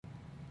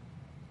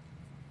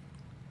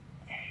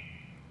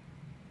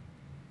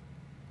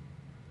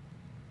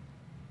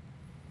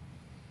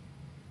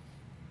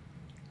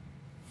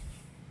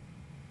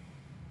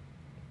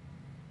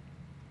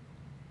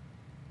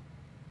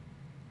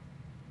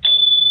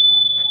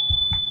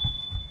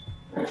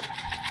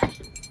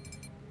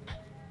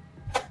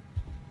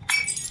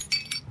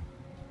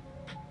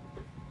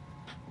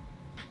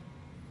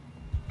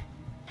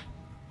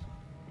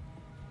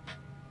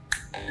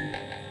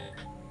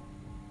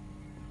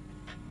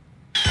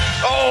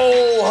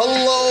Oh,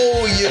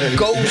 hello, you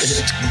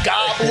ghosts,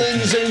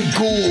 goblins, and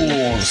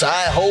ghouls.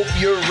 I hope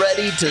you're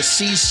ready to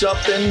see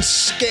something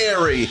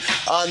scary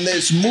on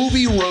this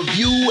movie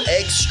review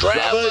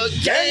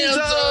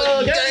extravaganza.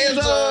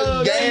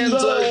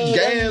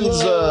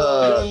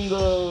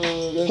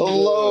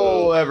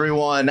 Hello,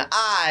 everyone.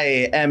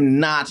 I am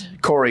not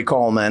Corey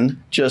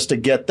Coleman, just to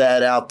get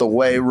that out the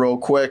way real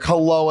quick.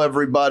 Hello,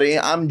 everybody.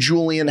 I'm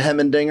Julian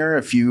Hemmendinger,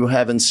 if you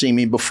haven't seen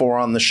me before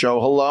on the show.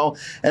 Hello.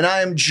 And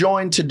I am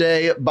joined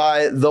today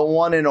by the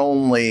one and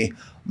only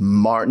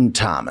Martin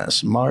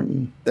Thomas.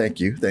 Martin.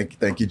 Thank you,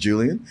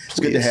 Julian. It's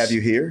good to have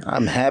you here.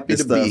 I'm happy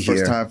to be here. It's the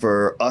first time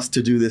for us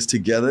to do this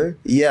together.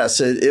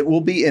 Yes, it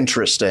will be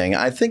interesting.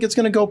 I think it's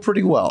going to go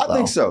pretty well, I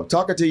think so.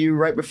 Talking to you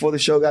right before the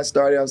show got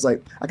started, I was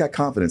like, I got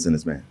confidence in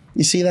this man.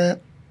 You see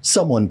that?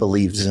 Someone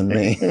believes in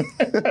me.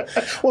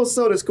 Well,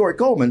 so does Corey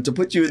Coleman to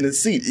put you in the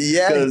seat.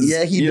 Yeah,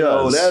 he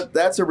does.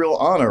 That's a real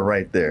honor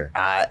right there.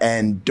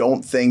 And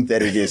don't think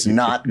that it is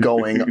not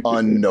going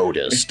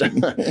unnoticed.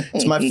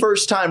 It's my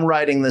first time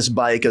riding this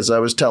bike, as I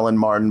was telling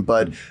Martin,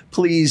 but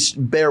please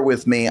bear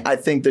with me. I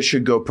think this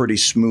should go pretty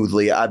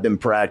smoothly. I've been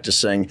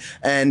practicing.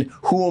 And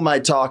who am I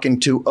talking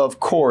to? Of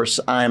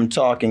course, I am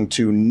talking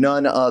to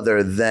none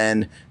other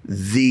than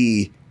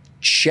the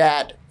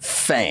chat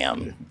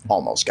fam.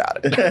 Almost got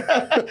it.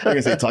 I'm going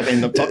to say, I'm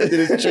talking to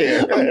this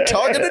chair. I'm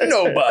talking to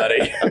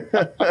nobody.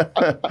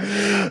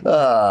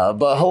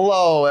 But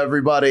hello,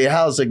 everybody.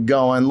 How's it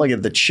going? Look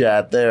at the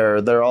chat there.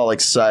 They're all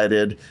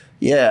excited.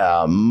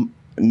 Yeah.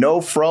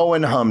 No Fro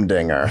and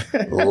Humdinger.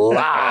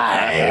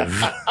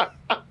 Live.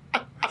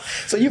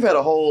 So you've had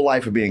a whole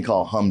life of being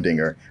called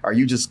Humdinger. Are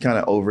you just kind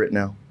of over it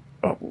now?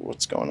 Oh,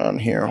 what's going on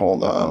here?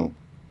 Hold on.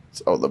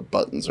 Oh, the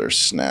buttons are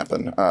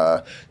snapping.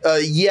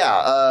 It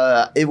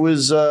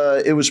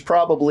was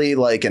probably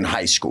like in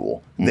high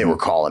school. They were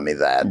calling me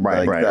that.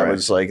 Right.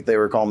 Was like they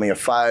were calling me a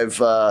five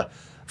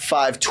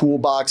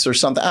toolbox or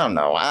something. I don't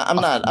know.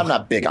 I'm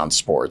not big on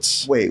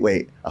sports.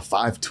 Wait. A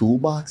 5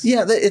 toolbox?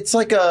 Yeah, it's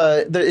like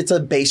it's a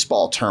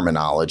baseball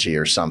terminology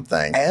or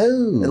something.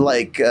 Oh,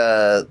 like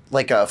a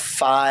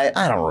 5.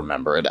 I don't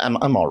remember it.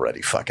 I'm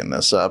already fucking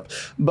this up.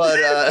 But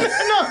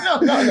no.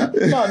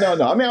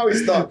 I mean, I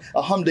always thought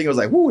a humdinger was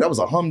like, "Woo, that was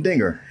a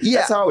humdinger."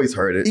 Yeah, that's how I always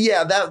heard it.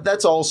 Yeah,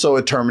 that's also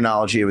a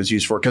terminology it was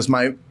used for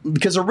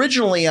because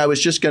originally I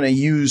was just going to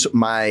use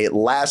my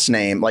last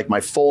name, like my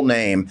full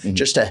name,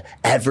 just to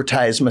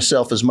advertise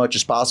myself as much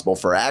as possible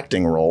for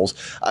acting roles.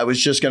 I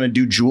was just going to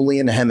do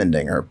Julian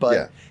Hemmendinger.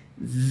 But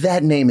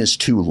that name is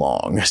too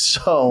long.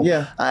 So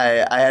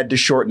I had to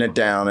shorten it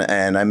down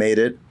and I made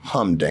it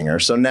Humdinger.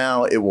 So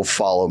now it will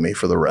follow me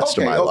for the rest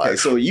of my life.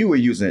 So you were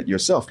using it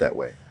yourself that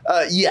way?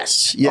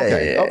 Yes.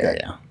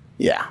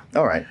 Yeah.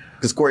 All right.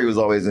 Because Corey was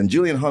always in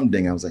Julian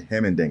Humdinger. I was like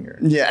Hemmendinger.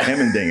 Yeah.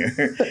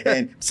 Hemmendinger.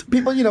 And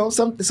people,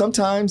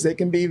 sometimes they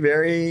can be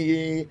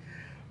very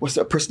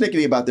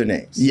persnickety about their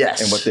names.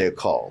 Yes. And what they're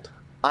called.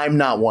 I'm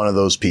not one of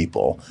those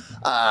people.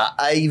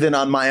 I even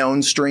on my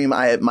own stream,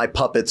 my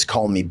puppets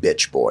call me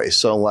bitch boy.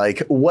 So like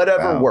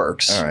whatever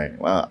works. All right.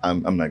 Well,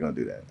 I'm not going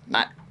to do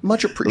that.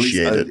 Much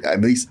appreciated.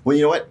 At least, well,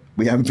 you know what?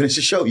 We haven't finished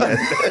the show yet.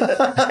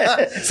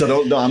 So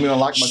I'm going to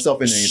lock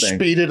myself into anything.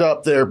 Speed it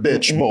up there,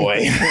 bitch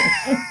boy.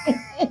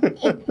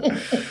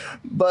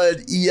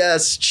 But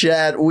yes,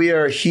 chat, we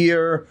are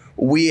here.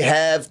 We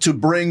have to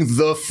bring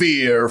the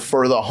fear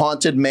for the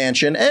Haunted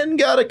Mansion and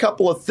got a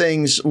couple of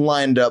things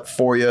lined up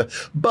for you.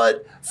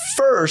 But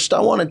first, I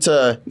wanted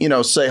to,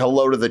 say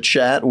hello to the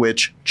chat,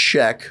 which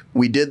check,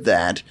 we did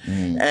that.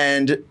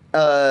 And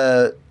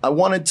I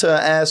wanted to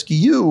ask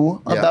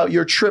you about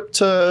your trip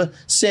to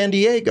San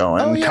Diego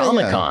and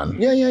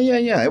Comic-Con.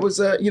 Yeah. It was,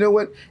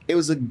 it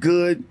was a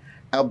good,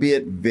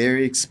 albeit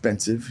very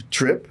expensive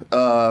trip.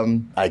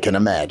 I can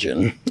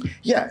imagine.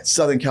 Yeah,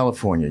 Southern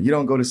California. You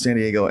don't go to San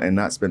Diego and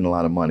not spend a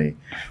lot of money,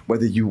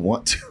 whether you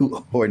want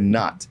to or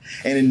not.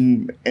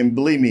 And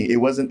believe me, it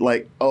wasn't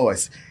like,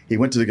 he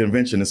went to the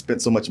convention and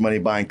spent so much money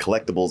buying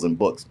collectibles and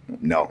books.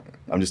 No,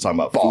 I'm just talking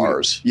about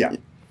bars.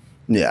 Food.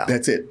 Yeah,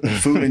 that's it.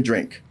 Food and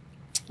drink.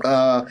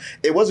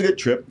 It was a good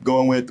trip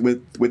going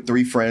with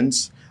 3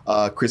 friends.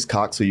 Chris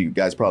Cox, who you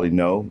guys probably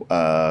know,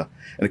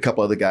 and a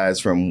couple other guys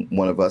from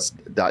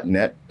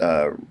oneofus.net,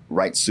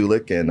 Wright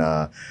Sulik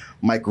and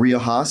Mike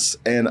Riojas.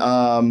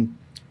 And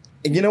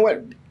you know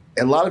what?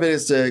 A lot of it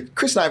is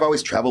Chris and I have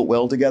always traveled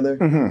well together,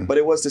 but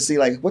it was to see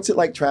what's it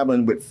like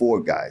traveling with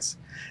 4 guys.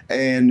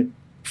 And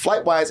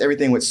flight-wise,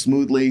 everything went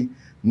smoothly,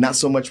 not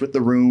so much with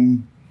the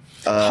room.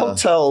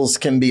 Hotels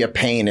can be a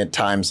pain at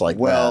times like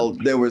that. Well,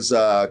 there was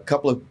a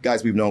couple of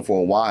guys we've known for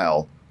a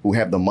while who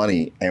have the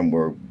money and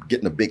were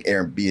getting a big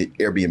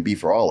Airbnb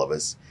for all of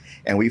us.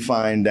 And we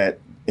find that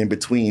in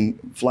between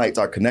flights,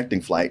 our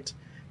connecting flight,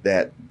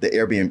 that the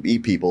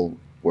Airbnb people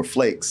were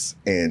flakes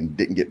and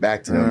didn't get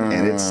back to them.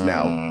 And it's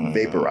now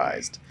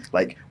vaporized.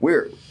 Like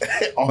we're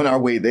on our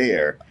way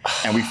there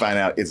and we find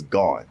out it's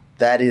gone.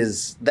 That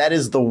is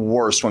the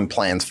worst when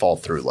plans fall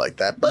through like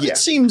that. But it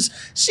seems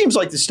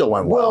like they still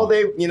went well.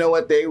 Well, you know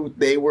what?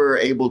 They were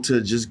able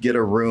to just get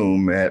a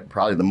room at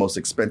probably the most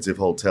expensive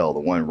hotel, the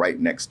one right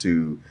next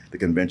to the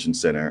convention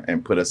center,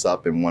 and put us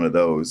up in one of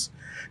those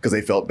because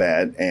they felt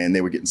bad and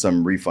they were getting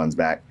some refunds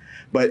back.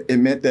 But it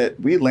meant that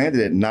we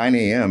landed at 9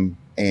 a.m.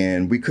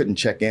 and we couldn't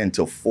check in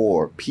till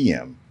 4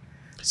 p.m.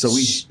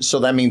 So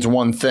that means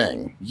one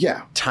thing.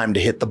 Yeah. Time to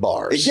hit the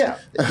bars. Yeah.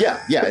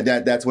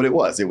 That's what it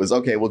was. It was,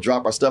 okay, we'll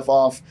drop our stuff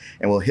off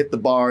and we'll hit the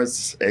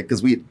bars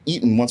because we had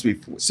eaten as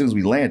soon as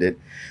we landed.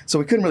 So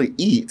we couldn't really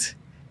eat.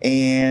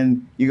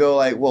 And you go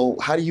like, well,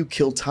 how do you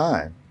kill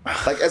time?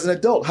 Like as an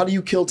adult, how do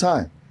you kill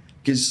time?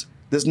 Because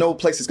there's no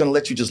place that's going to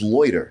let you just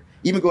loiter.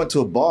 Even going to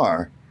a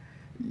bar,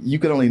 you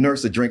can only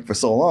nurse a drink for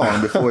so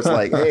long before it's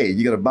like, hey,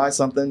 you got to buy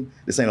something?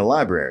 This ain't a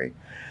library.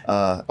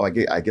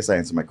 I guess I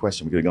answered my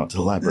question. We could have gone to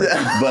the library,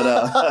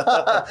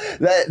 but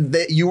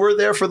that you were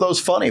there for those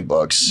funny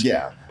books.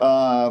 Yeah.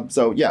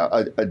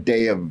 A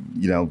day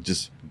of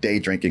just day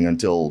drinking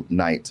until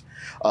night,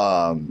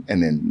 and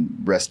then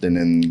resting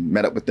and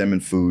met up with them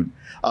and food.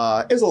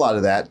 It was a lot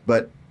of that,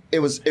 but it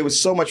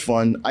was so much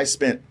fun. I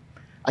spent,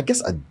 I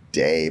guess, a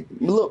day,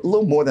 a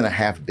little more than a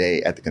half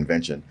day at the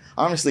convention.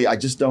 Honestly, I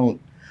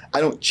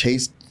don't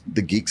chase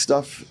the geek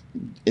stuff.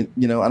 I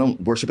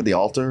don't worship at the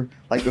altar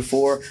like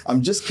before.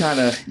 I'm just kind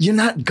of... You're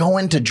not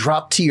going to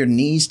drop to your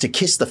knees to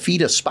kiss the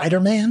feet of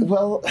Spider-Man?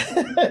 Well,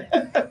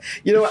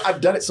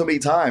 I've done it so many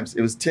times.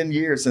 It was 10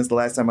 years since the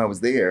last time I was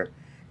there.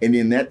 And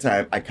in that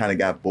time, I kind of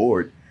got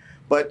bored.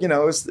 But,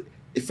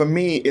 for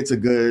me, it's a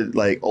good,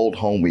 old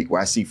home week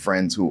where I see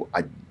friends who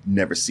I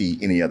never see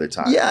any other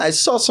time. Yeah, I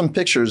saw some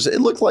pictures.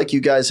 It looked like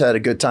you guys had a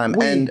good time.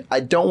 And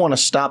I don't want to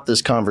stop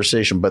this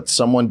conversation, but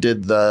someone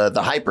did the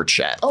hyper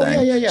chat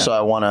thing. Yeah. So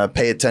I want to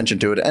pay attention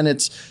to it. And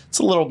it's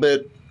a little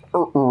bit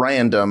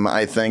random,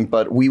 I think,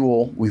 but we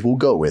will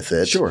go with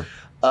it. Sure.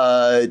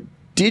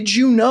 Did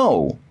you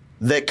know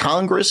that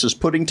Congress is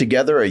putting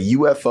together a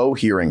UFO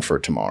hearing for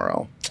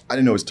tomorrow? I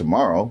didn't know it was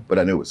tomorrow, but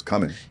I knew it was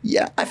coming.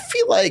 Yeah, I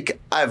feel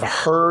like I've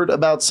heard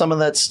about some of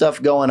that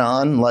stuff going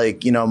on.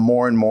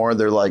 More and more,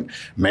 they're like,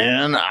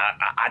 man,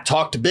 I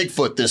talked to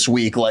Bigfoot this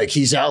week. Like,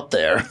 he's out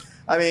there.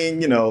 I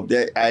mean, you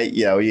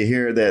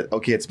hear that,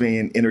 okay, it's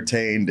being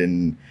entertained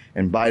and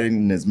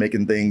Biden is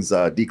making things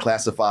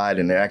declassified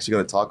and they're actually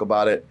going to talk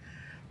about it.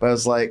 But I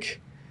was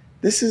like,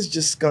 this is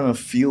just going to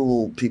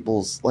fuel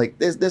people's,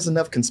 there's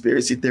enough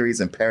conspiracy theories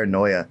and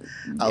paranoia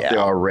out there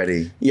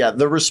already. Yeah,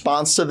 the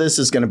response to this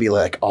is going to be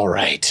like, all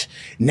right,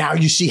 now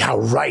you see how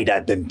right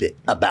I've been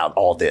about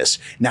all this.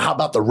 Now, how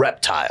about the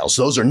reptiles?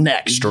 Those are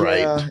next, right?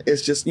 Yeah,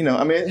 it's just, hey,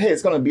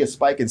 it's going to be a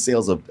spike in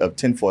sales of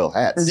tinfoil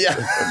hats.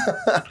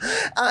 Yeah.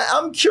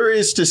 I'm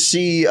curious to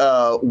see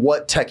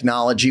what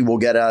technology we'll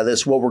get out of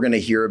this, what we're going to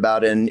hear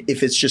about, and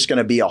if it's just going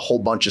to be a whole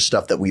bunch of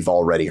stuff that we've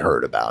already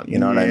heard about. You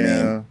know what I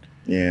mean?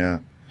 Yeah.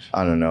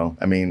 I don't know.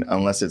 I mean,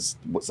 unless it's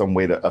some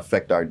way to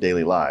affect our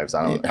daily lives.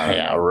 I don't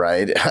know.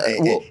 Right.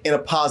 In a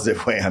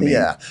positive way, I mean.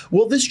 Yeah.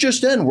 Well, this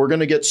just in. We're going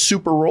to get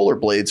super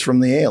rollerblades from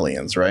the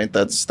aliens, right?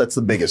 That's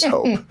the biggest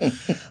hope.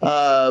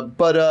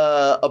 But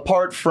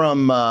apart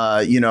from,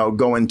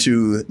 going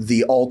to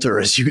the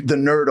altar, the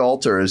nerd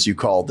altar, as you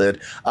called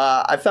it,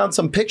 I found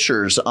some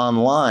pictures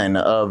online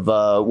of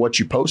what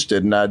you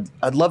posted. And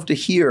I'd love to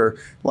hear,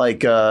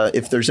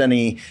 if there's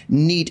any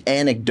neat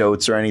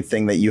anecdotes or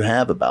anything that you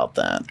have about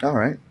that. All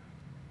right.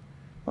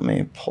 Let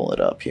me pull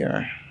it up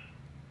here.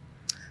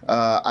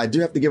 I do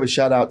have to give a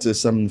shout out to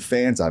some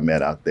fans I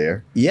met out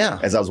there. Yeah.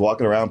 As I was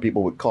walking around,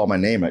 people would call my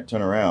name. I'd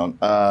turn around.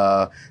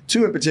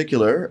 Two in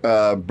particular,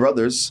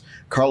 brothers,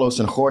 Carlos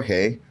and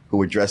Jorge, who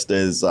were dressed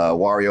as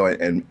Wario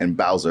and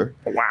Bowser.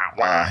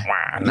 Wow.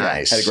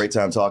 Nice. Had a great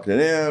time talking to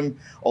them.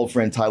 Old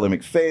friend Tyler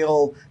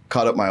McPhail.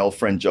 Caught up my old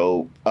friend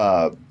Joe.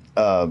 God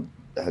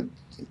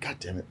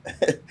damn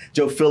it.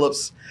 Joe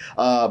Phillips.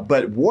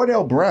 But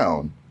Wardell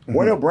Brown.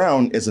 Wardell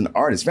Brown is an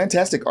artist,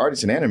 fantastic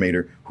artist and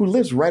animator who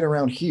lives right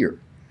around here.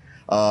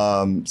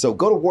 So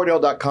go to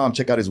wardell.com,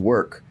 check out his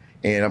work,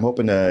 and I'm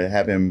hoping to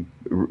have him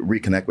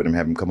reconnect with him,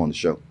 have him come on the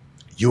show.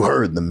 You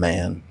heard the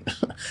man.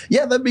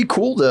 Yeah, that'd be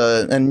cool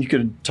and you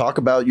could talk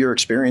about your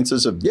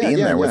experiences of being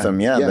there with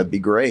him. Yeah, that'd be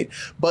great.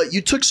 But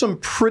you took some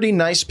pretty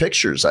nice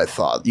pictures, I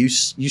thought. You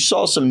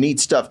saw some neat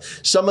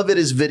stuff. Some of it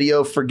is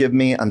video, forgive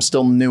me. I'm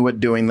still new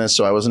at doing this,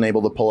 so I wasn't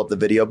able to pull up the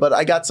video, but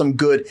I got some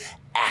good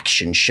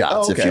action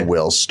shots, if you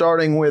will,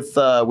 starting with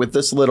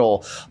this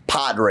little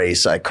pod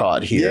race I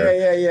caught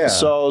here. Yeah.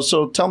 So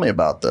tell me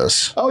about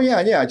this. Oh,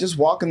 yeah. Just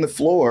walking the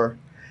floor.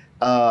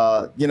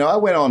 I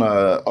went on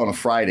a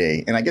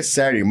Friday, and I guess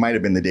Saturday might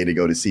have been the day to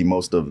go to see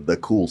most of the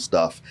cool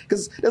stuff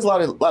because there's a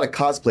lot of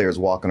cosplayers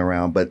walking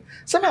around, but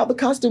somehow the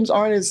costumes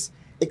aren't as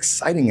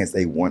exciting as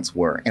they once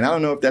were. And I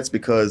don't know if that's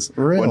because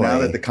now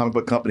that the comic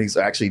book companies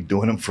are actually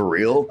doing them for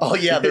real. Oh,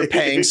 yeah, they're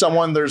paying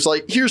someone. There's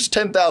here's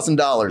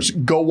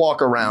 $10,000. Go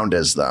walk around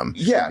as them.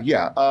 Yeah.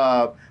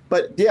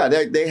 But yeah,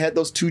 they had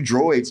those two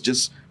droids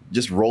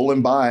just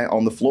rolling by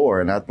on the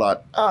floor, and I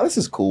thought, this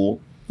is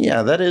cool.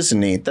 Yeah, that is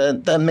neat.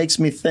 That makes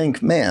me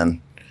think,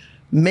 man,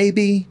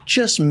 maybe,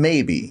 just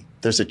maybe,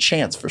 there's a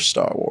chance for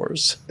Star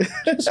Wars.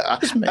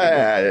 just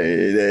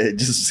maybe.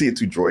 Just seeing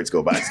 2 droids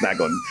go by, it's not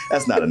going.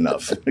 That's not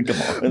enough.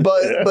 Come on.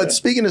 But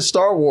speaking of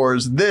Star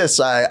Wars,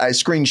 I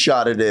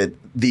screenshotted it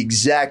the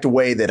exact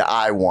way that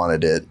I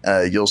wanted it.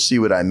 You'll see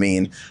what I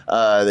mean.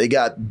 They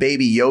got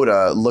Baby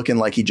Yoda looking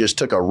like he just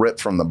took a rip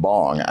from the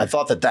bong. I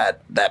thought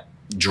that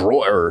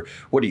droid, or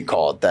what do you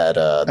call it? That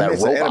robot.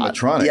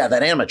 Animatronic. Yeah,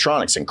 that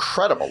animatronic's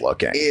incredible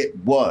looking. It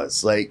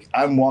was. Like,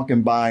 I'm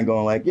walking by and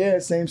going like, yeah,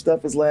 same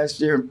stuff as last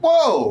year.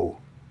 Whoa!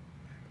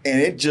 And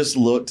it just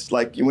looked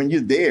like, when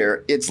you're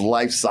there, it's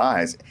life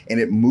size and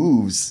it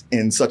moves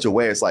in such a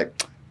way. It's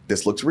like,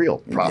 this looks real.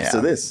 Props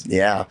to this.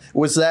 Yeah.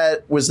 Was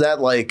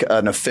that like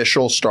an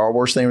official Star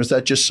Wars thing? Or was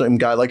that just some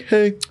guy like,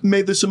 hey,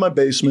 made this in my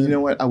basement? You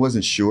know what? I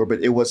wasn't sure,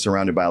 but it was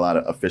surrounded by a lot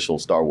of official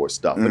Star Wars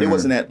stuff. But it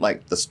wasn't at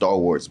like the Star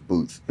Wars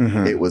booth.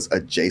 It was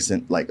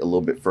adjacent, like a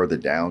little bit further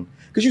down.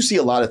 Because you see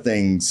a lot of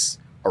things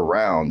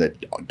around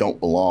that don't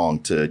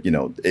belong to,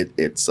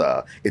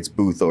 its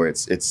booth or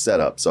its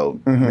setup. So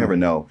you never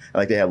know.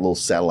 Like they have little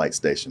satellite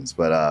stations.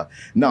 But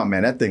no,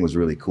 man, that thing was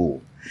really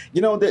cool.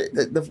 You know,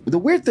 the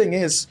weird thing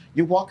is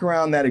you walk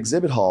around that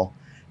exhibit hall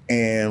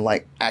and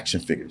like action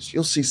figures,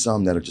 you'll see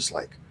some that are just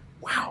like,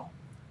 wow,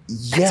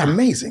 that's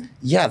amazing.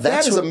 Yeah,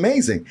 that is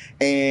amazing.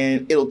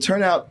 And it'll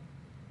turn out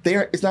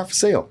it's not for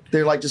sale.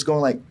 They're like just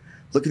going like,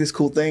 look at this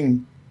cool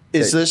thing.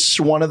 Is this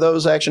one of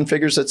those action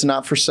figures that's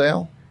not for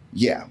sale?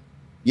 Yeah.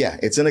 Yeah.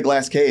 It's in a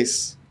glass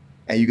case.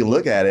 And you can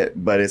look at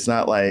it, but it's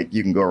not like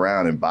you can go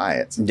around and buy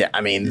it. Yeah,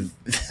 I mean,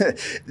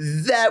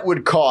 that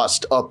would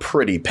cost a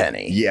pretty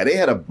penny. Yeah, they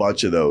had a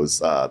bunch of those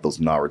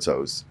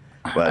Narutos,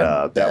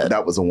 but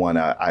that was the one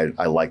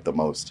I liked the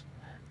most.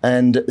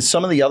 And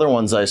some of the other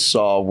ones I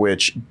saw,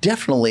 which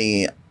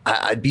definitely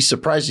I'd be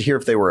surprised to hear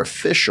if they were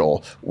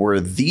official, were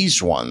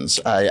these ones.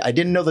 I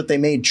didn't know that they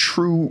made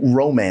true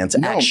romance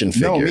action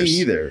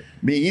figures. No,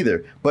 me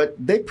either. But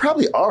they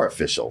probably are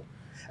official.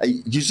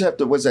 You just have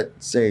to, what's that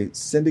say,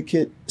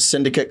 Syndicate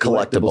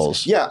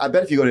Collectibles. Yeah, I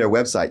bet if you go to their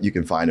website, you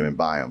can find them and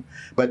buy them.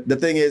 But the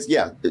thing is,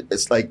 yeah,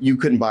 it's like you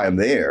couldn't buy them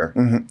there.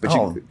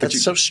 But that's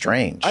so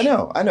strange. I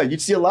know.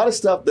 You'd see a lot of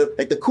stuff that,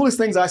 like the coolest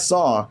things I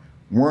saw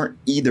weren't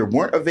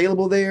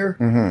available there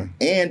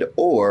and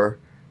or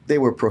they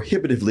were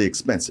prohibitively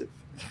expensive.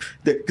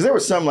 Because there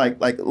was some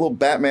like a little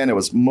Batman that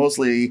was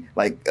mostly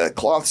like a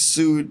cloth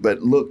suit,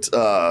 but looked,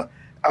 I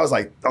was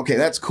like, okay,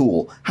 that's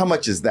cool. How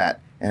much is that?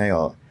 And I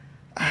go,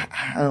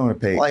 I don't want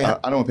to pay. I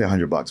don't want to pay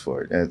 $100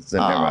 for it. Never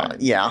mind.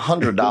 Yeah,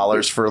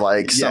 $100 for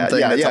like something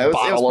that's a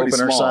bottle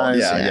opener size.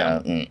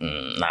 No.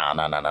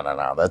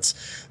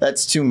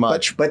 That's too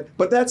much.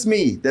 But that's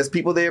me. There's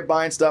people there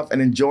buying stuff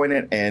and enjoying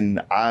it,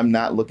 and I'm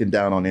not looking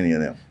down on any of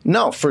them.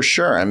 No, for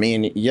sure. I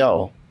mean,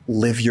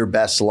 live your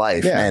best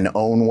life and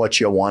own what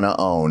you want to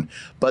own.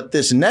 But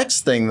this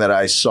next thing that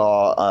I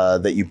saw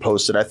that you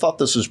posted, I thought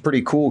this was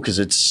pretty cool because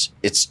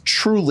it's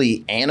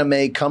truly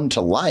anime come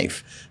to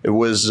life. It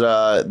was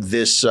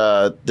this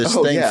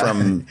thing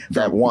from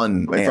that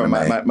one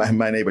anime. From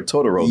my neighbor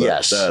Totoro.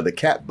 The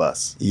cat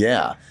bus.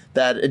 Yeah.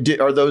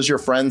 Are those your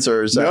friends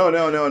or is that?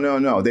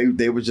 No.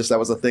 They were just, that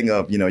was a thing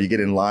of, you get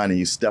in line and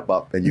you step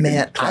up and you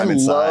can climb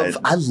inside.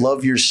 I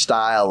love your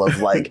style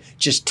of like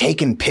just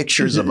taking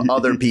pictures of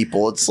other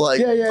people. It's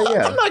like,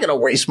 I'm not going to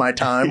waste my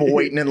time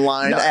waiting in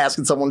line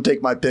asking someone to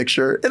take my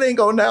picture. It ain't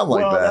going down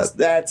like that.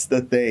 That's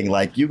the thing.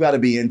 Like you got to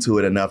be into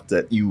it enough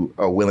that you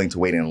are willing to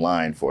wait in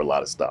line for a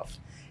lot of stuff.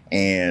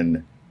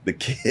 And the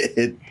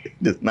kid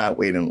does not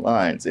wait in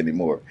lines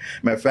anymore.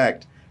 Matter of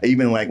fact,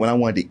 even like when I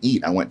wanted to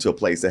eat, I went to a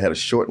place that had a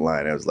short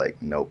line. I was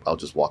like, nope, I'll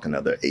just walk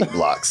another 8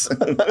 blocks.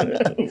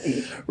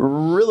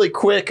 Really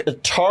quick,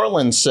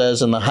 Tarlin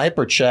says in the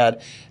hyper chat,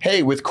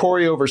 hey, with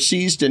Corey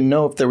overseas, didn't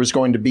know if there was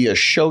going to be a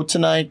show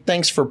tonight.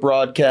 Thanks for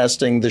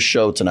broadcasting the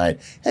show tonight.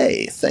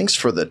 Hey, thanks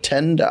for the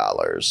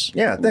 $10.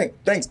 Yeah,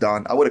 thanks,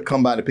 Don. I would have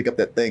come by to pick up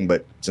that thing,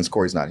 but since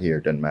Corey's not here,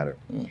 it doesn't matter.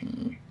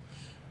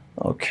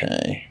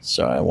 Okay,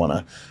 so I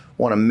want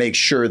to make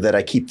sure that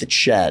I keep the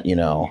chat,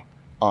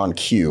 on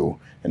cue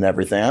and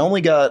everything. I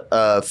only got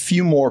a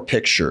few more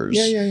pictures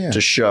to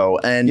show.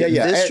 And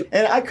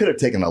and I could have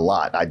taken a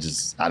lot. I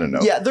don't know.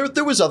 Yeah,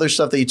 there was other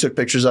stuff that you took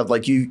pictures of.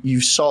 Like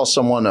you saw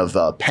someone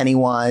of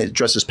Pennywise,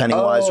 dressed as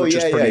Pennywise, which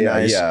is pretty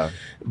nice. Yeah.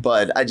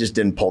 But I just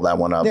didn't pull that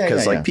one up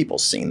because people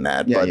seen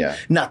that. But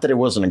not that it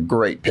wasn't a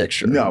great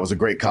picture. No, it was a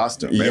great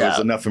costume. It was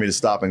enough for me to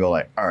stop and go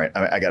like, all right,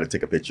 I got to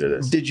take a picture of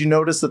this. Did you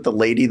notice that the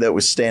lady that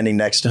was standing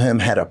next to him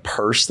had a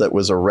purse that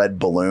was a red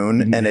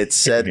balloon and it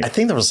said, I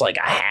think there was like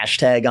a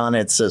hashtag on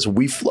it. It says,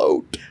 "We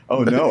float."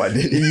 Oh no, I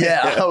didn't.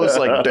 I was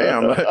like,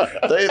 damn,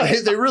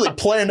 they really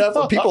planned out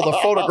for people to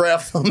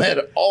photograph them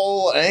at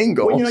all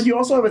angles. Well, you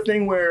also have a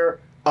thing where,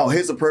 oh,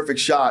 here's a perfect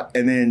shot,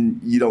 and then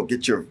you don't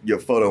get your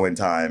photo in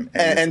time.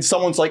 And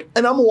someone's like,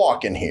 and I'm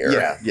walking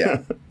here.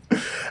 Yeah.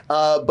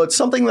 But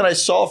something that I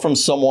saw from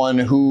someone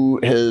who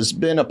has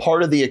been a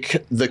part of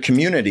the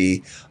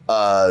community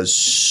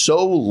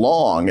so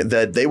long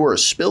that they were a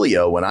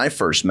Spilio when I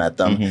first met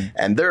them,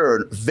 and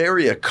they're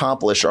very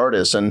accomplished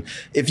artists. And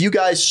if you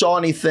guys saw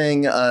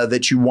anything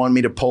that you want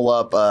me to pull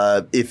up,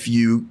 if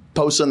you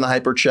post in the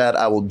hyper chat,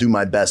 I will do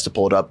my best to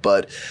pull it up.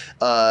 But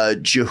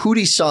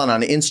Jehudi-san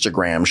on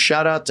Instagram,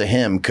 shout out to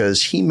him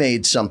because he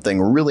made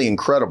something really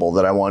incredible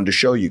that I wanted to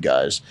show you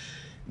guys.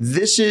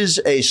 This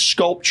is a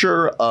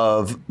sculpture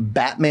of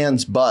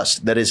Batman's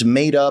bust that is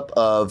made up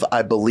of,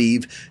 I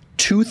believe,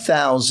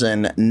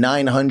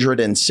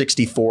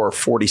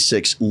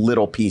 2,964.46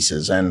 little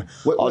pieces. And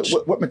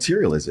what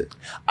material is it?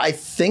 I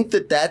think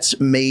that's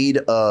made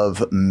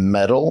of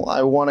metal,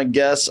 I want to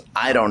guess.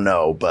 I don't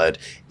know, but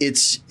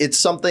it's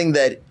something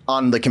that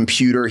on the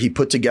computer he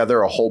put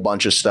together a whole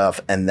bunch of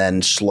stuff and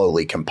then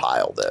slowly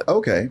compiled it.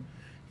 Okay.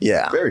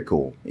 Yeah. Very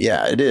cool.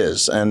 Yeah, it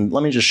is. And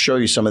let me just show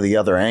you some of the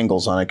other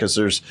angles on it because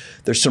there's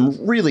some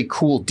really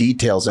cool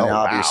details. And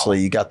obviously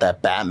you got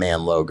that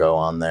Batman logo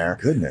on there.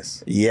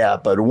 Goodness. Yeah,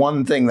 but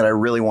one thing that I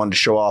really wanted to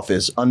show off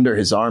is under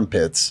his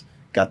armpits,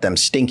 got them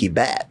stinky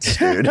bats,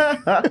 dude.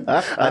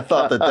 I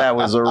thought that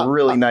was a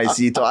really nice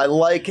detail. I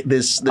like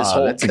this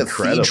whole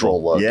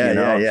cathedral look.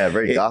 Yeah, yeah,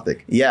 very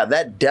gothic. Yeah,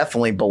 that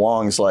definitely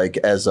belongs like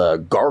as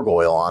a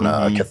gargoyle on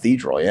a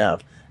cathedral. Yeah.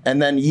 And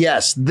then,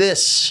 yes,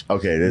 this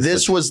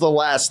was the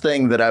last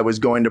thing that I was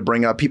going to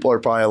bring up. People are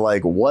probably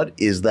like, what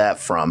is that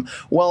from?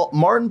 Well,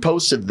 Martin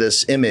posted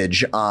this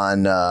image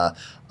on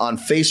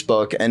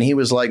Facebook, and he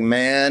was like,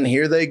 man,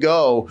 here they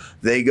go.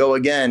 They go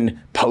again,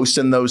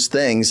 posting those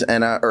things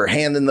and or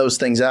handing those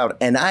things out.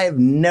 And I have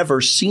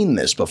never seen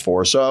this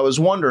before. So I was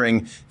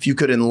wondering if you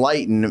could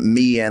enlighten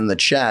me and the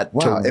chat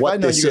to what this is. If I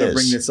know you were going to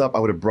bring this up, I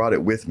would have brought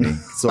it with me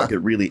so I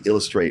could really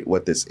illustrate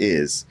what this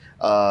is.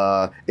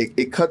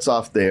 It cuts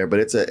off there, but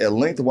it's a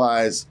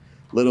lengthwise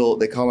little,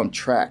 they call them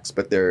tracks,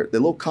 but they're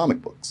little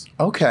comic books.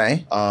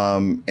 Okay.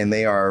 And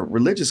they are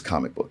religious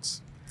comic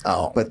books.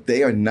 Oh. But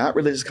they are not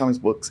religious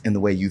comic books in the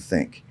way you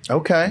think.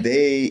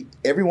 Okay.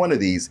 Every one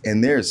of these,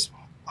 and there's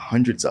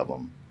hundreds of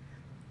them.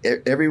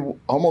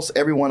 Almost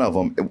every one of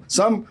them.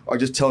 Some are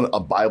just telling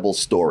a Bible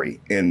story,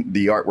 and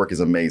the artwork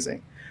is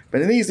amazing. But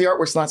in these, the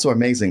artwork's not so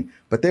amazing,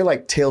 but they're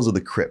like tales of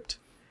the crypt.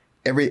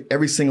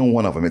 Every single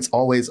one of them. It's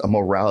always a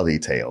morality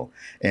tale.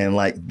 And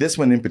like this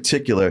one in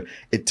particular,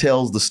 it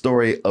tells the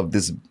story of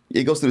this.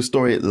 It goes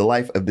through the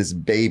life of this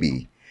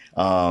baby.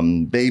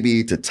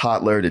 Baby to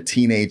toddler to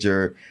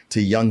teenager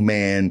to young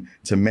man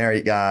to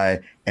married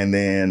guy, and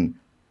then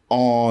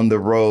on the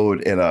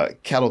road in a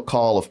cattle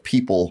call of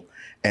people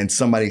and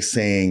somebody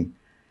saying,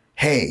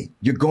 hey,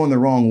 you're going the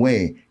wrong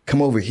way.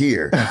 Come over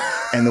here.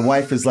 And the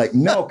wife is like,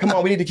 no, come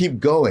on, we need to keep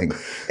going.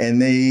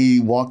 And they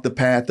walk the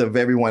path of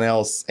everyone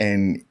else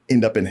and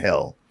end up in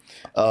hell.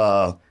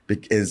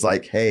 It's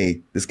like,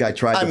 hey, this guy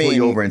tried to pull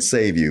you over and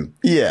save you.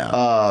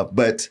 Yeah.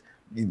 But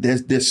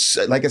there's,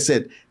 like I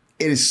said,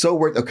 it is so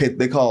worth. Okay,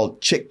 they call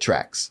Chick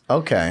Tracks.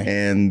 Okay.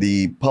 And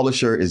the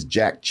publisher is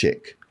Jack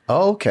Chick.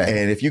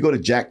 Okay. And if you go to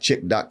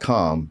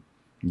jackchick.com,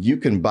 you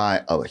can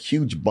buy a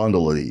huge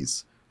bundle of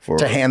these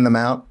to hand them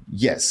out.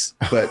 Yes,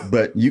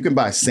 but you can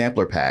buy a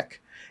sampler pack,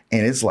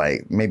 and it's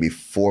like maybe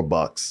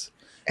 $4,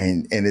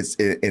 and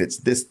it's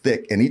this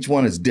thick, and each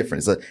one is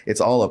different. It's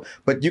all of.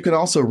 But you can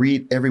also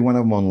read every one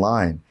of them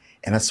online.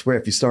 And I swear,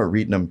 if you start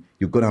reading them,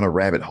 you'll go down a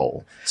rabbit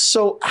hole.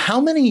 So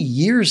how many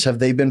years have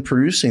they been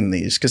producing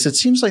these? Because it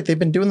seems like they've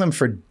been doing them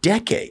for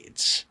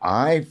decades.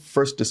 I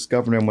first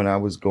discovered them when I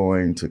was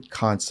going to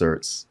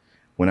concerts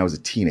when I was a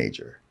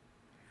teenager.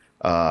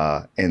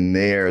 And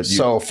there's...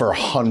 So for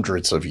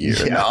hundreds of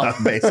years. Yeah,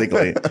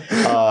 basically.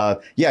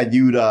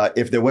 You'd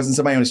if there wasn't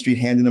somebody on the street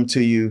handing them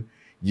to you,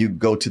 you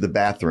go to the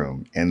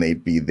bathroom and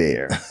they'd be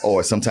there.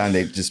 Or sometimes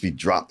they'd just be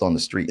dropped on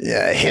the street.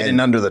 Yeah, hidden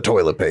under the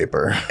toilet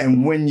paper.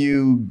 And when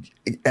you,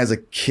 as a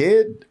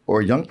kid or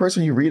a young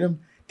person, you read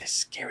them, they're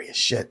scary as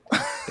shit.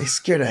 They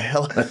scare the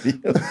hell out of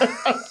you.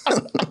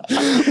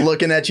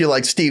 Looking at you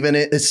like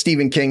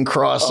Stephen King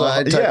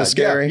cross-eyed type of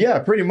scary. Yeah,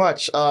 pretty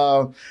much.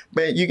 But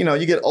you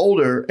get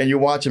older and you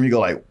watch them, you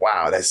go like,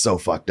 wow, that's so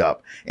fucked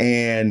up.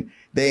 And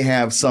they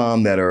have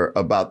some that are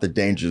about the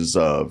dangers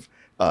of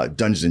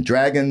Dungeons and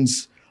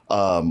Dragons,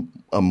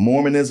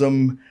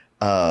 Mormonism,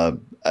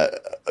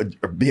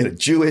 being a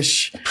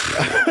Jewish.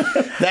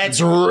 That's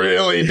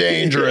really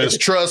dangerous.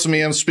 Trust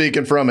me, I'm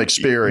speaking from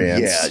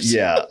experience.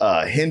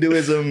 Yeah.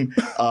 Hinduism,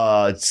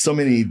 so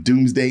many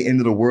doomsday end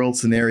of the world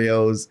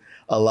scenarios.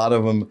 A lot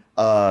of them.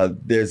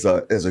 There's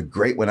a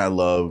great one I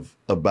love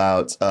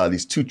about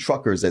these two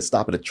truckers that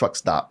stop at a truck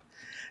stop.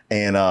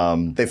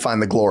 And they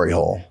find the glory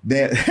hole.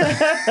 If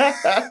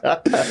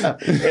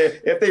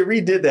they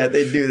redid that,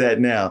 they'd do that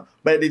now.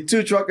 But the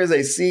two truckers,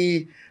 they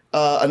see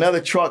another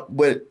truck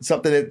with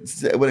something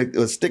with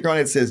a sticker on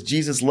it that says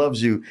 "Jesus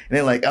loves you," and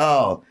they're like,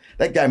 "Oh,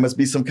 that guy must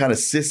be some kind of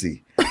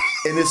sissy."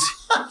 And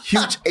this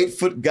huge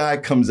 8-foot guy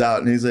comes out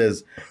and he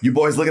says, "You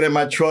boys looking at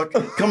my truck?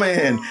 Come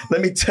in.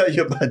 Let me tell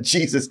you about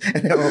Jesus."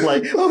 And I'm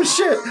like, "Oh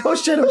shit, oh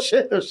shit, oh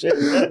shit, oh shit."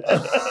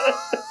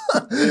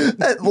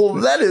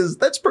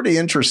 That's pretty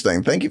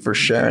interesting. Thank you for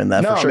sharing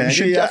that. No, for sure. man, You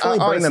should definitely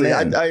bring them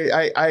in.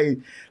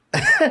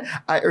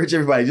 I urge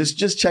everybody,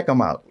 just check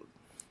them out.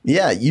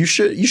 Yeah, you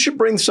should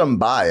bring some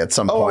by at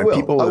some point.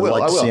 People would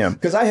like to see them.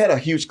 Because I had a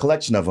huge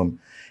collection of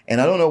them,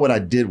 and I don't know what I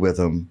did with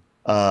them.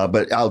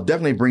 But I'll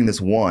definitely bring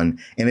this one.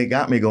 And it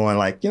got me going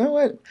like, you know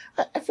what?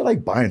 I feel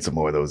like buying some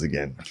more of those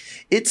again.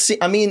 It's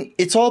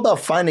all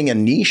about finding a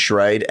niche,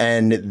 right?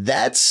 And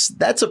that's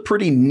a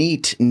pretty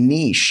neat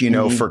niche,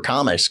 for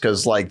comics.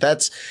 Cause like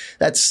that's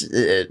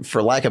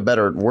for lack of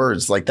better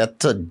words, like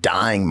that's a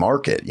dying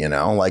market,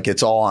 like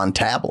it's all on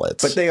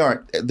tablets. But they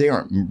aren't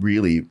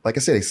really, like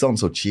I said, they sell them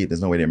so cheap.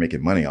 There's no way they're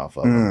making money off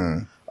of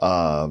them.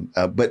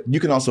 But you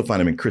can also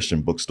find them in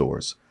Christian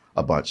bookstores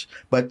a bunch.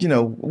 But,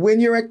 when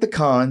you're at the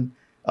con,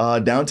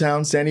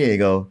 downtown San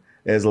Diego,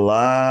 there's a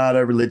lot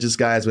of religious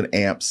guys with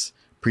amps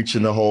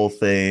preaching the whole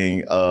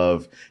thing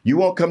of you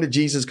won't come to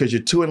Jesus because you're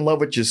too in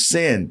love with your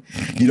sin.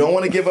 You don't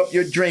want to give up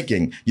your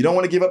drinking. You don't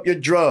want to give up your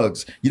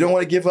drugs. You don't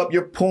want to give up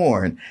your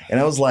porn. And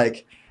I was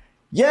like,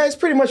 yeah, it's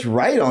pretty much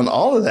right on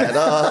all of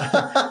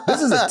that.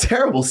 This is a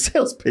terrible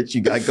sales pitch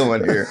you got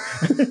going here.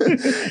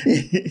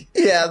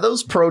 Yeah,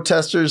 those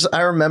protesters,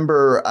 I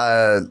remember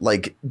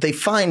they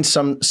find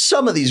some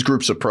of these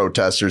groups of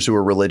protesters who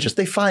are religious,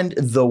 they find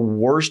the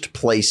worst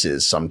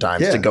places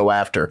sometimes to go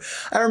after.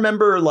 I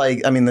remember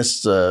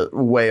this is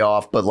way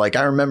off, but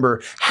I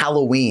remember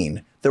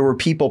Halloween. There were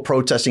people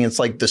protesting. It's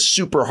like the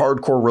super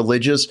hardcore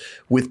religious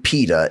with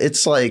PETA.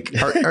 It's like,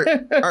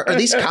 are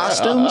these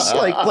costumes?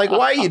 Like,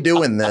 why are you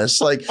doing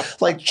this? Like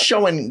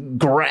showing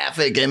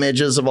graphic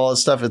images of all this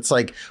stuff. It's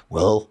like,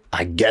 well,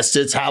 I guess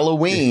it's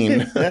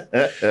Halloween.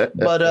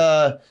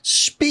 But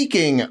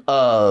speaking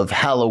of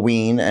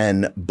Halloween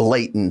and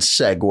blatant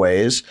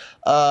segues,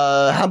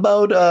 how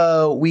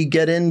about we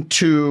get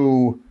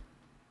into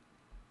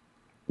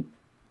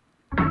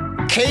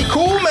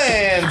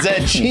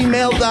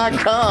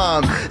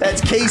kcoolmans@gmail.com.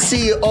 That's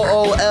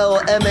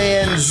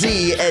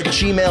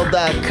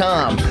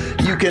KCOOLMANZ@gmail.com.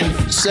 You can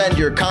send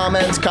your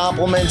comments,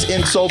 compliments,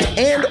 insults,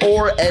 and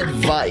or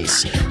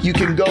advice. You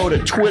can go to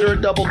Twitter,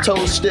 Double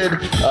Toasted,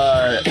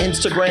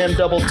 Instagram,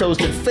 Double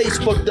Toasted,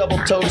 Facebook, Double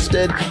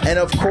Toasted, and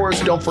of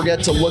course, don't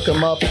forget to look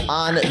them up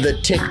on the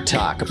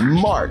TikTok.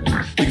 Martin.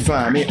 You can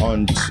find me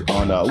on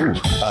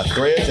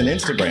Threads and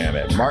Instagram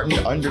at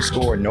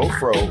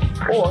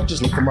Martin_nofro, or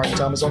just look for Martin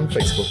Thomas on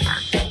Facebook.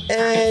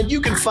 And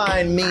you can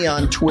find me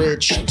on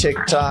Twitch,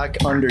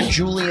 TikTok under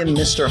Julian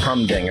Mr.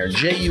 Humdinger,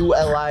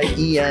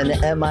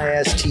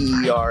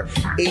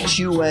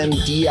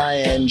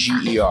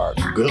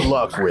 JulianMisterHumdinger. Good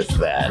luck with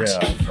that.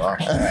 Yeah.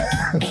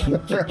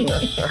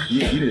 You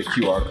need a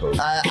QR code.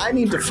 I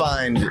need to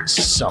find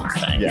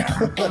something. Yeah.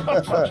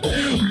 But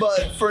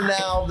for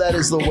now, that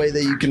is the way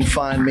that you can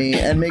find me.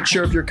 And make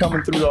sure if you're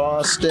coming through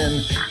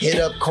Austin, hit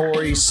up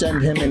Corey,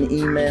 send him an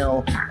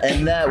email,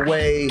 and that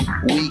way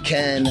we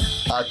can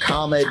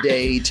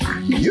accommodate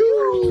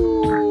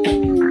you.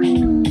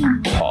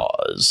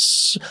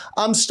 Pause.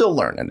 I'm still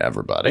learning,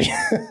 everybody.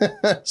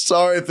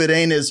 Sorry if it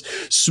ain't as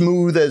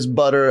smooth as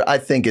butter. I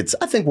think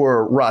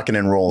we're rocking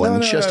and rolling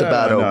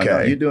about okay.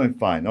 No, you're doing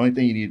fine. The only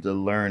thing you need to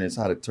learn is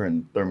how to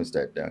turn the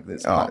thermostat down.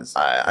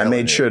 I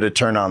made sure to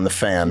turn on the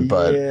fan,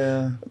 but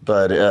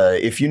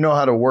if you know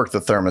how to work the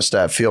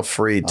thermostat, feel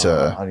free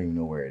to. I don't even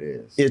know where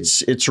it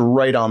is. It's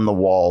right on the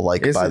wall,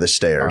 by the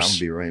stairs. I'll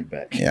be right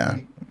back. Yeah,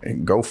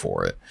 go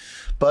for it.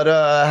 But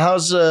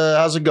how's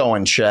it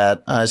going,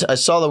 chat? I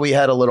saw that we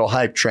had a little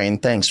hype train.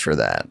 Thanks for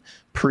that.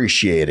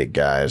 Appreciate it,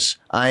 guys.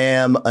 I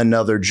am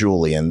another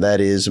Julian.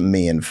 That is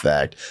me, in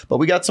fact. But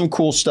we got some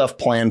cool stuff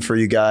planned for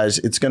you guys.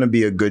 It's going to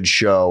be a good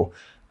show.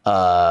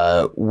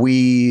 We're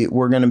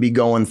going to be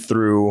going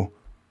through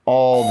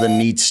all the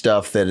neat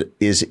stuff that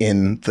is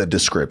in the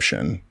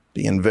description.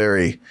 Being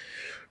very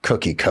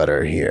cookie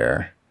cutter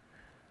here.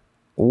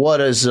 What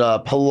is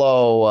up?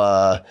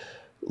 Hello,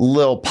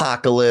 Lil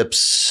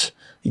Apocalypse.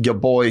 Your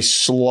boy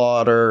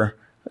Slaughter,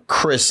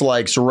 Chris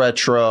Likes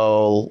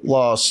Retro,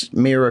 Lost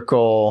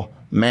Miracle,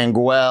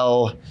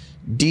 Manguel,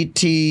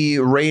 DT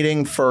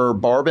rating for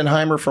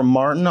Barbenheimer from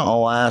Martin.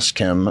 I'll ask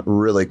him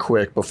really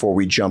quick before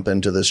we jump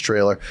into this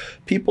trailer.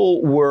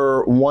 People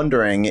were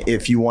wondering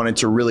if you wanted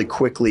to really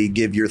quickly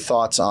give your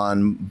thoughts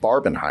on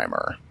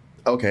Barbenheimer.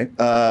 Okay.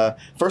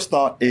 First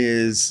thought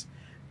is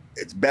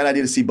it's a bad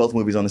idea to see both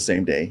movies on the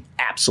same day.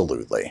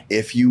 Absolutely.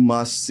 If you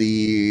must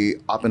see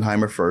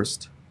Oppenheimer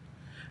first,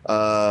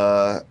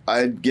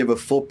 I'd give a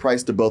full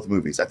price to both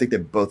movies. I think they're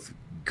both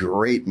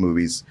great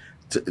movies,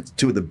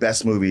 two of the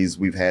best movies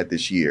we've had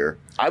this year.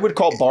 I would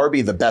call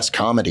Barbie the best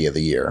comedy of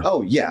the year.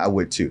 Oh, yeah, I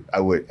would too.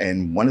 I would.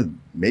 And one of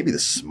maybe the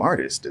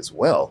smartest as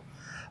well.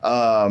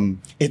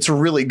 It's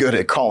really good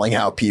at calling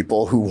out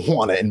people who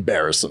want to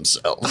embarrass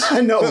themselves.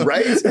 I know,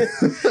 right?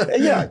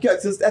 Yeah,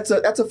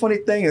 that's a funny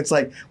thing. It's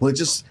like, well, it's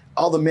just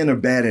all the men are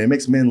bad and it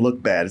makes men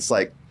look bad. It's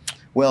like,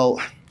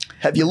 well,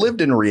 Have you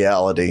lived in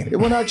reality?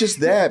 Well, not just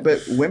that,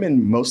 but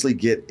women mostly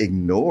get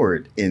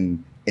ignored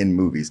in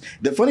movies.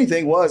 The funny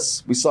thing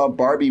was, we saw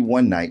Barbie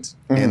one night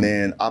and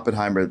then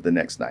Oppenheimer the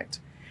next night,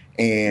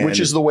 and which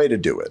is the way to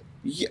do it.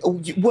 Yeah,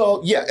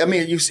 well, yeah. I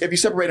mean, if you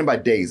separate them by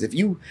days, if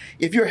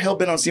you're hell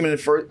bent on seeing it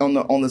first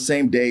on the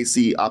same day,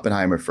 see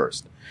Oppenheimer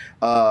first.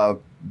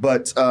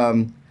 But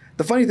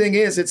the funny thing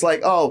is, it's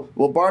like, oh,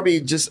 well,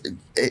 Barbie just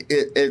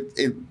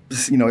it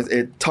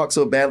talks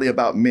so badly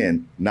about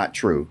men. Not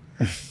true.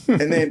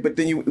 But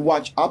then you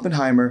watch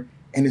Oppenheimer,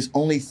 and there's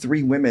only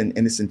 3 women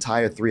in this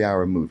entire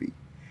 3-hour movie,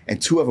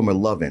 and 2 of them are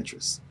love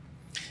interests.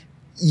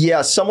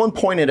 Yeah, someone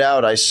pointed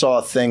out, I saw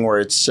a thing where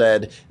it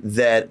said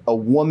that a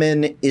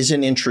woman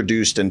isn't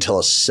introduced until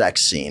a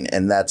sex scene,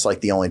 and that's like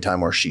the only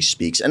time where she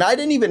speaks. And I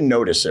didn't even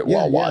notice it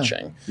while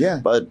watching. Yeah.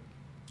 But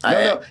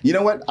no. You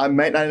know what? I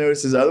might not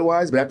notice this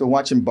otherwise, but after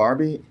watching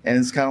Barbie, and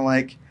it's kind of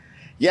like,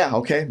 yeah,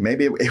 okay,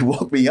 maybe it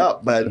woke me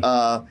up. But,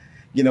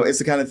 it's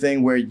the kind of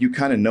thing where you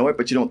kind of know it,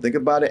 but you don't think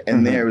about it.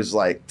 And there is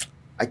like,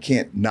 I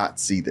can't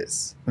not see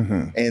this.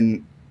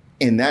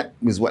 And that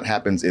was what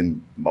happens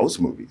in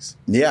most movies.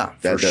 Yeah,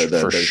 for sure.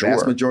 The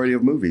vast majority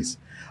of movies.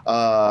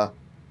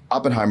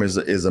 Oppenheimer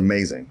is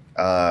amazing.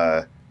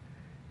 They're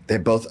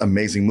both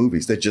amazing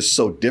movies. They're just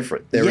so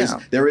different.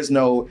 There is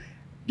no,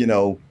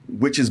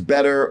 which is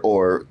better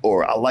or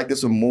I like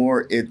this one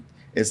more.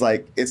 It's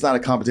like, it's not a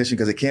competition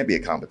because it can't be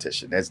a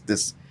competition.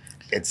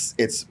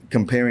 It's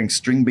comparing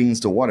string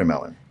beans to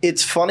watermelon.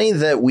 It's funny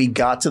that we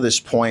got to this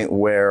point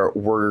where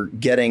we're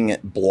getting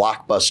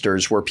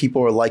blockbusters where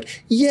people are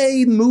like,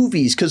 yay,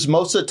 movies. Because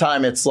most of the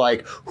time it's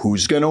like,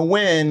 who's going to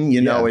win?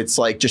 It's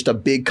like just a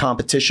big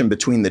competition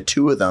between the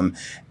two of them.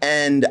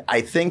 And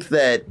I think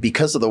that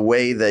because of the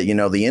way that,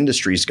 the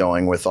industry's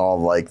going with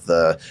all like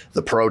the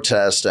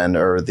protest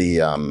or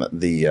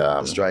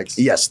the strikes.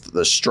 Yes,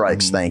 the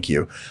strikes. Thank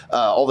you.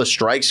 All the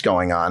strikes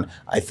going on.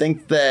 I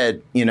think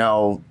that,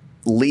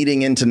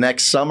 leading into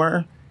next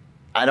summer,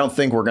 I don't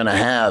think we're going to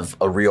have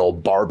a real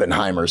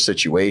Barbenheimer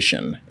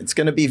situation. It's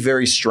going to be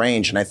very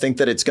strange. And I think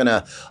that it's going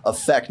to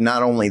affect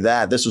not only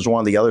that. This was one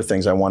of the other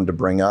things I wanted to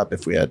bring up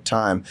if we had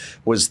time,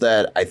 was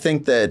that I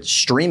think that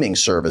streaming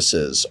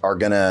services are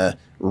going to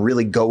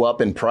really go up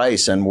in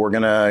price, and we're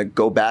going to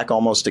go back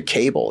almost to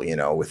cable,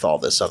 with all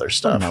this other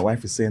stuff. My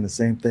wife was saying the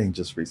same thing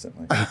just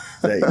recently,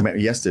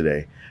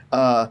 yesterday.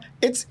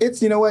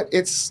 It's you know what?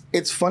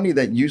 It's funny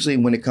that usually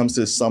when it comes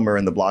to summer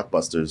and the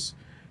blockbusters,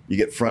 you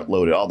get front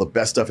loaded. All the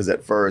best stuff is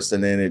at first,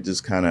 and then it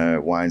just kind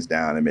of winds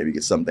down, and maybe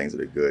get some things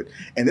that are good.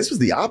 And this was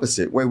the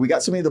opposite, where we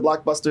got so many of the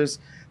blockbusters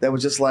that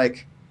was just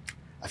like,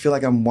 I feel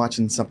like I'm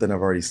watching something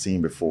I've already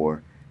seen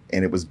before,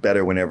 and it was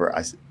better whenever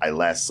I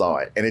last saw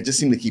it. And it just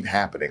seemed to keep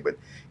happening. But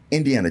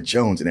Indiana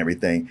Jones and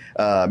everything,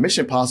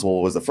 Mission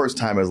Impossible was the first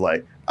time I was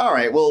like, all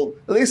right, well,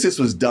 at least this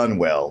was done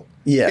well.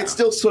 Yeah. It's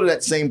still sort of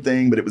that same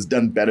thing, but it was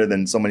done better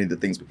than so many of the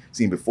things we've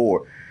seen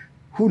before.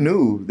 Who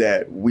knew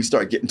that we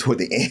start getting toward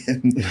the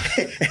end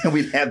and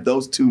we'd have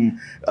those 2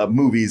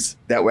 movies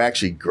that were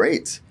actually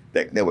great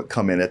that would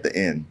come in at the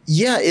end?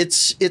 Yeah,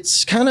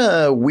 it's kind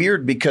of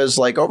weird because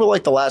like over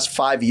like the last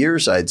 5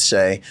 years, I'd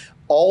say,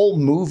 all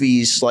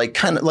movies like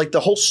kind of like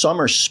the whole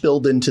summer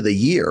spilled into the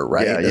year,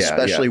 right?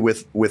 Especially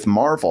with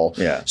Marvel.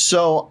 Yeah.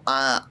 So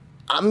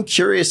I'm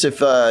curious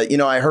if,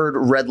 I heard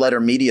Red Letter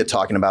Media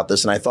talking about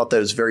this, and I thought that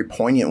was very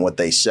poignant what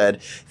they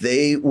said.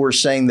 They were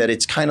saying that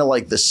it's kind of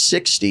like the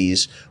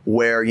 60s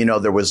where,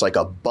 there was like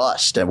a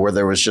bust and where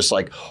there was just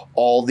like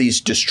all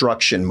these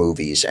destruction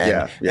movies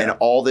and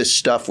all this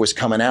stuff was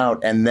coming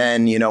out. And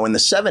then, in the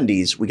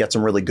 70s, we got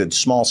some really good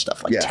small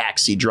stuff like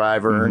Taxi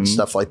Driver and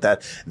stuff like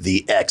that.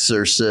 The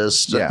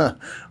Exorcist. Yeah.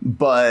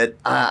 But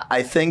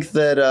I think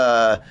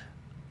that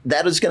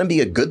that is going to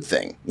be a good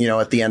thing,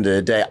 at the end of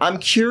the day. I'm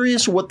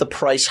curious what the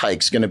price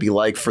hike's going to be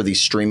like for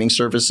these streaming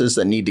services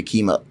that need to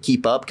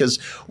keep up because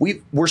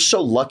we're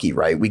so lucky,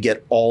 right? We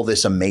get all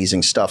this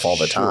amazing stuff all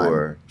the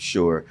time.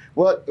 Sure.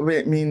 Well,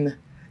 I mean,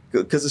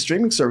 because the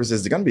streaming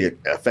services are going to be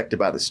affected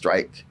by the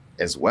strike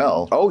as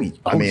well.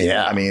 I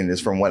mean,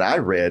 it's from what I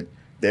read,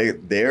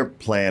 their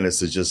plan is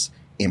to just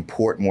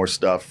import more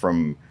stuff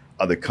from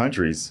other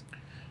countries,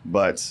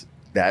 but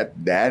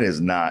that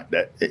is not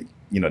that.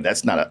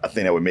 That's not a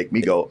thing that would make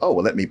me go, oh,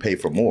 well, let me pay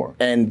for more.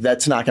 And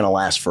that's not going to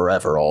last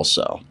forever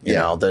also.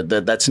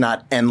 That's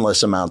not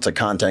endless amounts of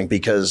content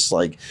because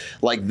like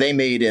they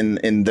made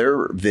in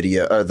their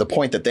video, the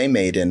point that they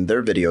made in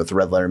their video with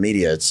Red Letter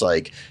Media, it's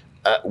like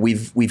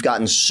we've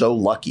gotten so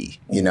lucky,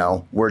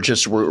 we're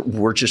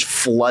just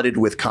flooded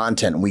with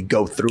content and we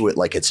go through it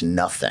like it's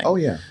nothing. Oh,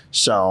 yeah.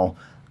 So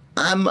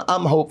I'm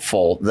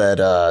hopeful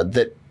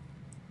that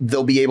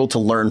they'll be able to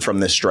learn from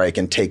this strike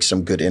and take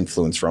some good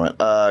influence from it.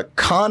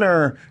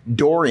 Connor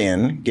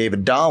Dorian gave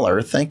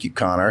 $1. Thank you,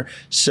 Connor.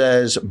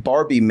 Says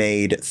Barbie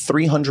made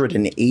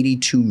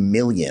 $382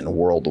 million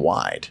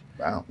worldwide.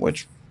 Wow.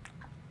 Which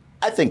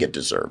I think it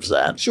deserves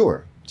that.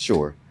 Sure.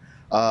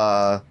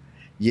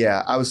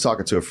 Yeah, I was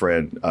talking to a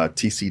friend,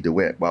 T.C.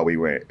 DeWitt, while we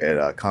were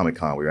at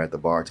Comic-Con. We were at the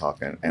bar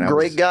talking. And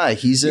Great guy.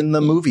 He's in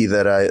the movie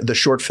the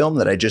short film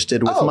that I just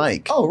did with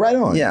Mike. Oh, right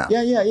on. Yeah.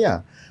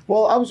 Yeah.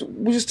 Well,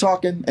 we just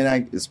talking,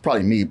 and it's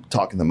probably me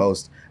talking the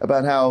most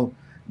about how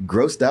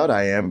grossed out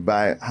I am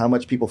by how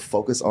much people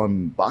focus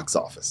on box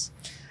office.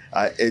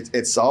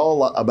 It's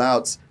all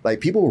about, like,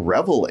 people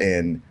revel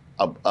in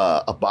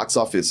a box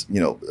office,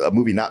 a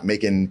movie not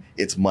making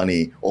its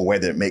money or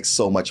whether it makes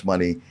so much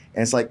money.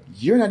 And it's like,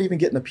 you're not even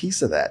getting a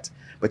piece of that,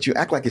 but you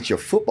act like it's your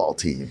football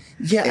team.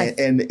 Yeah.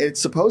 And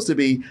it's supposed to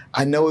be,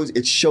 I know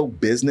it's show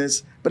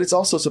business, but it's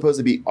also supposed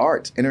to be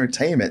art,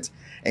 entertainment.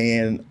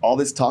 And all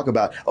this talk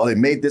about, they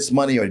made this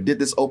money or did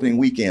this opening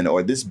weekend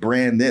or this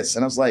brand this.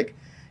 And I was like,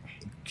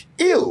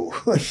 ew.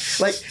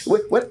 Like,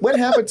 what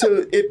happened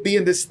to it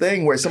being this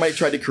thing where somebody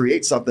tried to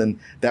create something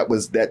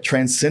that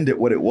transcended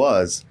what it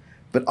was?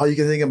 But all you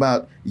can think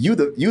about, you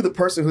the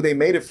person who they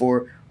made it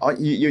for,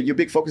 your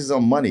big focus is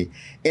on money.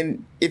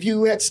 And if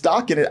you had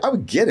stock in it, I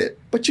would get it,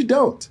 but you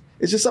don't.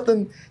 It's just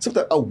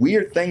a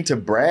weird thing to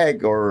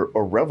brag or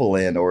revel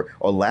in or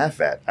laugh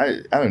at.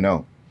 I don't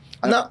know.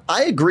 No,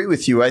 I agree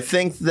with you. I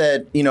think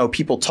that,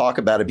 people talk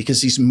about it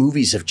because these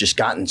movies have just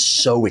gotten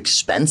so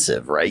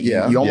expensive, right?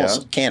 Yeah, you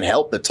almost can't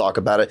help but talk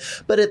about it.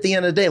 But at the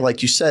end of the day,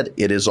 like you said,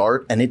 it is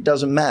art and it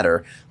doesn't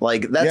matter.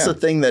 Like, that's the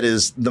thing that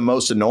is the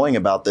most annoying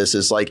about this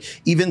is, like,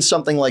 even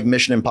something like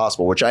Mission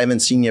Impossible, which I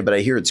haven't seen yet, but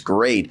I hear it's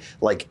great.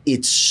 Like,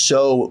 it's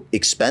so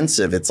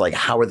expensive. It's like,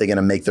 how are they going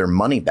to make their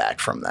money back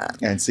from that?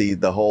 And see,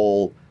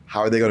 how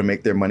are they going to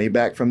make their money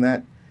back from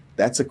that?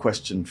 That's a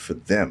question for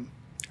them.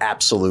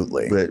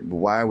 Absolutely. But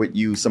why would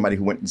somebody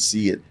who went and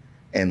see it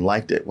and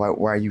liked it, why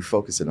are you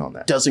focusing on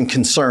that? Doesn't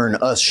concern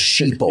us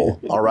sheeple,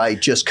 all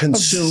right? Just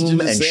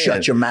consume and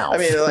shut your mouth. I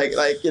mean,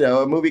 like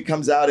a movie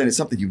comes out and it's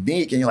something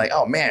unique and you're like,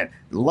 oh man,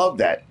 love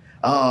that.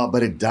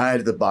 But it died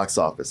at the box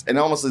office. And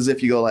almost as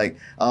if you go like,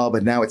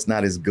 but now it's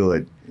not as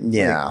good.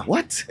 Yeah. Like,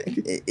 what?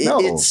 No.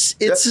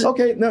 It's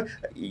okay. No,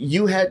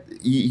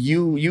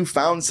 you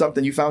found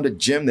something. You found a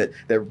gem that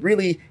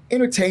really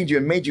entertained you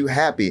and made you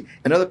happy,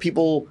 and other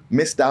people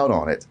missed out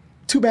on it.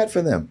 Too bad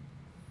for them.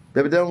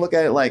 But don't look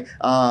at it like,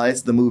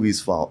 it's the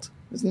movie's fault.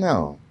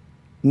 No,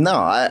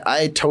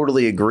 I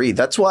totally agree.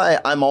 That's why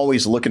I'm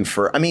always looking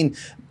for,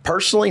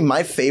 personally,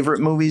 my favorite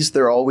movies,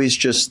 they're always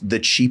just the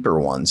cheaper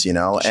ones,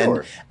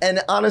 Sure.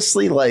 And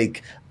honestly,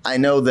 like, I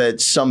know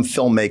that some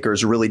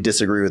filmmakers really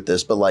disagree with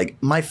this, but, like,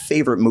 my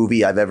favorite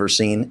movie I've ever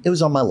seen, it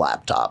was on my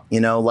laptop.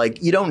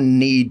 Like, you don't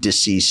need to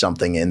see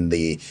something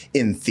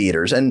in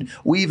theaters. And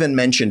we even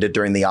mentioned it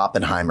during the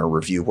Oppenheimer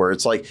review, where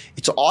it's like,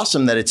 it's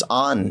awesome that it's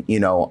on,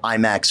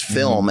 IMAX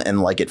film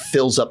and, like, it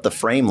fills up the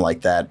frame like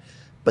that.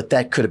 But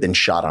that could have been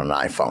shot on an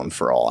iPhone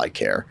for all I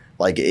care.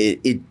 Like,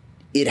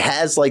 it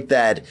has, like,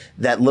 that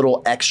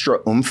little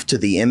extra oomph to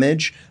the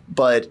image,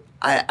 but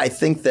I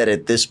think that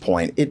at this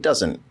point it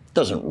doesn't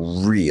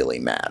really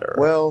matter.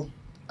 Well,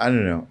 I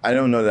don't know. I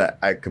don't know that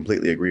I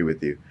completely agree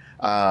with you.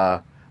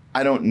 I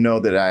don't know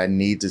that I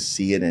need to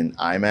see it in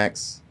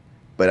IMAX,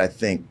 but I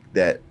think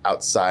that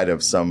outside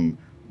of some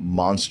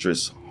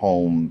monstrous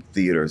home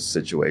theater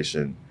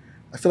situation,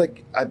 I feel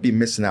like I'd be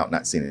missing out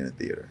not seeing it in a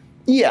theater.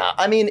 Yeah,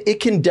 it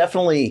can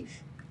definitely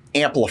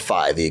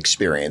amplify the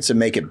experience and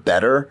make it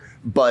better.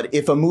 But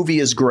if a movie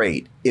is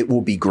great, it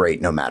will be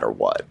great no matter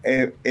what.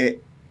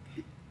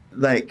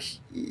 Like,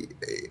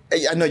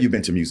 I know you've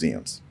been to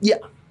museums. Yeah.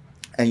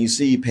 And you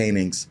see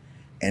paintings,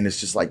 and it's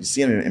just like, you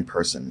see them in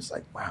person. It's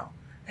like, wow,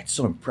 that's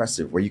so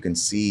impressive, where you can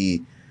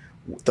see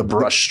the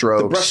brush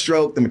strokes. The brush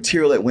stroke, the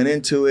material that went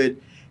into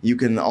it. You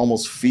can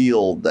almost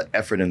feel the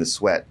effort and the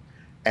sweat.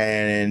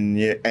 And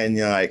you're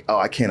like, oh,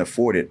 I can't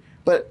afford it.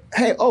 But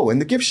hey, in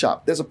the gift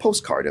shop, there's a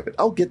postcard of it.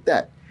 I'll get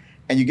that.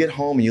 And you get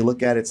home and you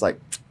look at it, it's like,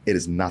 it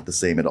is not the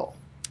same at all.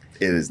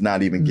 It is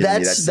not even giving me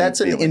that same That's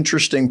an feeling.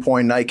 Interesting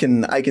point. I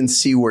can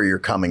see where you're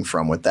coming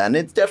from with that. And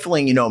it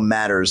definitely,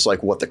 matters,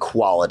 like, what the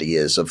quality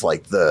is of,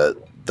 like, the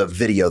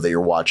video that you're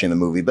watching the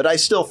movie. But I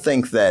still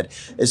think that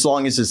as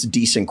long as it's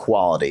decent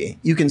quality,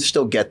 you can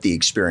still get the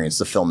experience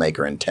the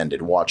filmmaker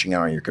intended watching it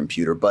on your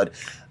computer. But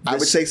I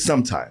would say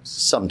sometimes.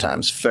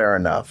 Sometimes. Fair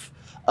enough.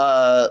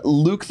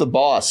 Luke the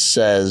Boss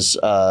says,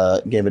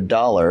 gave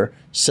 $1,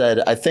 said,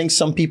 I think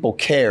some people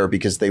care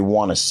because they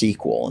want a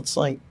sequel. It's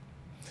like,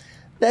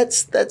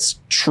 that's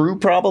true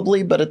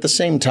probably, but at the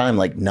same time,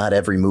 like, not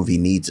every movie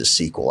needs a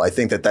sequel. I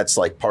think that's,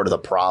 like, part of the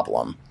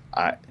problem.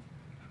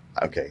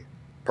 Okay.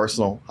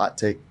 Personal hot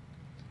take.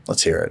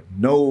 Let's hear it.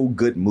 No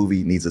good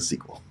movie needs a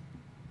sequel.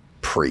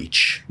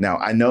 Preach. Now,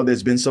 I know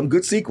there's been some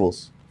good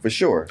sequels, for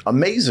sure.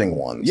 Amazing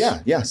ones.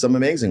 Yeah, some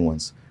amazing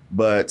ones.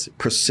 But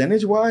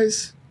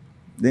percentage-wise,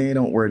 they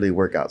don't really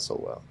work out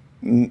so well.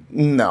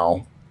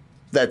 No,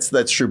 that's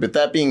true. But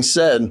that being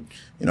said,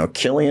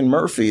 Cillian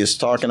Murphy is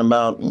talking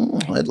about,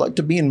 I'd like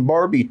to be in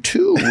Barbie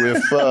too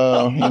if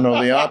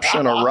the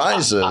option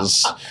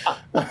arises,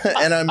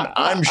 and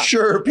I'm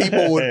sure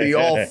people would be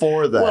all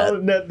for that.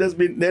 Well,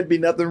 there'd be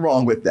nothing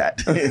wrong with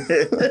that.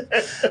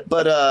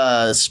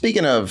 But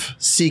speaking of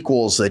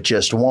sequels that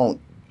just won't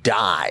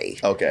die.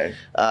 Okay.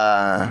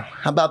 How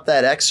about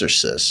that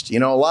Exorcist? You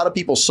know, a lot of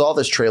people saw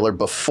this trailer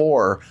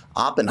before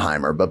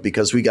Oppenheimer, but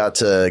because we got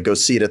to go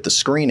see it at the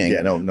screening.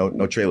 Yeah,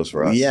 no trailers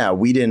for us. Yeah,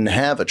 we didn't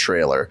have a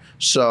trailer.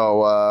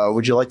 So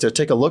would you like to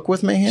take a look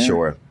with me here?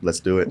 Sure. Let's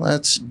do it.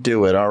 Let's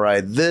do it. All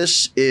right.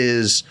 This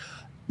is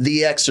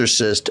The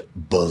Exorcist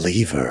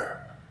Believer.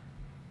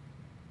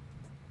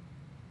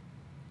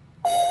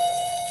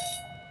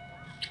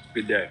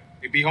 Good day.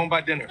 You'll be home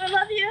by dinner. I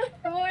love you.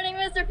 Good morning,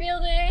 Mr.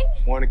 Fielding.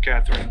 Morning,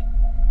 Catherine.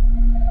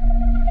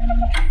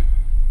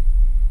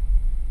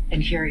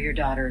 And here are your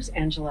daughters,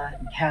 Angela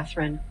and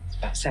Catherine. It's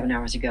about 7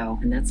 hours ago,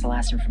 and that's the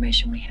last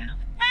information we have.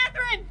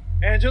 Catherine!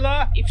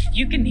 Angela? If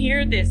you can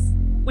hear this,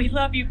 we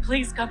love you.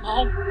 Please come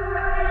home.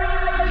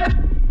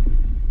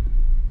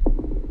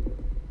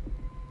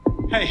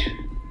 Hey,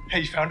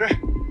 you found her?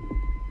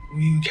 What are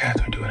you and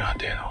Catherine doing out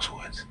there in those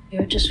woods? We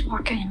were just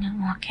walking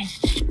and walking.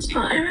 That's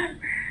all I remember.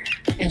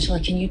 Angela,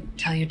 can you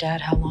tell your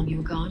dad how long you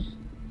were gone?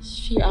 A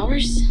few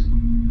hours.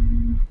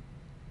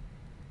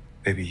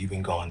 Baby, you've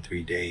been gone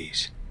 3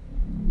 days.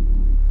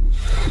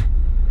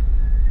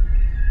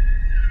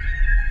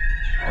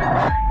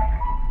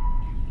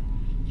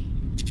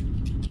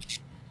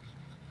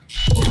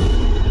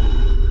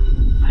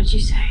 What'd you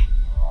say?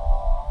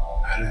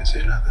 I didn't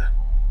say nothing.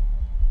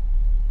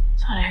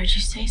 Thought I heard you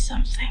say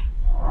something.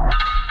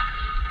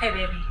 Hey,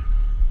 baby.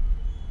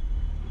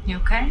 You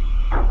okay?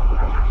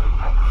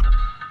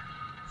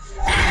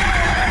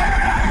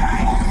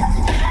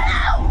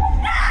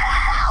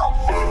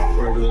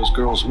 Wherever those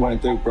girls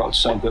went, they brought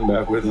something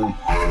back with them.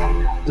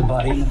 The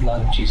body and the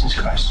blood of Jesus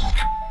Christ.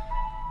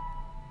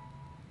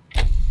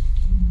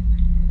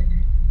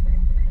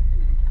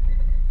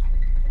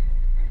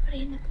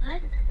 Body in the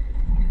blood?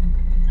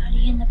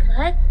 Body in the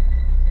blood?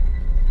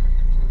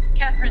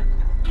 Catherine.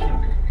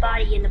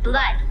 Body in the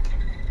blood.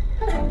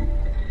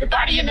 The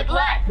body in the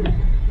blood.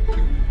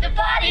 The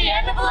body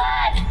in the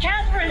blood.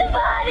 Catherine. The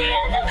body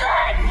in the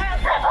blood.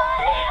 The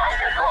body in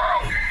the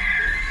blood.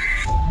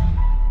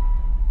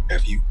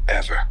 Have you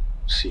ever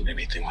seen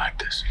anything like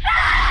this?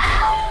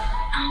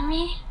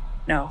 Mommy?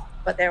 No,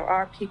 but there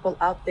are people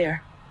out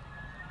there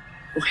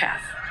who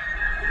have.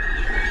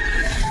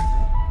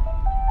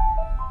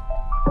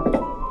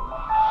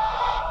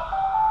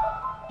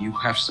 You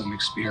have some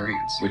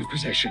experience with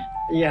possession.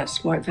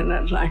 Yes, more than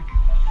I'd like.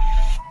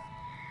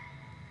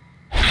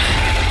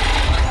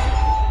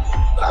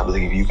 I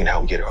believe you can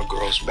help get our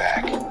girls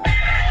back.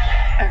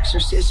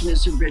 Exorcism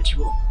is a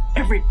ritual.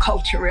 Every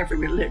culture, every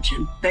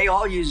religion, they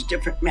all use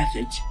different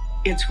methods.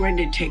 It's going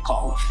to take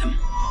all of them.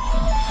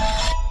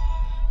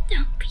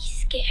 Don't be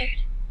scared,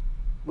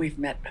 We've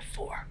met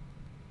before.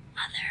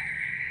 Mother.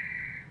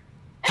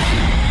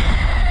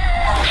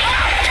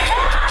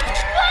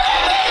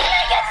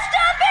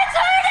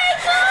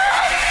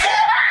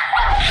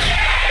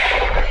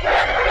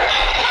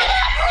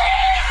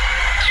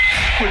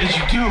 What did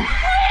you do?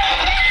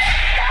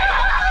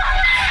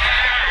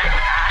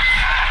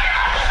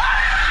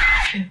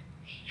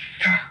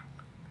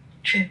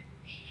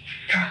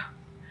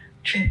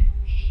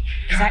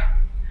 Is that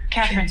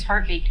Catherine's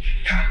heartbeat?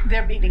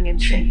 They're beating in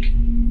sync.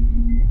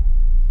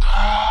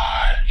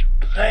 God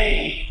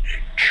played a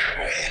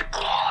trick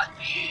on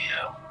you.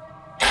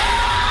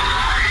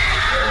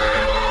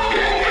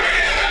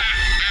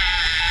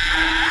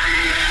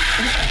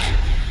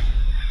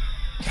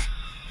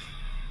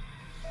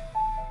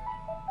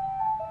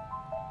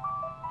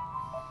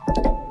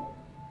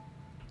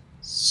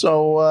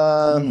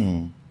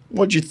 So,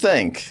 what'd you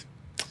think?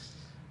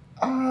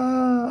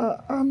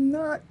 I'm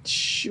not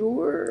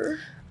sure.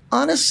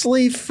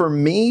 Honestly, for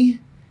me,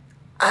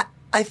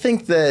 I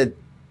think that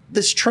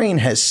this train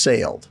has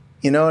sailed.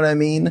 You know what I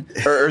mean?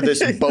 Or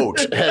this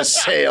boat has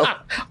sailed.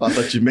 I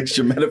thought you mixed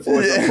your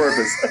metaphors on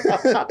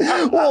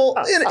purpose. Well,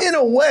 in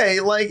a way,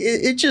 like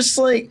it just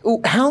like,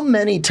 how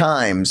many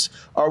times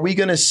are we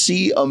going to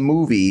see a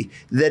movie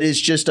that is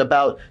just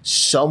about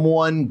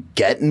someone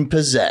getting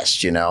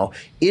possessed? You know,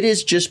 it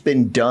has just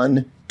been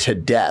done to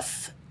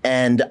death.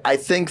 And I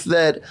think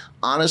that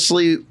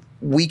honestly,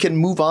 we can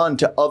move on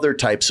to other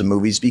types of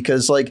movies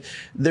because like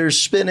their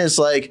spin is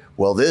like,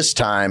 well, this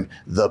time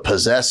the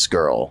possessed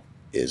girl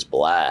is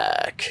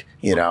black,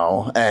 you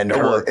know, and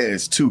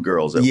it's two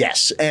girls.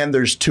 Yes, and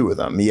there's two of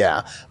them,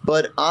 yeah.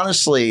 But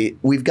honestly,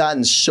 we've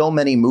gotten so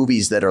many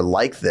movies that are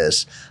like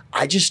this.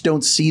 I just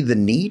don't see the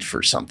need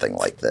for something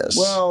like this.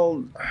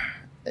 Well,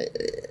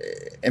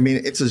 I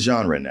mean, it's a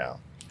genre now.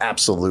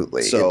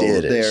 Absolutely, So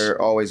it is.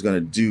 they're always going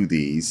to do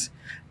these.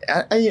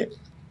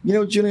 You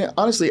know, Julian,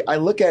 honestly, I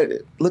look at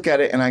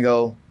it and I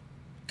go,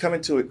 come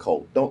into it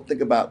cold. Don't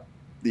think about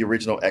the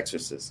original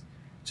Exorcist.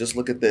 Just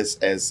look at this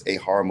as a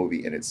horror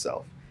movie in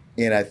itself.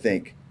 And I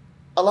think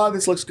a lot of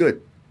this looks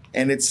good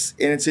and it's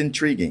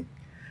intriguing.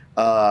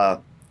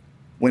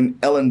 When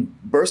Ellen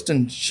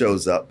Burstyn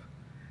shows up,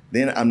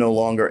 then I'm no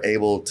longer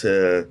able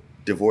to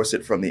divorce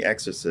it from The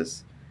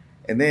Exorcist.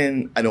 And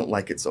then I don't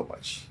like it so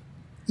much.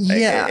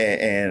 Yeah.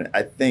 And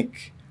I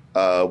think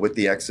with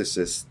The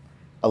Exorcist,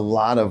 a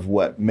lot of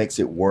what makes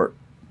it work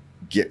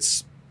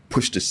gets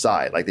pushed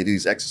aside. Like they do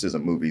these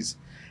exorcism movies,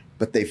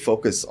 but they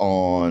focus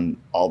on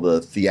all the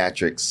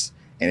theatrics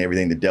and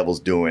everything the devil's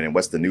doing and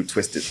what's the new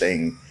twisted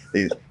thing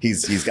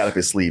he's got up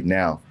his sleeve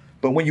now.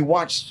 But when you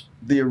watch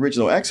the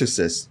original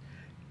Exorcist,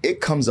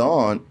 it comes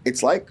on,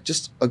 it's like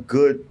just a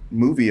good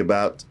movie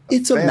about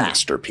It's family. a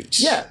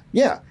masterpiece.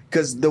 Yeah.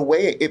 Because the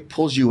way it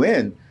pulls you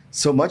in,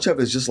 so much of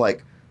it is just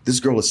like, this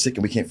girl is sick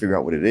and we can't figure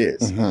out what it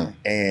is. Mm-hmm.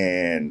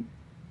 And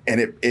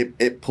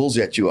it pulls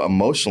at you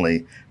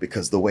emotionally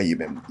because the way you've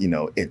been,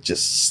 it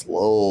just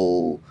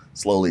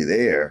slowly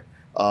there.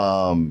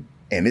 And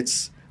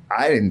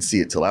I didn't see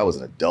it till I was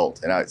an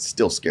adult, and it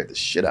still scared the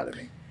shit out of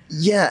me.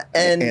 Yeah,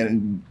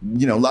 and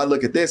I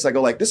look at this, I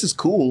go like, this is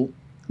cool,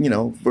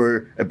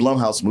 for a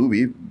Blumhouse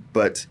movie,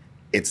 but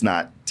it's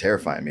not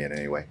terrifying me in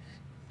any way.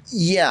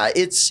 Yeah,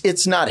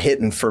 it's not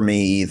hitting for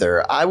me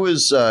either. I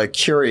was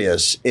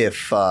curious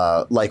if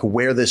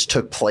where this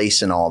took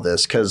place in all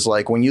this, because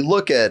like when you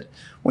look at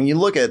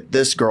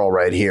this girl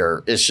right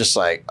here, it's just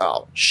like,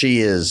 oh, she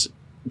is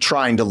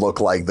trying to look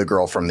like the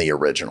girl from the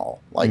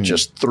original, like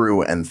just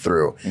through and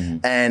through.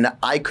 Mm-hmm. And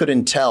I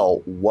couldn't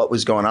tell what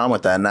was going on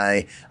with that. And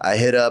I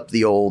hit up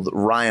the old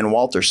Ryan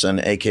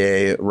Walterson,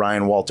 aka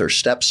Ryan Walter's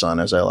stepson,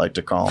 as I like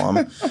to call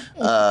him.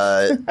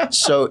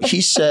 So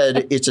he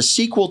said it's a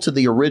sequel to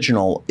the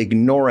original,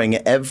 ignoring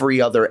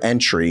every other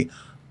entry,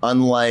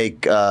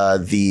 unlike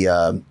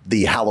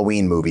the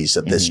Halloween movies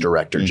that this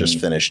director just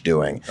finished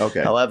doing.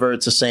 Okay. However,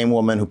 it's the same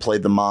woman who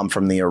played the mom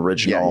from the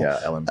original. Yeah,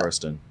 Ellen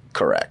Burstyn.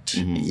 Correct.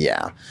 Mm-hmm.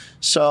 Yeah.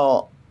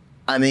 So,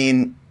 I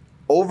mean,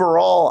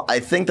 overall, I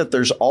think that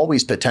there's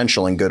always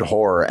potential in good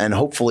horror. And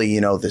hopefully,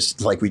 this,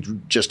 like we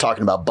just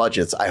talking about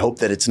budgets, I hope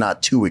that it's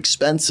not too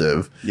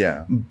expensive.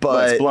 Yeah.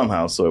 But it's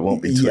Blumhouse, so it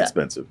won't be too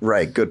expensive.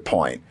 Right. Good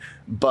point.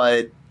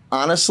 But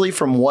honestly,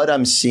 from what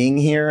I'm seeing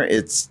here,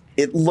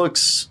 it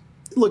looks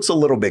a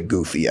little bit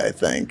goofy, I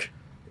think.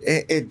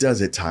 It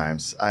does at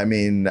times. I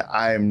mean,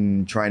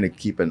 I'm trying to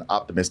keep an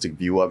optimistic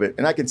view of it,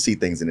 and I can see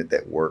things in it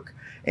that work.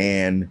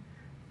 And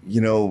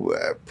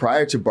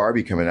prior to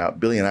Barbie coming out,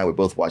 Billy and I would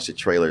both watch the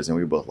trailers, and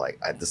we were both like,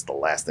 "This is the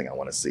last thing I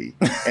want to see."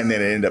 And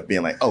then it ended up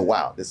being like, "Oh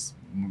wow, this is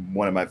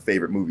one of my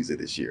favorite movies of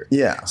this year."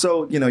 Yeah.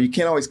 So you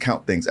can't always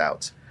count things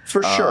out.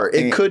 For sure.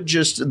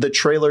 The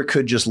trailer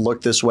could just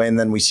look this way, and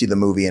then we see the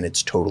movie and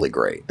it's totally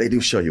great. They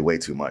do show you way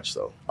too much,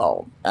 though.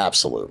 Oh,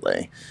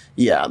 absolutely.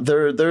 Yeah,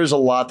 there's a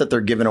lot that they're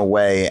giving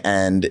away,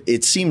 and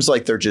it seems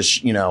like they're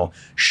just,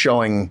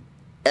 showing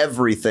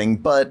everything.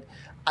 But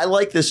I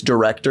like this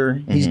director.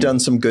 Mm-hmm. He's done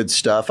some good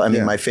stuff. I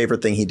mean, my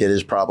favorite thing he did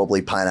is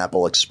probably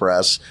Pineapple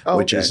Express,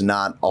 which is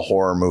not a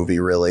horror movie,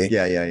 really.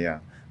 Yeah.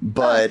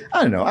 But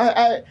I don't know.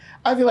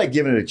 I feel like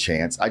giving it a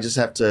chance. I just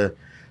have to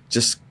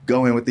just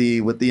go in with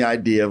the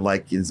idea of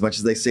like, as much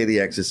as they say The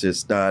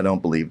Exorcist, I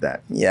don't believe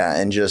that. Yeah,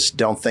 and just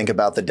don't think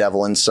about the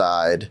devil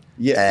inside.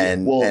 Yeah,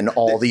 and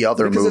all the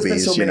other movies.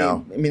 There's been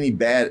so many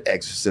bad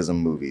exorcism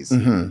movies,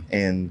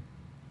 and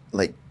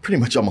like pretty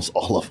much almost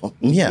all of them.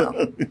 Yeah.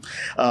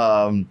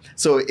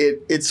 So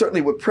it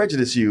certainly would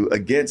prejudice you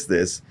against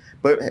this,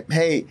 but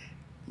hey,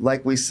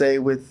 like we say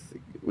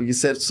you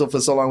said so for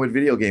so long with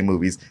video game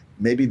movies,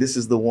 maybe this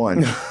is the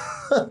one.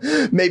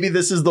 Maybe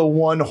this is the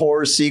one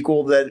horror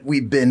sequel that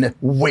we've been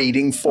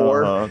waiting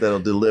for. That'll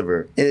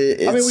deliver. I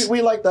mean,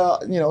 we like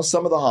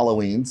some of the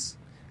Halloweens.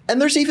 And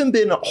there's even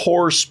been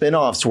horror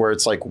spin-offs where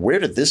it's like, where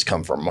did this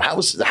come from? How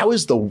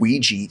is the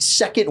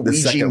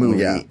Ouija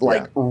movie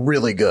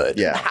really good?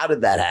 Yeah. How did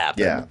that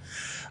happen?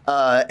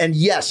 Yeah. And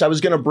yes, I was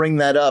going to bring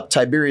that up.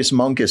 Tiberius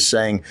Monk is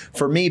saying,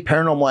 for me,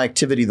 Paranormal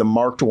Activity, The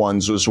Marked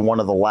Ones, was one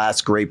of the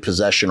last great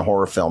possession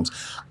horror films.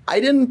 I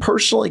didn't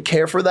personally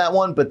care for that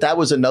one, but that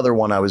was another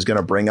one I was going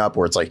to bring up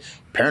where it's like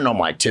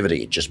Paranormal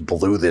Activity just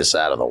blew this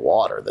out of the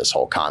water, this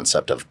whole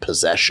concept of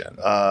possession.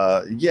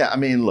 Yeah, I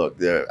mean,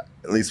 look,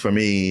 at least for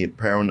me,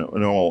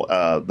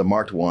 Paranormal, The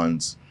Marked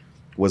Ones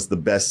was the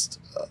best.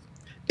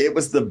 It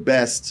was the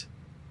best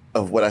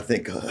of what I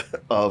think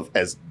of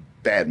as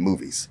bad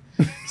movies.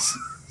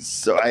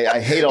 So I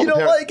hate all. You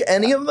don't like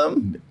any of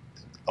them?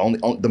 Only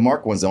the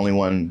Mark one's the only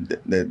one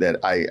that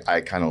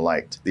I kind of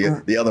liked.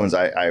 The other ones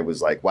I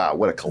was like, wow,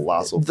 what a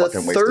colossal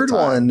fucking waste of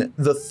time.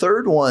 The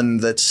third one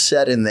that's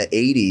set in the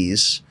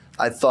 80s,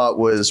 I thought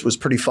was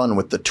pretty fun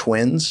with the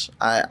twins.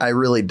 I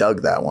really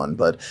dug that one,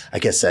 but I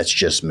guess that's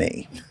just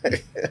me.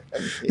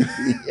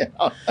 Yeah.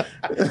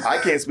 I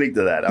can't speak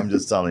to that. I'm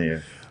just telling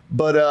you.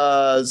 But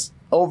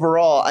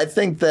overall, I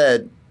think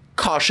that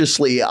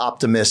cautiously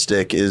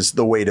optimistic is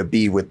the way to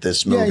be with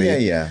this movie.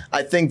 Yeah.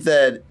 I think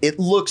that it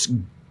looks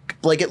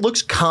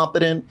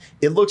competent.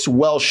 It looks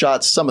well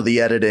shot. Some of the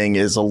editing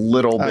is a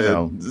little bit.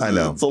 I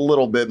know. It's a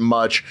little bit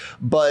much,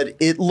 but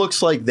it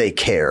looks like they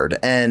cared.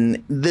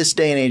 And this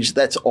day and age,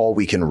 that's all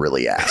we can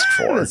really ask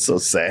for. It's so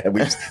sad.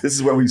 This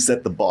is where we've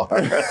set the bar.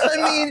 I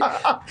mean,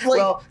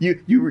 well,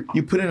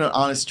 you put in an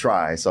honest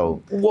try.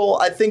 So, well,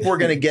 I think we're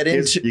going to get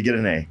into. You get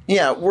an A.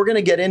 Yeah, we're going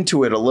to get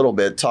into it a little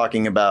bit,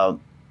 talking about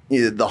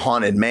the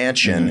Haunted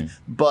Mansion,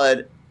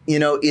 but You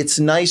know, it's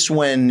nice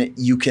when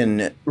you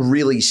can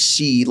really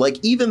see, like,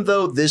 even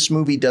though this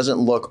movie doesn't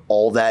look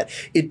all that,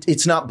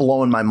 it's not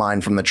blowing my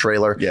mind from the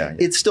trailer. Yeah.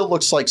 It still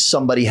looks like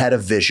somebody had a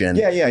vision.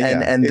 Yeah.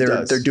 And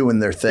they're doing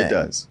their thing. It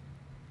does.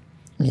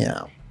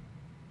 Yeah.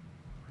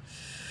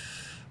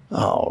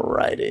 All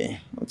righty.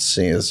 Let's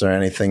see. Is there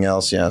anything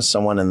else? Yeah.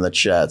 Someone in the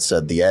chat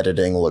said the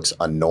editing looks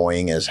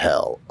annoying as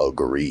hell.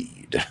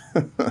 Agreed.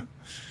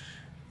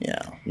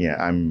 Yeah. Yeah.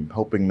 I'm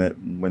hoping that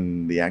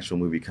when the actual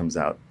movie comes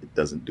out, it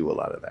doesn't do a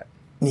lot of that.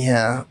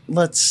 Yeah.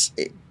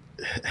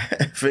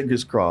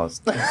 Fingers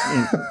crossed. But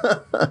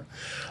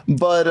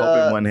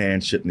Hope in one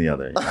hand, shit in the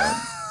other.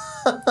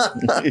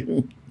 You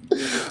know?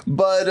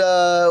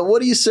 But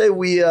what do you say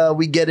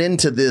we get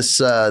into this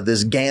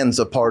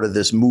Ganza part of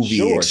this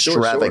movie,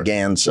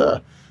 Extravaganza?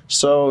 Sure.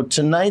 So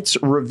tonight's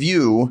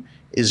review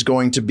is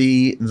going to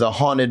be The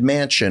Haunted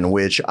Mansion,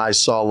 which I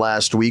saw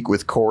last week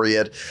with Corey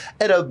at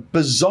a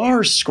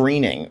bizarre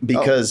screening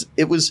because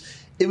it was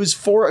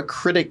for a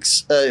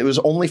critics. It was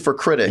only for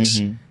critics.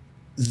 Mm-hmm.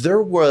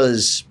 There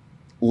was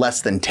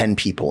less than 10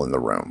 people in the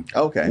room.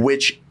 Okay,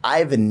 which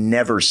I've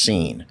never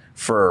seen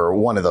for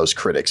one of those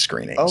critic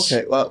screenings.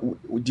 Okay. Well,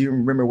 do you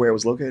remember where it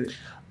was located?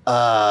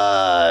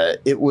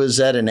 It was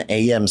at an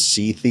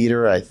AMC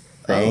theater, I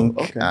think.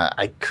 Oh, okay.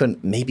 I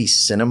couldn't, maybe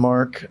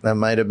Cinemark. That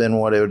might have been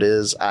what it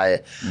is.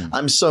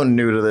 I'm so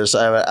new to this.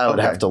 I would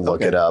have to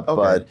look it up.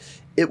 But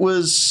it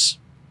was,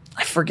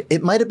 I forget,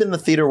 it might have been the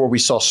theater where we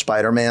saw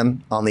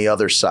Spider-Man on the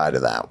other side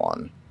of that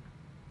one.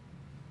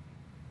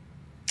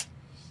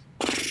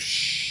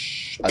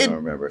 I don't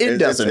remember. It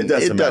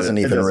doesn't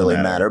even really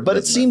matter. But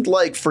it seemed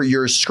like for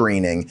your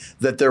screening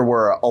that there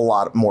were a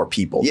lot more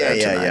people there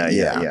tonight.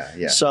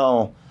 Yeah.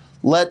 So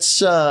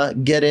let's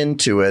get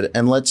into it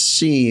and let's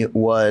see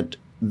what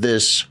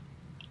this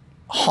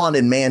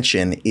Haunted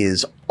Mansion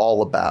is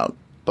all about.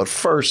 But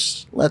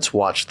first, let's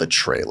watch the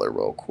trailer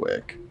real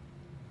quick.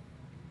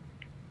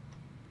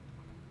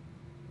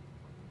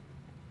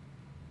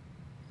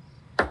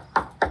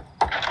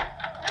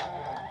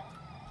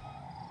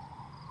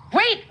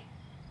 Wait!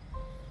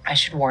 I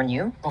should warn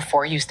you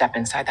before you step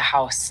inside the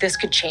house. This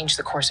could change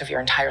the course of your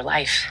entire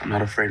life. I'm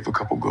not afraid of a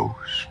couple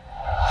ghosts.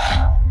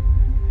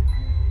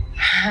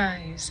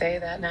 You say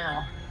that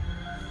now.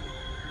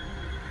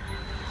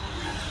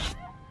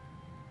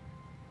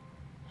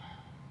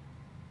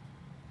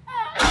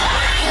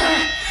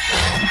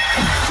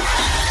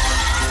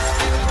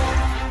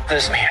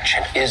 This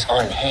mansion is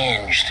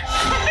unhinged.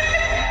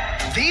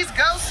 These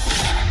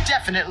ghosts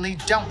definitely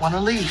don't want to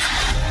leave.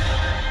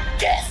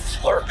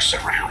 Death lurks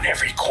around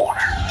every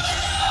corner.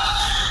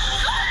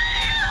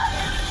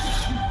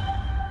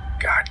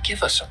 God,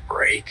 give us a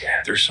break.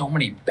 There's so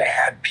many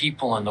bad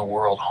people in the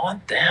world.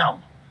 Haunt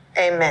them.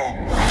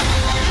 Amen.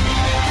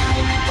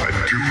 I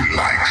do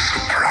like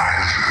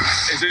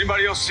surprises. Is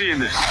anybody else seeing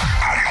this?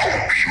 I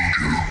hope you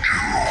do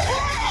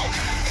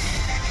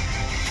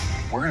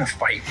too. We're gonna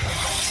fight,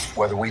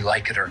 whether we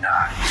like it or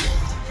not.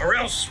 Or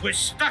else we're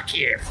stuck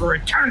here for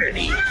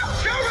eternity.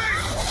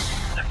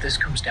 If this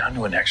comes down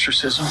to an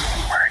exorcism,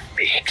 we're in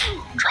big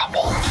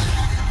trouble.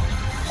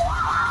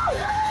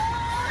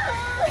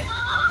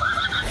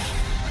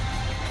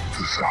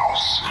 This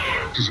house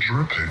is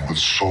dripping with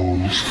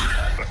souls,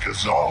 but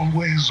there's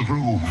always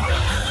room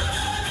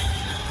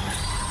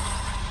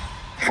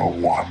for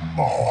one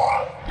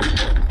more.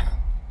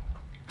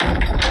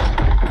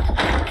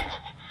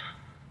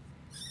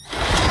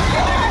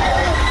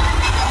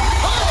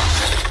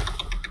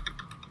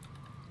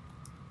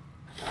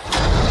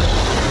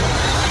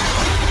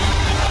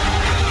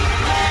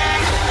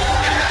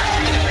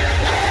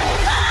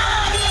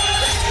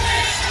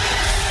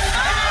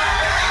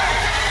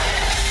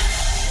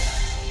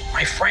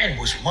 My friend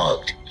was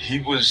mugged. He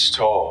was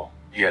tall.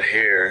 He had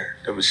hair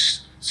that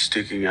was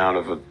sticking out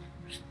of a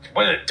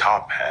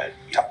top hat.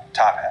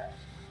 Top hat.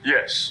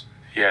 Yes.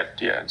 He had,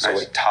 So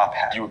nice. a top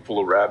hat. You would pull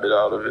a rabbit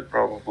out of it,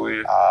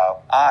 probably.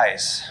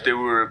 Eyes. They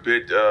were a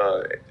bit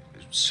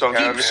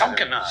sunken. Deep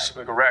sunken eyes.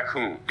 Like a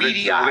raccoon.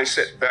 Beady They eyes.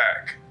 set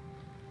back.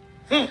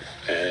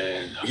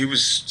 And he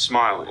was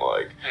smiling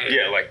like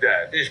like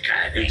that. This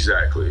kind of thing.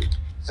 Exactly.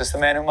 Is this the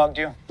man who mugged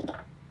you?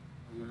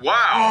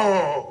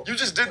 Wow. You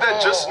just did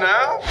that just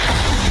now?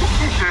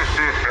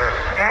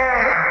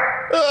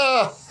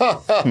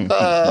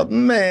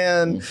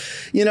 Man,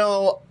 you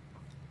know,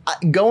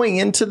 going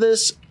into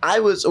this,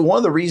 one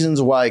of the reasons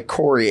why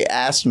Corey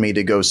asked me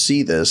to go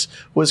see this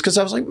was because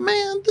I was like,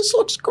 man, this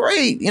looks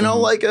great. You know,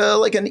 like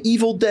an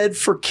Evil Dead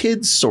for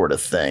kids sort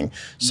of thing.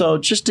 So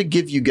just to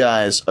give you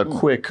guys a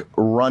quick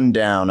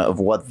rundown of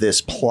what this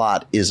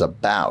plot is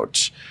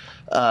about.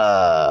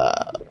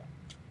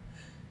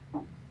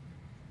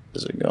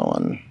 Is it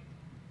going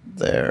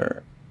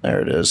there? There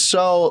it is.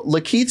 So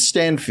Lakeith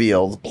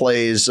Stanfield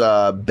plays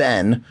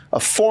Ben, a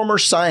former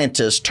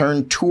scientist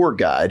turned tour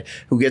guide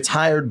who gets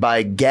hired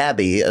by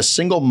Gabby, a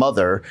single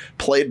mother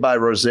played by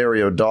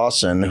Rosario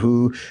Dawson,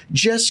 who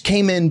just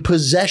came in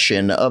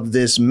possession of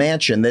this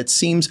mansion that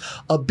seems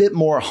a bit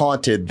more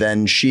haunted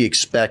than she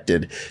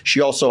expected.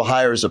 She also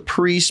hires a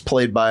priest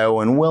played by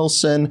Owen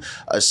Wilson,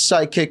 a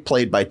psychic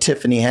played by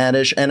Tiffany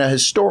Haddish, and a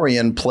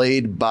historian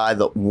played by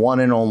the one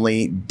and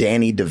only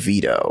Danny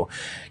DeVito.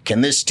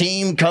 Can this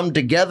team come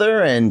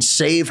together and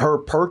save her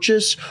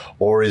purchase,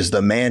 or is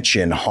the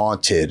mansion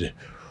haunted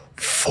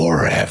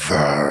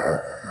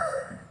forever?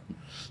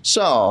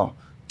 So,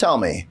 tell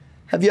me,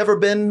 have you ever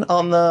been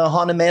on the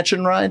Haunted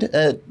Mansion ride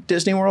at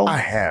Disney World? I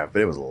have,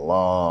 but it was a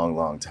long,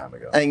 long time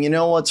ago. And you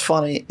know what's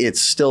funny? It's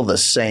still the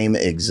same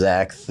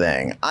exact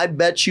thing. I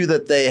bet you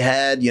that they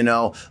had,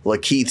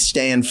 Lakeith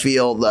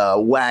Stanfield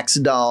wax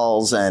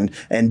dolls and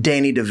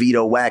Danny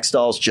DeVito wax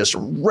dolls just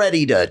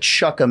ready to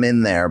chuck them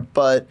in there.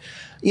 But,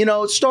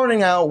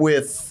 starting out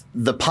with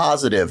the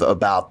positive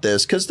about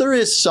this, because there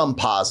is some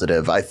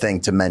positive, I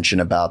think, to mention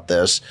about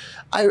this.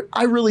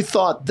 I really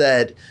thought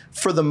that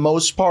for the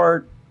most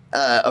part,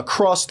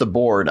 across the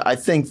board, I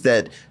think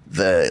that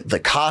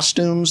the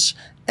costumes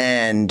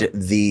and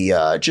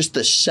the just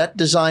the set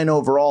design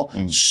overall,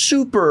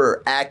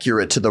 super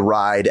accurate to the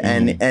ride,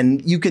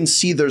 and you can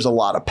see there's a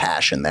lot of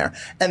passion there.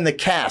 And the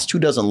cast, who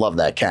doesn't love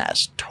that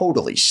cast?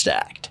 Totally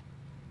stacked.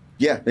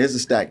 Yeah, there's a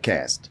stacked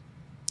cast.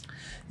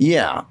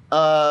 Yeah,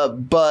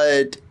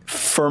 but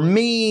for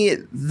me,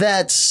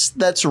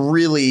 that's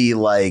really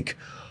like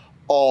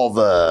all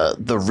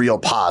the real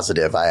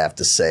positive I have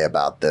to say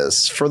about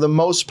this. For the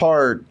most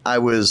part, I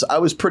was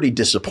pretty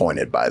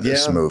disappointed by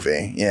this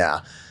movie.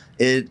 Yeah,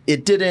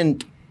 everything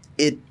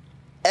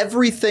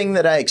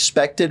that I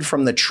expected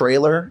from the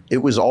trailer, it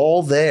was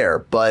all there,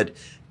 but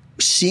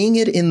seeing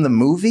it in the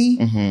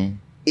movie,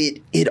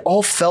 it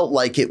all felt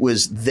like it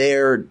was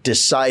there,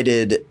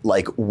 decided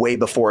like way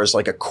before as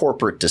like a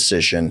corporate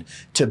decision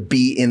to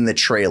be in the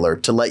trailer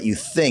to let you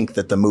think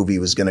that the movie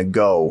was going to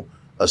go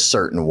a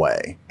certain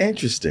way.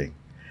 Interesting.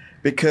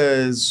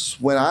 Because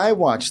when I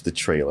watched the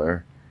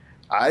trailer,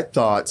 I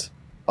thought,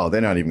 oh, they're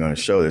not even going to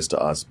show this to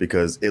us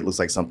because it looks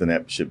like something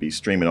that should be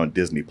streaming on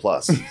Disney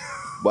Plus.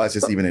 Well, it's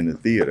just even in the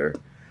theater.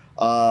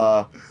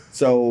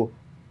 So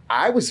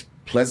I was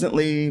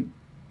pleasantly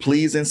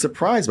pleased and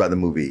surprised by the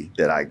movie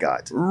that I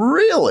got.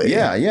 Really?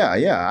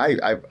 Yeah.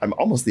 I'm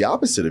almost the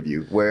opposite of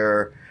you,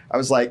 where I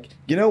was like,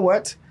 you know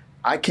what?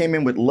 I came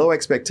in with low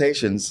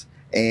expectations,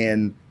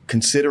 and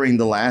considering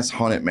the last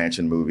Haunted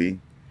Mansion movie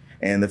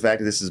and the fact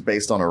that this is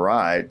based on a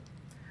ride,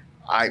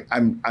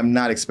 I'm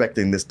not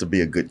expecting this to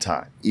be a good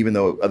time, even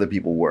though other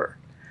people were.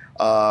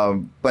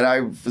 But I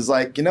was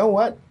like, you know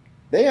what?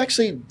 They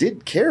actually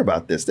did care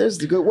about this. There's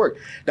the good work.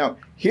 Now,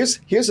 here's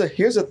a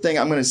thing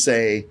I'm going to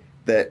say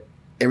that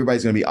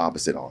everybody's going to be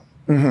opposite on.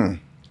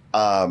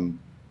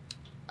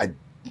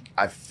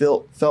 I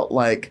felt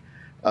like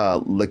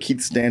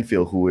Lakeith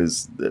Stanfield, who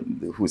was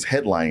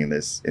headlining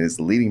this and is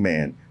the leading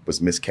man,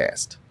 was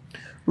miscast.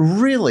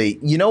 Really?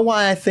 You know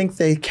why I think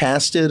they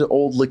casted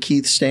old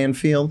Lakeith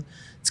Stanfield?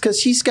 It's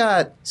because he's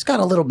got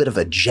a little bit of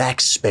a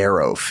Jack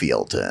Sparrow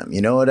feel to him.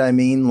 You know what I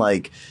mean?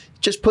 Like,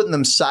 just putting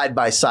them side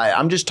by side.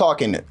 I'm just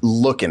talking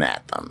looking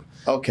at them.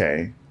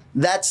 Okay.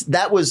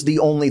 That was the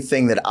only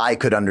thing that I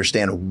could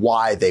understand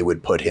why they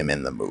would put him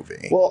in the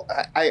movie. Well,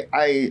 I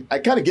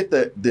kind of get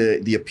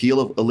the appeal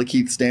of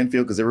Lakeith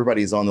Stanfield because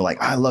everybody's on the like,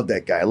 I love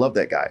that guy.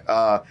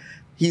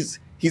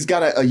 He's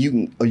got a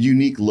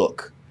unique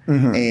look.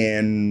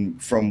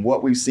 And from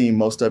what we've seen,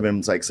 most of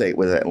him, like say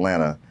with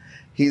Atlanta,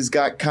 he's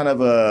got kind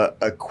of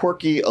a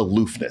quirky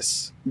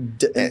aloofness.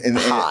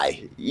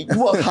 High.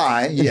 Well,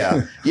 high,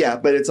 yeah. Yeah,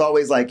 but it's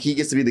always like he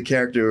gets to be the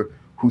character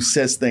who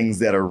says things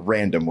that are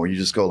random, where you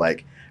just go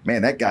like,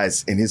 man, that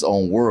guy's in his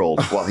own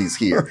world while he's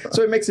here.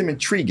 So it makes him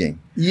intriguing.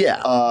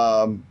 Yeah.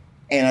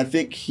 And I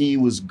think he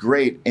was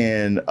great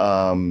in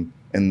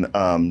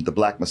The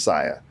Black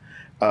Messiah.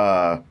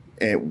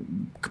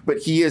 But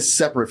he is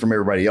separate from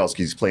everybody else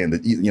because he's playing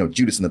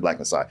Judas in The Black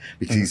Messiah,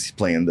 because he's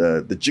playing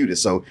the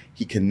Judas. So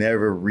he can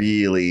never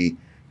really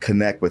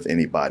connect with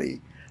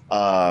anybody.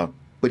 But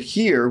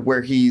here,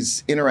 where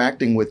he's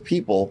interacting with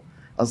people,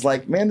 I was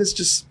like, man, this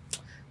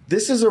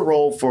is a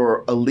role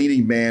for a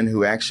leading man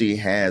who actually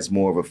has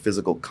more of a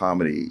physical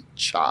comedy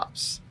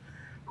chops,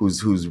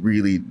 who's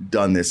really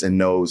done this and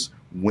knows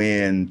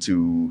when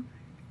to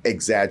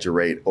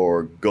exaggerate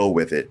or go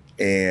with it.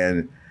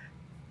 And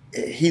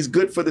he's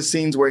good for the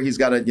scenes where he's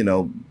got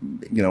to,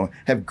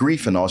 have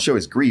grief and all, show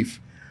his grief.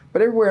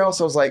 But everywhere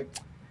else, I was like,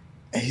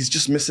 he's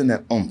just missing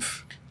that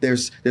oomph.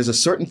 There's a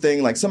certain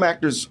thing, like some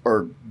actors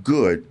are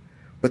good,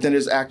 but then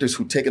there's actors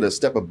who take it a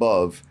step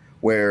above,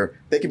 where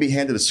they can be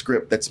handed a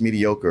script that's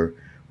mediocre,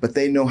 but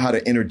they know how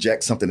to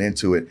interject something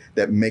into it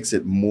that makes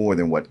it more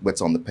than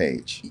what's on the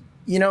page.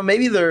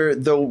 Maybe there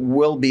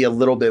will be a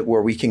little bit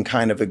where we can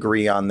kind of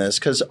agree on this,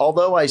 because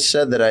although I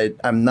said that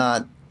I'm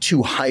not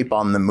too hype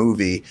on the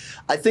movie.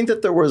 I think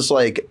that there was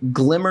like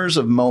glimmers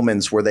of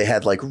moments where they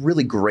had like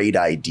really great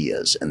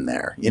ideas in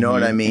there. You know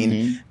what I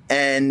mean?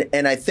 And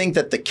I think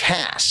that the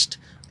cast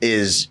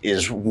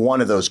is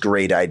one of those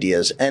great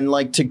ideas. And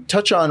like to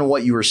touch on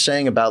what you were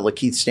saying about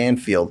Lakeith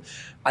Stanfield,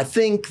 I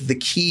think the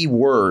key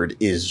word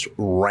is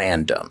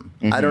random.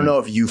 I don't know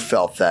if you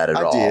felt that at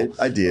all.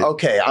 I did.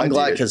 Okay, I'm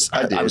glad because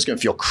I was going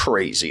to feel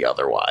crazy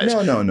otherwise.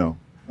 No.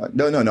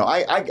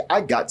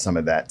 I got some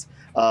of that.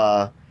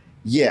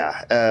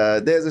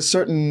 There's a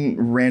certain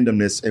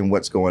randomness in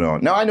what's going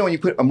on. Now, I know when you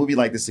put a movie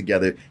like this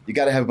together, you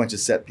got to have a bunch of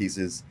set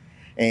pieces.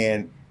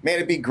 And man,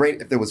 it'd be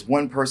great if there was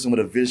one person with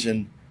a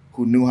vision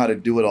who knew how to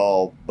do it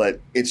all,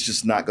 but it's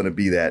just not going to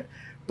be that.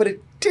 But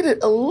it did it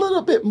a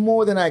little bit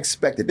more than I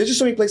expected. There's just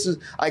so many places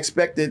I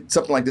expected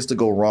something like this to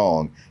go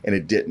wrong, and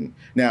it didn't.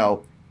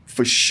 Now,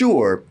 for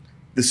sure,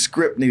 the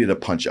script needed a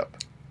punch-up.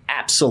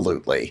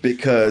 Absolutely.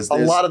 Because a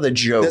lot of the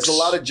jokes. There's a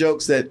lot of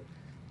jokes that,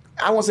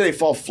 I won't say they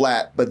fall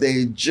flat, but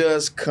they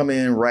just come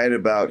in right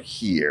about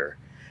here.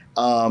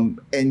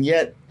 And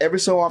yet, every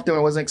so often when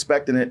I wasn't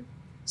expecting it,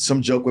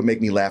 some joke would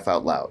make me laugh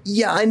out loud.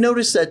 Yeah, I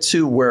noticed that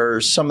too,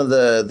 where some of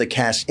the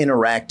cast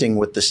interacting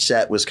with the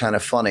set was kind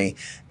of funny.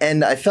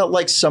 And I felt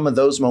like some of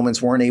those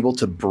moments weren't able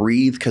to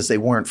breathe because they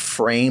weren't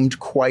framed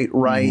quite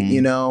right,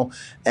 you know?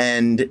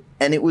 And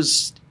it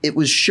was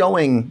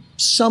showing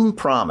some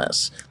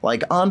promise.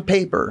 Like on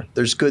paper,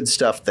 there's good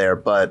stuff there,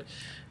 but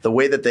the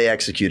way that they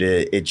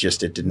executed it,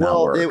 it did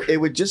not work. It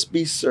would just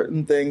be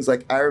certain things.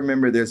 Like I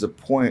remember there's a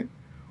point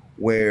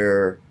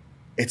where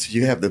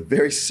you have the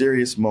very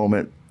serious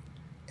moment,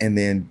 and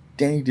then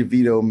Danny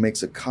DeVito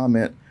makes a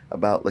comment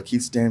about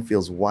Lakeith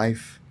Stanfield's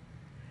wife.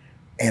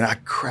 And I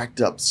cracked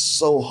up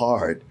so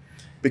hard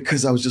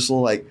because I was just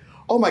like,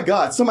 oh my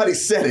God, somebody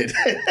said it.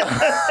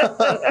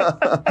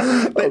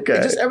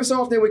 Okay. Just every so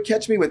often they would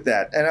catch me with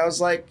that. And I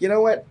was like, you know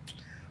what?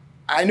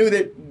 I knew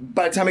that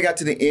by the time I got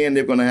to the end,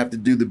 they're going to have to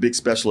do the big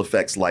special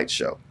effects light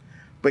show.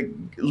 But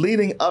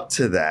leading up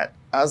to that,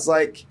 I was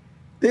like,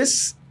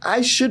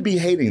 I should be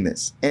hating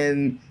this.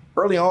 And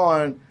early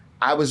on,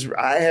 I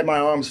had my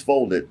arms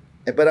folded,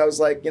 but I was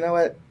like, you know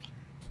what?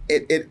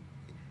 It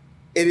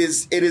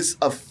is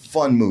a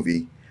fun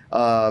movie.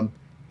 And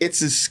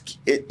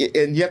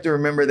you have to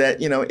remember that,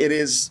 you know, it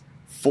is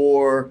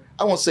for,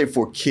 I won't say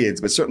for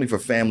kids, but certainly for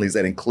families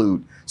that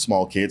include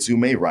small kids who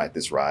may ride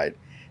this ride.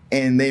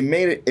 And they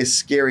made it as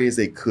scary as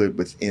they could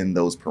within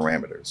those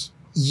parameters.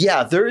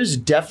 Yeah, there is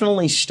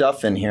definitely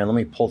stuff in here. Let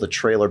me pull the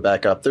trailer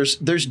back up. There's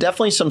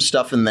definitely some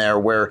stuff in there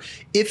where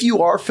if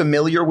you are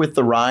familiar with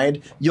the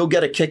ride, you'll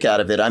get a kick out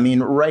of it. I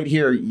mean, right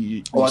here.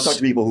 I talked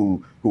to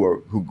people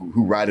who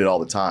ride it all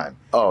the time.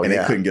 Oh, and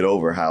they couldn't get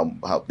over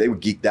how they were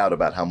geeked out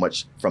about how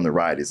much from the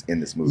ride is in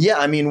this movie. Yeah,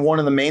 I mean, one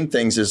of the main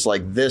things is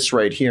like this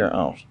right here.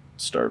 Oh,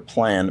 start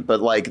playing, but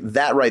like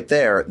that right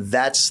there,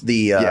 that's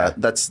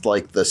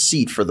like the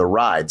seat for the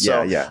ride.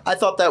 So I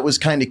thought that was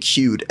kind of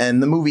cute,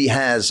 and the movie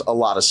has a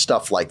lot of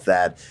stuff like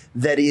that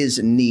is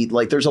neat.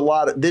 Like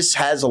this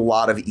has a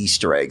lot of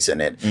Easter eggs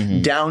in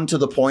it, down to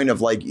the point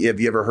of like,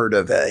 have you ever heard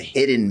of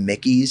hidden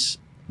Mickeys?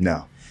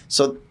 No.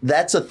 So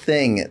that's a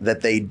thing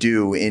that they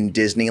do in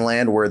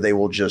Disneyland where they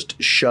will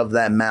just shove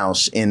that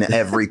mouse in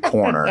every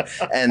corner.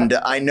 And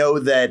I know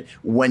that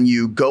when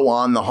you go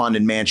on the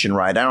Haunted Mansion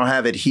ride, I don't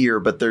have it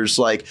here, but there's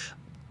like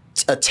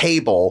a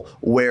table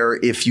where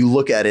if you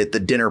look at it, the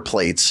dinner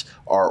plates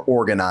are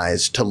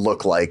organized to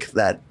look like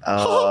that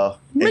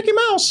Mickey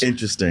Mouse.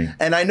 Interesting.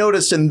 And I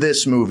noticed in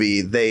this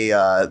movie,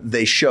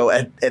 they show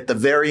at the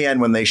very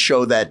end when they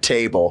show that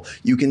table,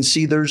 you can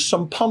see there's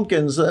some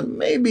pumpkins that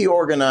may be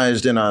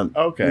organized in a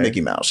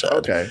Mickey Mouse head.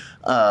 Okay.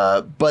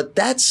 But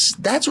that's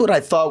what I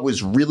thought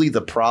was really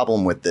the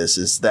problem with this,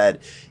 is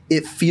that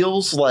it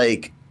feels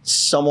like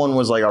someone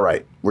was like, all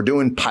right, we're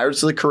doing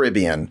Pirates of the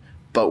Caribbean,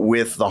 but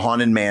with the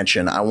Haunted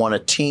Mansion. I want a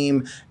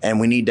team, and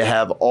we need to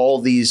have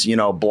all these, you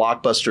know,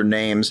 blockbuster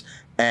names,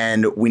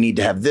 and we need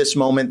to have this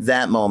moment,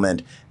 that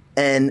moment.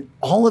 And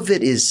all of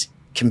it is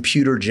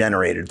computer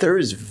generated. There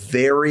is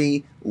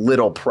very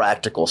little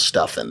practical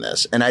stuff in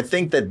this. And I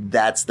think that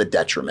that's the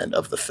detriment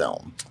of the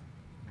film.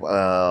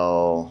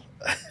 Well,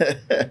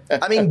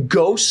 I mean,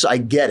 ghosts, I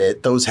get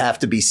it. Those have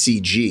to be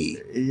CG.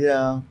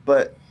 Yeah,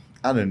 but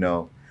I don't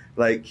know.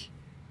 Like,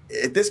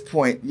 at this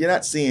point, you're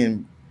not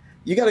seeing...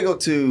 You got to go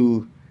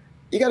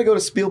to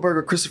Spielberg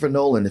or Christopher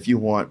Nolan if you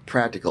want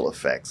practical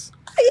effects.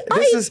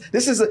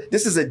 This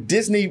is a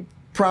Disney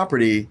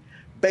property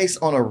based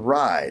on a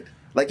ride.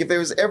 Like if there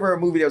was ever a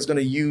movie that was going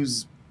to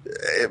use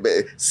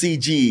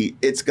CG,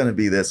 it's going to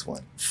be this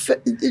one.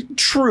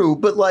 True,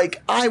 but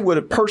like I would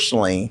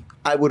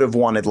have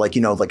wanted like,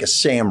 you know, like a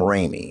Sam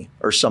Raimi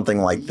or something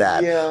like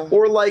that. Yeah.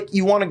 Or like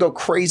you want to go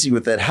crazy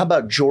with it. How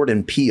about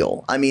Jordan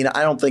Peele? I mean,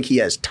 I don't think he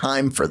has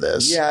time for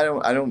this. Yeah,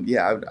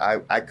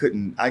 I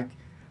couldn't.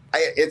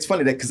 It's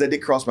funny that because that did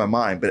cross my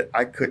mind, but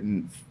I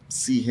couldn't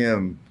see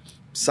him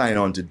sign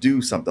on to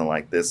do something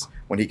like this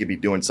when he could be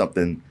doing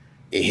something.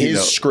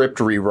 His script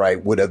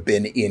rewrite would have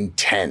been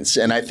intense,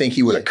 and I think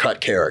he would have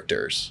cut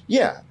characters.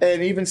 Yeah,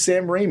 and even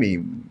Sam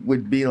Raimi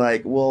would be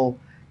like, well,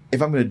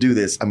 if I'm going to do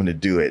this, I'm going to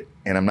do it,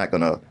 and I'm not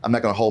going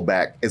to hold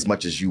back as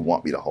much as you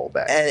want me to hold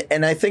back.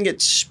 And I think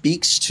it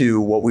speaks to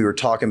what we were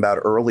talking about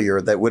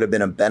earlier that would have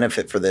been a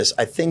benefit for this.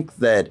 I think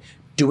that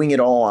doing it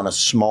all on a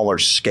smaller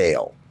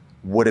scale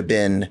would have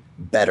been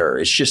better.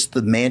 It's just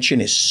the mansion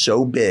is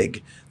so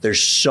big.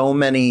 There's so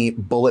many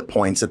bullet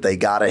points that they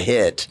got to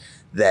hit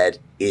that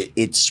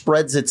it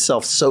spreads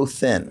itself so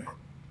thin.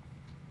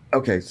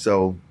 Okay,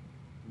 so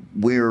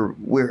we're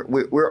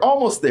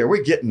almost there.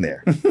 We're getting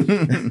there.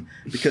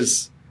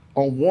 Because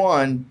on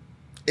one,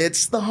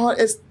 it's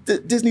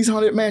Disney's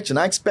Haunted Mansion.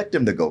 I expect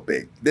them to go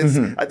big.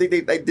 I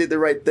think they did the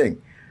right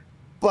thing.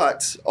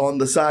 But on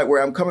the side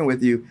where I'm coming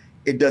with you,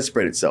 it does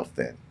spread itself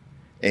thin.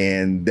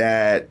 And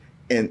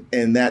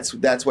that's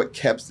what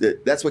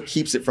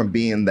keeps it from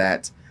being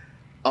that,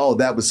 oh,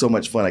 that was so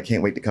much fun. I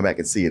can't wait to come back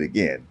and see it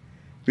again.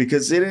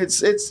 Because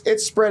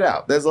it's spread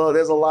out. There's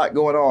a lot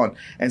going on,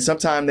 and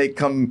sometimes they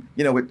come,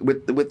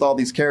 with all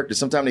these characters.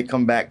 Sometimes they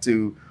come back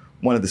to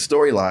one of the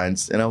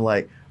storylines, and I'm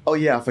like, oh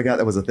yeah, I forgot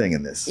that was a thing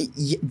in this.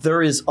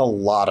 There is a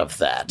lot of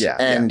that,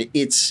 and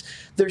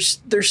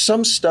there's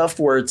some stuff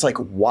where it's like,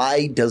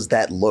 why does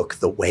that look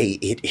the way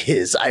it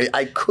is?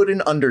 I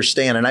couldn't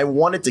understand, and I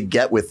wanted to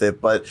get with it,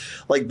 but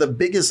like the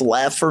biggest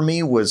laugh for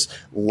me was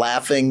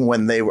laughing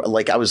when they were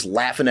like, I was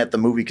laughing at the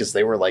movie because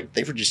they were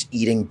just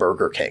eating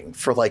Burger King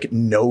for like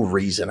no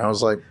reason. I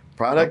was like,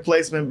 product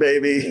placement,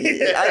 baby.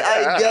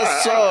 I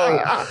guess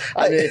so.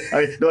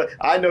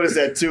 I noticed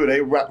that too.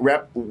 They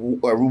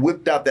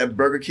whipped out that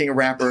Burger King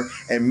wrapper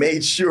and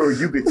made sure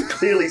you could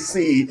clearly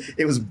see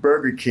it was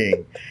Burger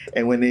King.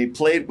 And when they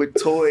played with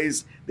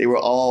toys, they were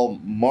all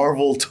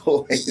Marvel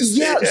toys.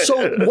 Yeah.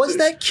 So was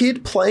that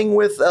kid playing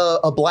with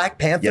a Black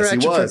Panther? Yes, he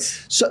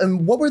was. So,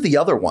 and what were the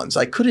other ones?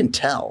 I couldn't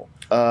tell.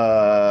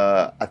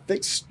 I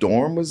think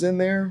Storm was in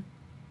there.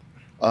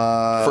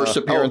 First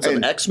appearance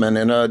of X-Men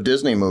in a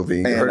Disney movie.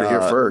 You heard it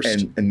here first.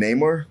 And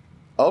Namor.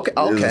 Okay.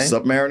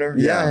 Submariner.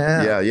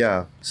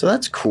 Yeah. So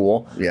that's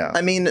cool. Yeah.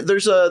 I mean,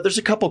 there's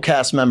a couple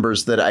cast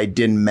members that I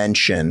didn't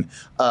mention.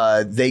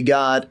 They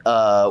got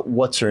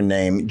what's her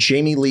name,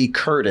 Jamie Lee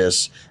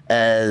Curtis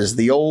as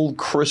the old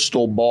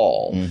crystal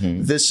ball.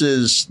 Mm-hmm. This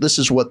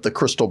is what the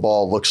crystal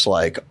ball looks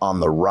like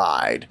on the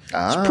ride.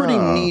 It's a pretty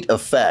neat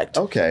effect.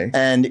 Okay.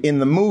 And in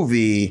the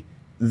movie,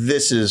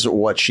 this is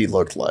what she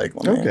looked like.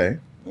 Okay.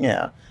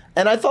 Yeah.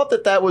 And I thought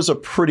that was a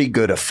pretty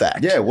good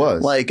effect. Yeah, it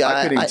was. Like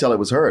I couldn't even tell it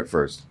was her at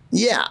first.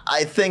 Yeah,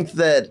 I think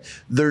that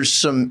there's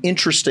some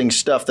interesting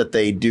stuff that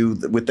they do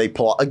with they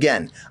pull.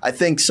 Again, I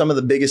think some of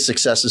the biggest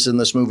successes in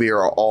this movie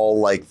are all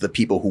like the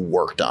people who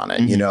worked on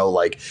it. Mm-hmm.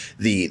 Like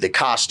the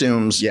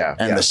costumes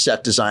and the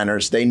set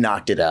designers. They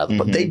knocked it out,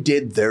 but they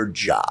did their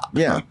job.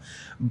 Yeah.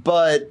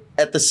 But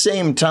at the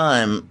same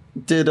time,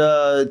 did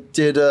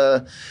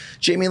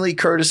Jamie Lee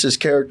Curtis's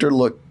character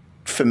look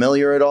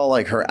familiar at all?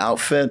 Like her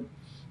outfit?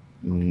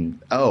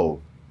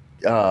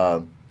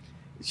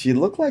 She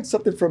looked like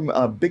something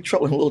from Big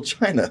Trouble in Little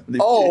China.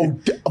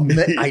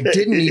 I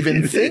didn't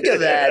even think of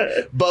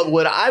that. But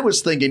what I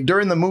was thinking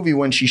during the movie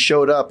when she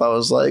showed up, I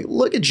was like,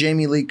 look at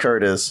Jamie Lee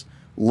Curtis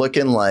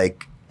looking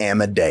like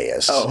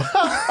Amadeus. That's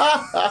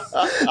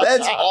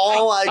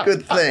all I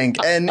could think.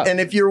 And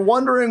if you're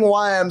wondering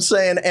why I'm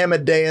saying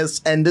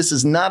Amadeus, and this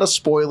is not a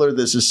spoiler,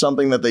 this is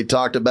something that they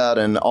talked about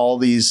in all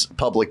these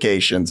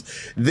publications,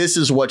 this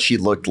is what she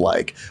looked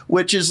like,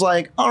 which is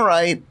like, all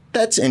right,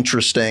 that's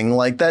interesting.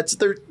 Like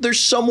there's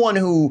someone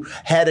who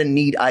had a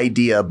neat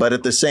idea, but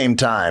at the same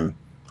time,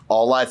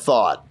 all I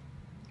thought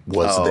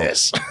was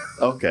this.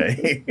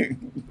 Okay.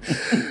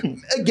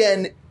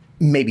 Again,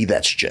 maybe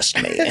that's just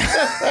me.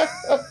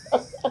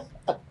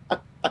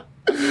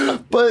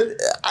 But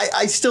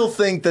I still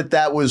think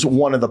that was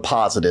one of the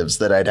positives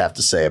that I'd have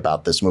to say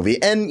about this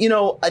movie. And,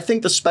 I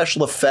think the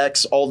special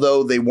effects,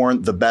 although they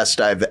weren't the best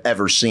I've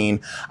ever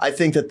seen, I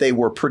think that they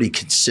were pretty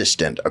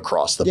consistent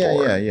across the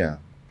board. Yeah.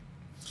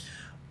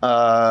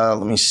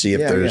 Let me see if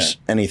there's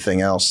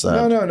anything else.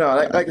 No.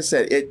 Like I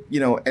said,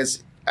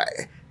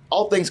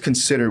 all things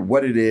considered,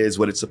 what it is,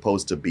 what it's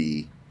supposed to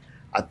be,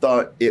 I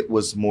thought it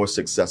was more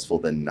successful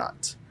than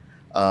not.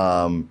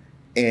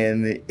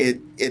 And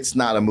it's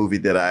not a movie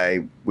that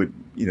I would,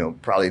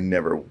 probably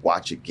never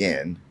watch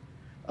again.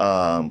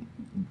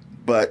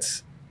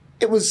 But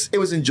it was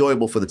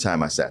enjoyable for the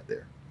time I sat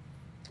there,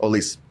 or at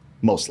least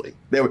mostly.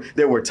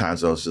 There were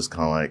times I was just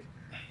kind of like,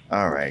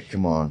 all right,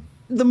 come on.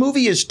 The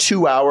movie is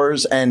 2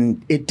 hours,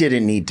 and it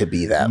didn't need to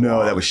be that long.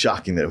 No, that was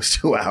shocking that it was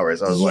 2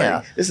 hours. I was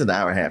like, this is an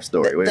hour and a half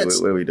story. What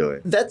are we doing?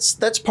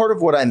 That's part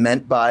of what I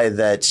meant by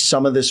that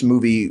some of this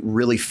movie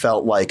really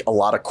felt like a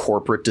lot of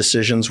corporate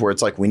decisions where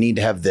it's like, we need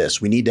to have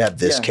this. We need to have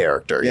this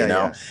character, you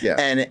know? Yeah.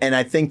 And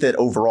I think that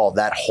overall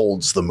that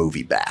holds the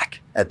movie back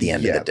at the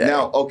end of the day.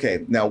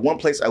 Now, one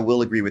place I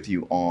will agree with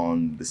you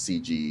on the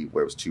CG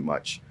where it was too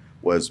much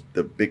was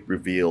the big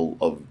reveal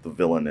of the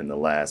villain in the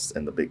last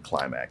and the big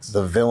climax.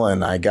 The villain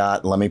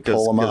let me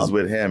pull him up. Because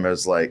with him, it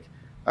was like,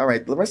 all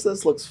right, the rest of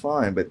this looks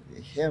fine, but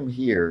him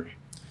here,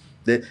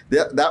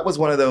 that was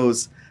one of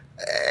those,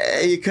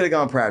 You could have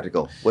gone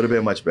practical. Would have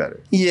been much better.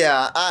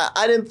 Yeah,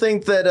 I didn't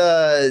think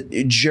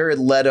that Jared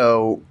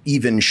Leto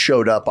even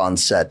showed up on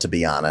set, to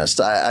be honest.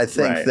 I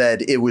think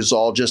that it was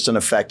all just an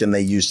effect and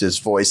they used his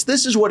voice.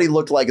 This is what he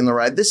looked like in the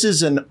ride. This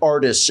is an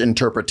artist's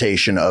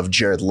interpretation of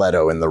Jared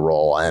Leto in the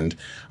role. And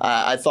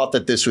I thought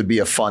that this would be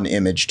a fun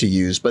image to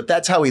use. But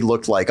that's how he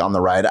looked like on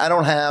the ride. I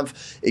don't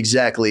have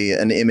exactly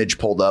an image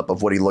pulled up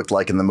of what he looked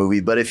like in the movie.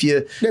 But if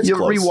you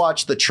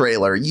rewatch the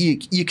trailer,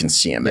 you can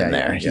see him in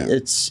there. Yeah.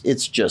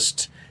 It's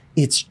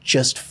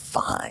just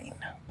fine.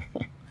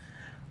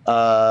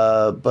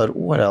 But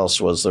what else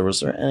was there?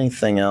 Was there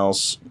anything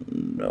else?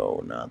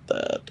 No, not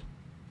that.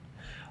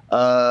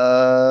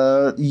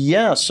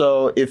 Yeah.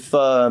 So if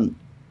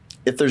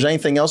there's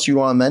anything else you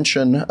want to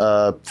mention,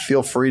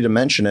 feel free to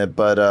mention it.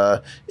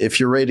 But if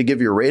you're ready to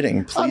give your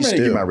rating, please I'm ready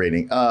do. to give my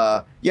rating.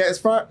 Yeah. As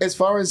far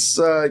as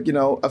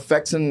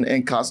effects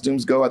and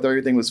costumes go, I thought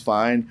everything was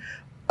fine,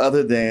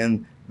 other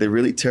than the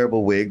really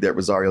terrible wig that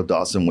Rosario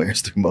Dawson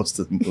wears through most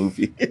of the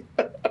movie.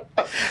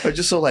 I'm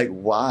just so like,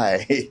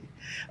 why?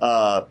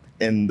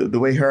 And the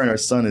way her and her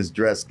son is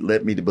dressed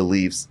led me to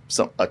believe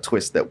a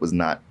twist that was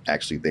not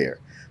actually there,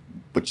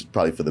 which is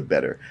probably for the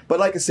better. But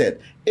like I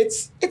said,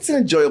 it's an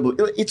enjoyable.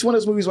 It's one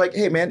of those movies like,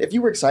 hey man, if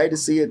you were excited to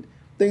see it,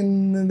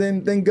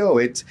 then go.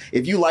 If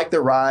you like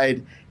the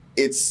ride,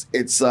 it's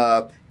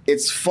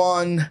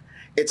fun.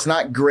 It's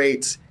not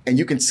great, and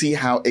you can see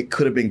how it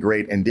could have been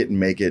great and didn't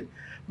make it.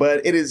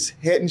 But it is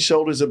head and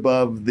shoulders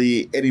above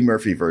the Eddie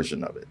Murphy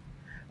version of it.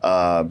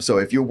 So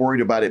if you're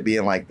worried about it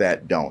being like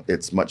that, don't.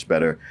 It's much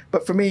better.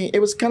 But for me, it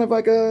was kind of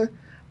like it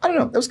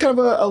was kind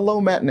of a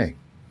low matinee.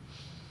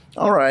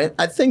 All right.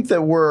 I think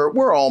that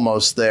we're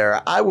almost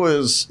there.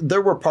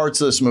 There were parts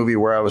of this movie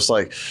where I was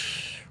like,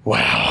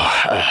 wow,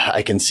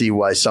 I can see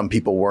why some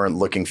people weren't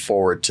looking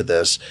forward to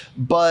this.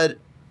 But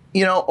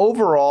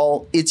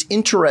overall, it's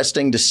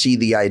interesting to see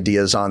the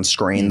ideas on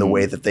screen, the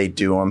way that they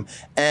do them.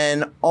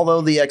 And although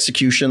the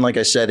execution, like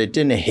I said, it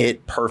didn't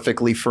hit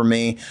perfectly for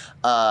me,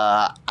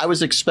 I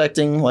was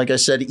expecting, like I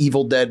said,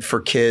 Evil Dead for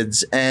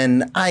kids.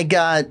 And I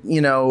got,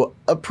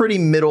 a pretty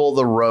middle of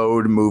the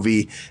road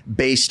movie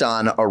based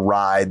on a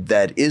ride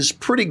that is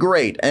pretty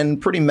great and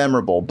pretty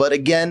memorable. But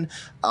again,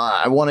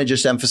 I want to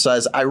just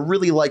emphasize, I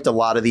really liked a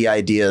lot of the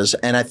ideas.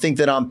 And I think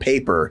that on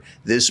paper,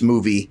 this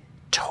movie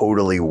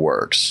totally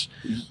works,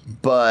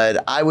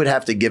 but I would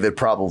have to give it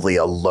probably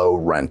a low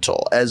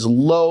rental, as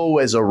low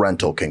as a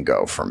rental can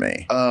go for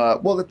me.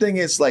 Well, the thing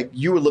is, like,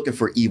 you were looking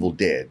for Evil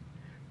Dead,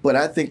 but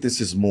I think this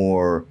is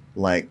more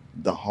like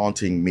The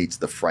Haunting meets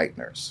The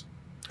Frighteners.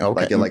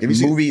 Okay, like if you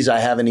see movies I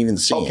haven't even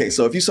seen. Okay,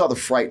 so if you saw The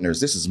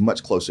Frighteners, this is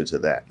much closer to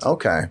that.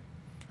 Okay,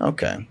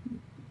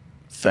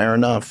 fair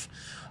enough.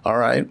 All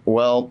right.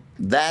 Well,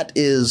 that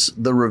is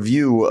the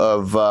review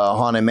of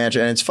Haunted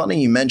Mansion. And it's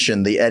funny you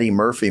mentioned the Eddie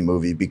Murphy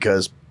movie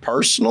because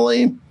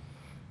personally,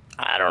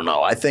 I don't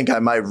know. I think I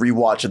might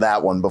rewatch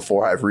that one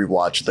before I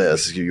rewatch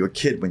this. You were a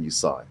kid when you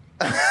saw it.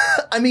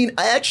 I mean,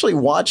 I actually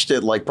watched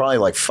it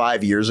probably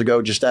 5 years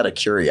ago just out of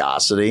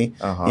curiosity,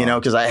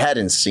 because I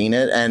hadn't seen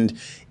it. And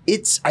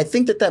I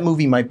think that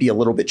movie might be a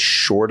little bit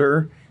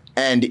shorter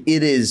and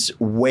it is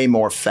way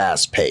more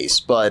fast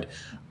paced. But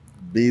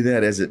be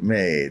that as it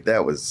may,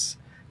 that was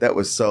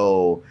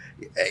so,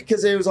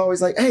 because it was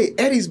always like, hey,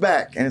 Eddie's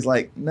back. And it's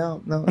like,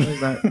 no,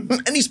 he's not.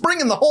 And he's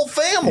bringing the whole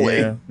family.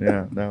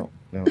 Yeah, no.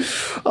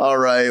 All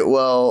right.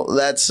 Well,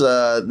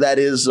 that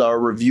is our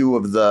review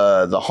of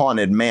the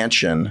Haunted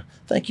Mansion.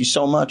 Thank you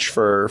so much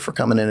for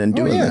coming in and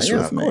doing this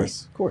with me.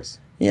 Of course.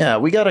 Yeah,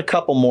 we got a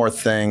couple more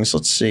things.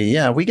 Let's see.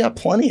 Yeah, we got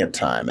plenty of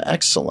time.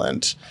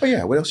 Excellent. Oh,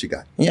 yeah. What else you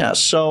got? Yeah,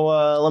 so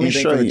let me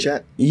show you. The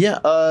chat? Yeah,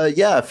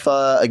 if,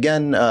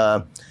 again...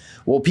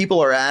 well, people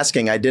are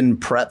asking. I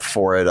didn't prep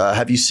for it.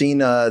 Have you seen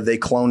They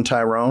Cloned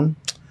Tyrone?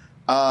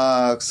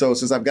 So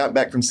since I've got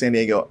back from San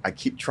Diego, I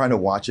keep trying to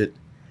watch it,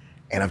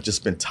 and I've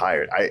just been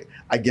tired.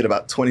 I get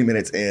about 20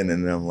 minutes in,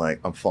 and then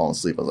I'm falling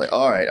asleep. I was like,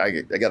 all right,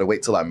 I got to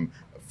wait till I'm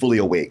fully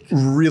awake.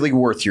 Really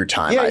worth your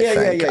time, I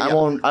think. Yeah. I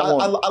won't.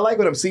 I like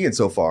what I'm seeing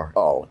so far.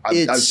 Oh,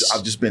 I've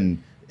just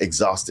been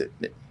exhausted.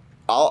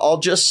 I'll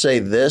just say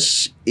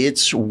this.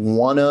 It's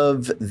one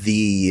of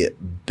the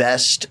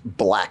best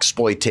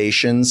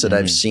blaxploitations that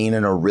I've seen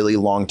in a really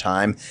long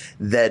time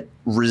that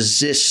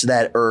resists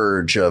that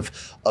urge of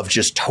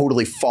just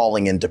totally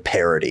falling into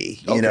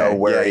parody,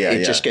 where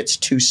it just gets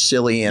too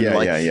silly. And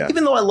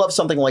even though I love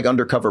something like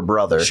Undercover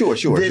Brother,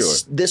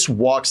 this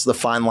walks the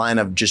fine line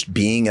of just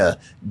being a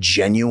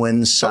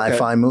genuine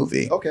sci-fi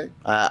movie. Okay.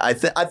 I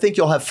think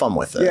you'll have fun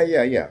with it.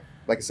 Yeah.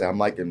 Like I said, I'm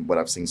liking what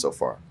I've seen so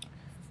far.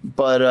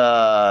 But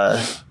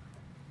I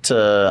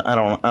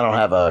don't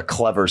have a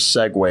clever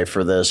segue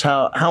for this.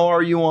 How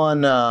are you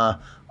on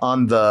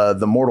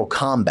the Mortal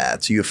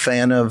Kombat? Are you a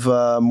fan of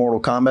Mortal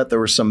Kombat? There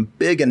were some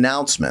big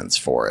announcements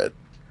for it.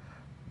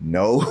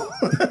 No,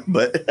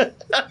 but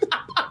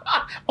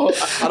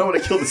I don't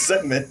want to kill the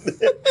segment,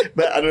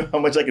 but I don't know how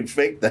much I can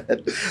fake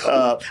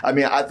that. I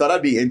mean, I thought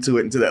I'd be into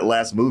that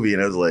last movie,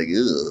 and I was like,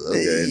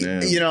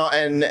 okay, no.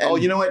 And oh,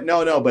 you know what?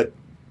 No, but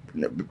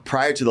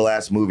prior to the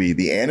last movie,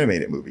 the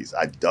animated movies,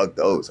 I dug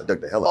those. I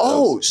dug the hell out of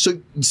those. So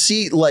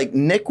see, like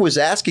Nick was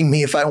asking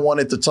me if I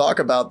wanted to talk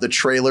about the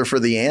trailer for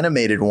the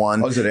animated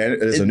one. Oh,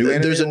 there's a new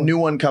animated There's a new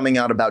one coming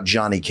out about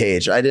Johnny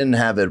Cage. I didn't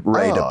have it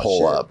ready to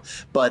pull up,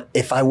 but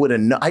if I would have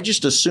known, I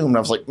just assumed, I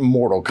was like,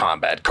 Mortal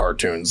Kombat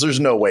cartoons. There's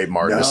no way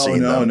Martin has seen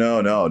them.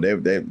 No.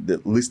 They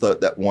at least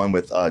that one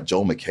with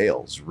Joel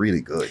McHale is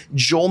really good.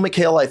 Joel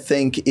McHale, I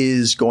think,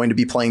 is going to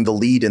be playing the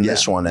lead in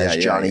this one as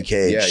Johnny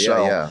Cage.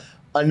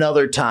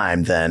 Another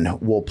time, then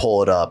we'll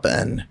pull it up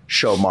and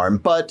show Martin.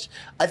 But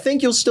I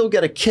think you'll still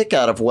get a kick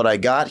out of what I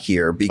got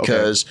here,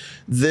 because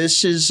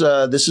this is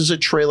a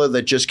trailer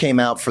that just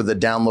came out for the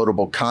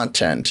downloadable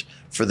content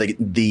for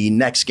the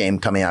next game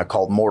coming out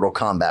called Mortal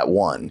Kombat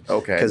 1.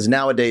 Okay. Because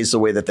nowadays the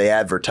way that they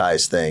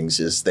advertise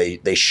things is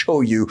they show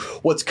you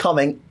what's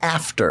coming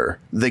after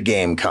the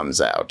game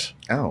comes out.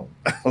 Oh,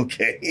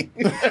 okay.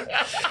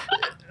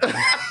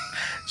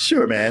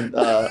 Sure, man.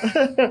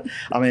 I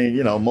mean,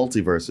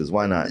 multiverses.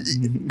 Why not?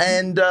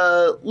 And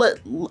I'll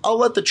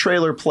let the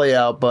trailer play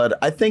out, but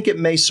I think it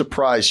may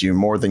surprise you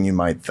more than you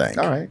might think.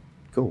 All right,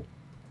 cool.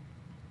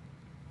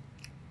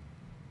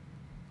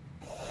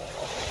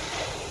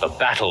 The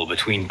battle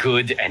between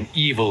good and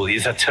evil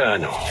is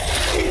eternal.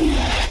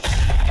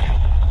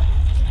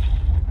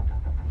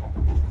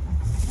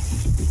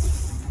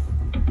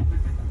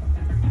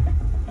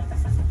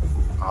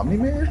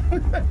 Omni-Man?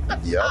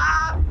 Yep.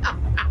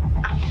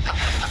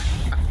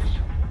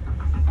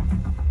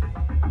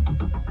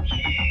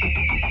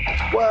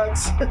 What?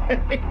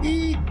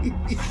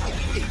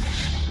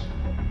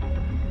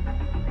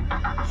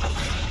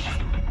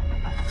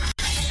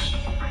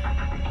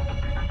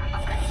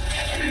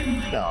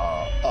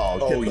 No.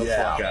 Oh, get the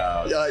fuck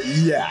out.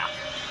 Yeah.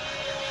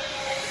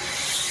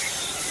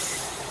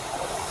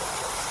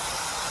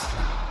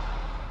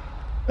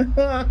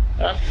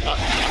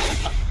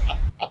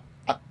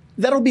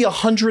 That'll be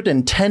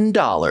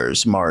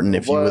 $110, Martin,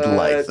 if you would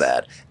like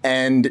that.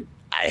 And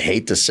I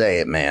hate to say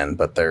it, man,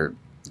 but they're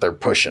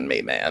pushing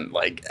me, man.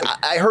 Like,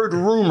 I heard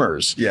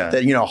rumors that,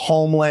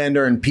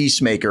 Homelander and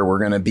Peacemaker were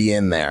going to be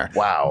in there.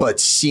 Wow.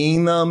 But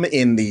seeing them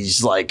in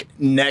these, like,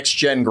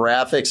 next-gen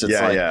graphics, it's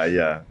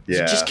you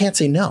just can't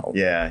say no.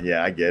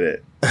 Yeah, I get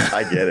it.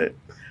 I get it.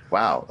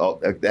 Wow. Oh,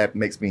 that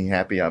makes me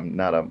happy I'm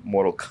not a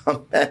Mortal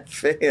Kombat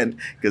fan,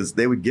 because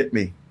they would get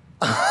me.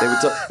 They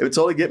would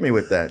totally get me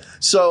with that.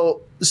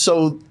 So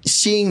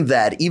seeing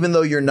that, even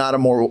though you're not a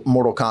Mortal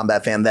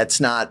Kombat fan, that's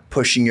not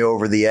pushing you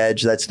over the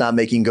edge. That's not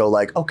making you go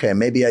like, okay,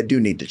 maybe I do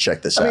need to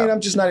check this out. I mean,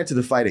 I'm just not into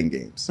the fighting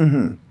games.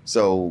 Mm-hmm.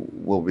 So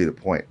what will be the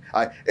point?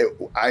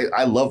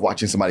 I love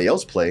watching somebody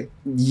else play.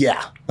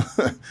 Yeah.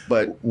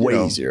 But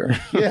way easier.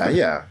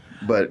 Yeah.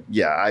 But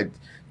yeah,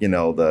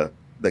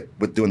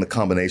 with doing the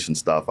combination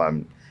stuff,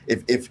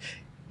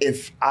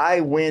 if I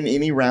win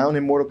any round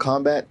in Mortal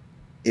Kombat,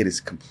 it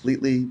is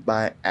completely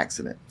by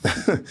accident.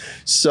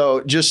 So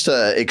just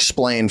to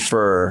explain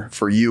for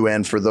you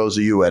and for those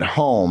of you at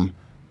home,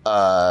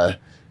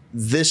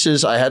 this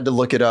is, I had to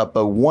look it up,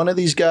 but one of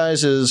these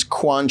guys is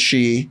Quan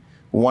Chi,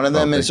 one of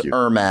them is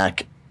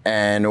Ermac,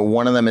 and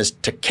one of them is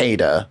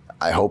Takeda.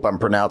 I hope I'm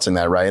pronouncing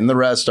that right. And the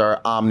rest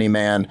are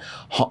Omni-Man,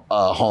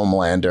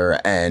 Homelander,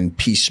 and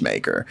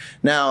Peacemaker.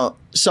 Now,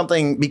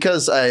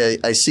 because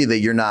I see that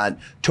you're not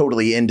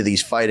totally into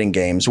these fighting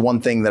games,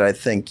 one thing that I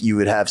think you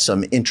would have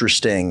some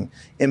interesting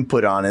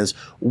input on is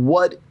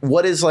what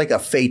is like a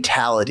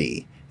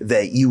fatality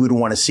that you would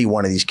want to see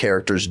one of these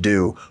characters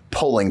do,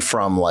 pulling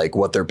from like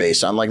what they're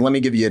based on. Like, let me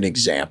give you an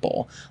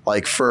example.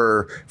 Like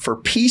for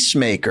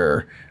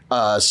Peacemaker,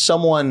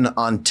 someone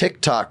on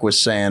TikTok was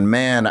saying,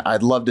 man,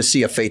 I'd love to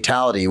see a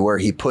fatality where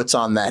he puts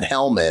on that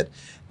helmet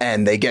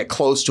and they get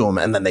close to him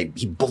and then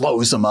he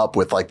blows them up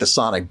with like the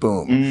sonic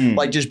boom.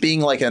 Like just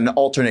being like an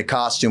alternate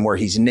costume where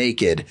he's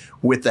naked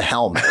with the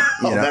helmet.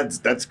 You know?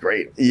 That's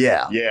great.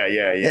 Yeah.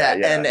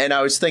 Yeah. And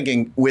I was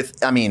thinking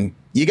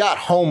you got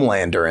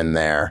Homelander in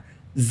there.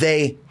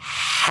 They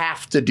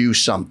have to do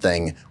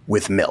something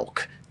with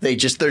milk.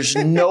 There's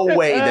no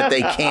way that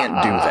they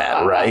can't do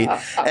that,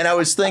 right? And I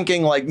was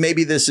thinking, like,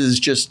 maybe this is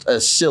just a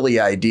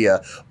silly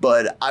idea,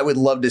 but I would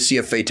love to see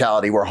a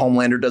fatality where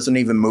Homelander doesn't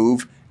even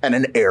move and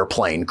an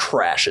airplane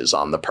crashes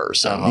on the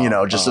person,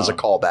 as a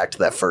callback to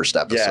that first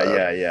episode.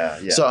 Yeah.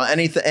 So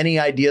any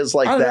ideas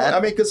like that? I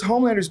mean, because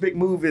Homelander's big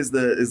move is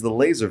the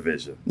laser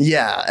vision.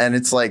 Yeah, and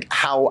it's like,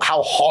 how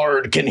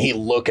hard can he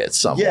look at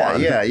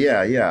someone?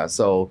 Yeah.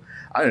 So,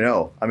 I don't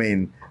know. I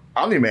mean,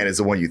 Omni-Man is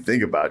the one you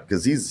think about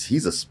because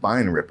he's a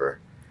spine ripper.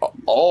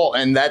 Oh,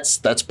 and that's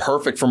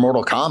perfect for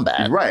Mortal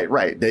Kombat.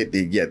 Right. They've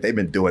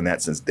been doing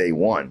that since day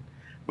one.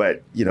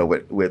 But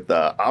with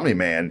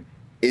Omni-Man,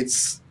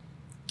 it's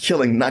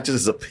killing not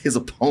just his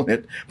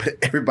opponent, but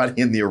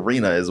everybody in the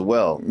arena as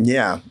well.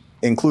 Yeah,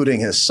 including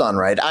his son.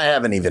 Right. I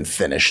haven't even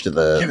finished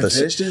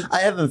finished it? I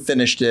haven't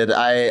finished it.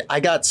 I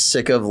got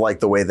sick of like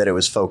the way that it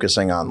was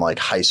focusing on like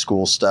high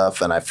school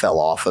stuff, and I fell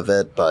off of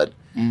it. But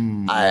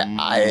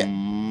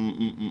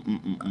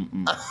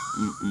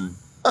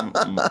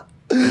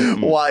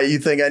Why, you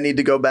think I need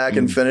to go back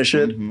and finish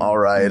it? All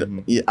right.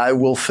 I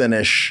will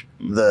finish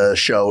the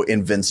show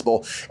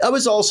Invincible. I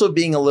was also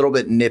being a little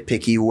bit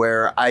nitpicky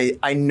where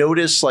I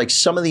noticed like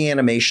some of the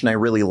animation I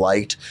really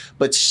liked,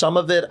 but some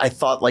of it I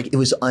thought like it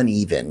was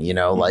uneven, you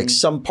know, like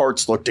some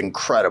parts looked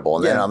incredible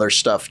and then other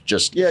stuff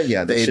just they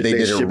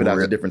did ship it out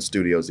to different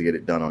studios to get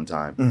it done on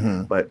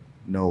time. But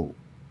no,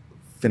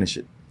 finish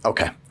it.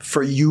 Okay.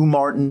 For you,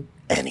 Martin,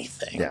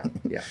 anything. Yeah.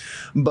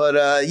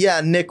 But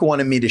Nick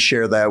wanted me to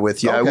share that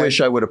with you. Okay. I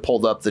wish I would have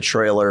pulled up the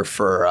trailer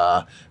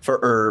for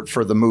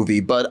the movie,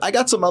 but I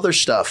got some other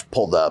stuff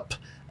pulled up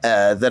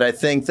that I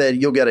think that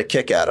you'll get a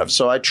kick out of.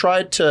 So I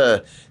tried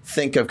to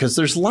think of, because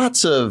there's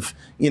lots of,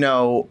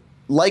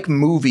 like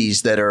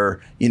movies that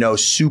are,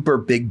 super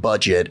big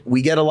budget,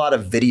 we get a lot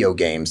of video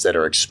games that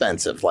are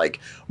expensive, like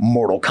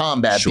Mortal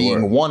Kombat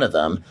being one of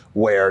them,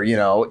 where,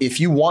 if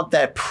you want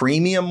that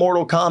premium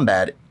Mortal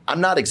Kombat,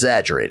 I'm not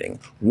exaggerating,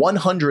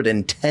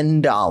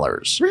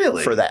 $110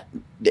 really for that.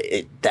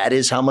 That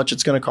is how much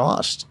it's going to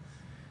cost.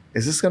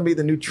 Is this going to be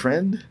the new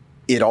trend?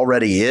 It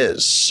already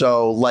is.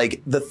 So,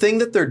 like, the thing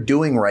that they're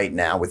doing right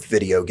now with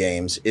video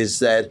games is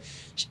that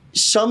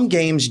some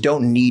games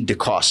don't need to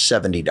cost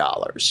 $70,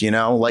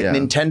 Like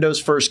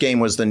Nintendo's first game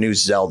was the new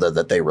Zelda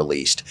that they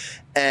released.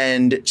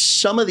 And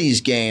some of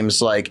these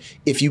games, like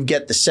if you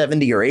get the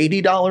 $70 or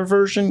 $80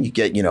 version, you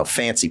get,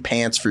 fancy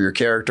pants for your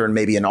character and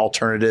maybe an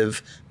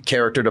alternative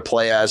character to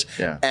play as.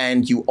 Yeah.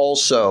 And you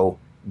also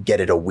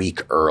get it a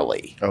week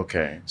early.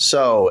 Okay.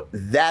 So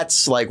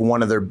that's like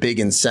one of their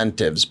big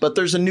incentives. But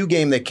there's a new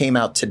game that came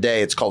out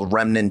today. It's called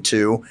Remnant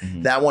 2.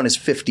 That one is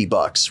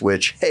 $50,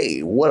 which,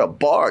 hey, what a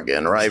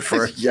bargain, right?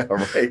 For yeah,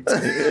 right.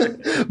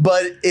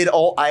 But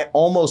I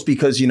almost,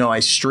 because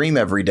I stream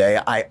every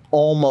day, I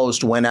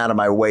almost went out of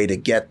my way to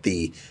get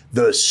the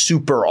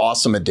super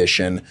awesome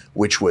edition,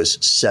 which was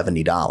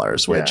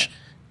 $70, which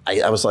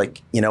I was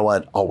like, you know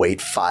what? I'll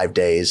wait 5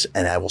 days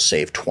and I will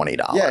save $20.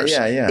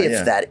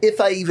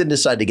 If I even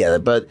decide to get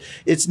it. But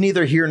it's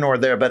neither here nor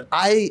there. But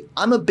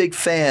I'm a big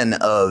fan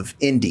of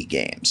indie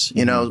games.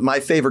 My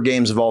favorite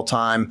games of all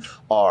time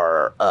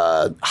are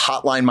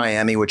Hotline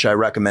Miami, which I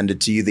recommended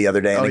to you the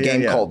other day, and a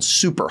game called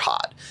Super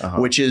Hot,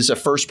 which is a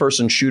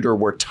first-person shooter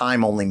where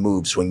time only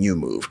moves when you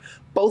move.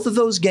 Both of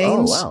those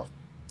games,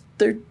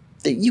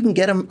 you can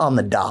get them on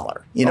the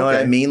dollar. You know what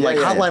I mean?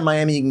 Hotline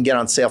Miami, you can get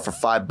on sale for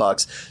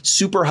 $5.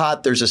 Super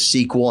Hot, there's a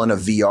sequel and a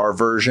VR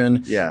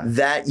version. Yeah.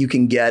 That you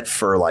can get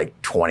for like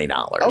 $20.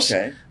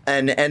 Okay.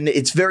 And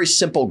it's very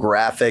simple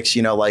graphics.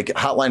 Like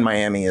Hotline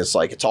Miami is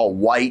like, it's all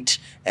white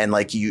and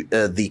like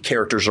the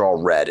characters are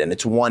all red and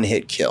it's one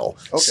hit kill,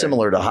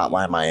 similar to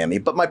Hotline Miami.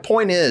 But my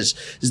point is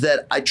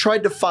that I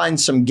tried to find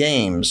some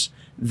games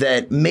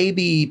that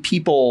maybe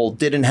people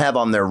didn't have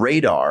on their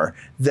radar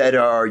that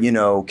are,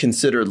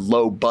 considered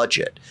low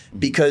budget.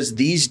 Because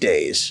these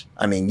days,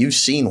 I mean, you've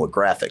seen what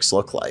graphics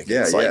look like.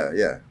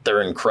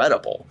 They're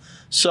incredible.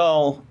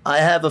 So I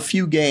have a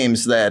few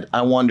games that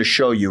I wanted to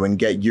show you and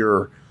get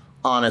your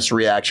honest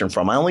reaction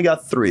from. I only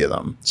got 3 of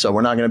them, so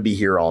we're not going to be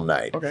here all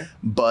night. Okay.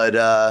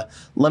 But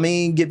let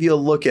me give you a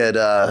look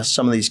at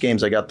some of these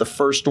games. I got the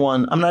first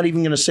one. I'm not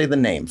even going to say the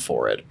name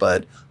for it,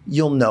 but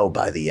you'll know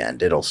by the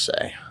end. It'll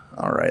say.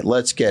 All right,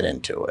 let's get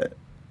into it.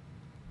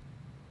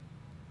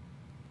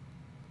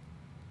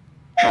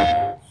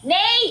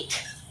 Nate!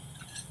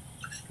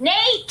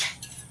 Nate,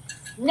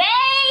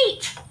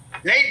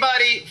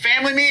 buddy,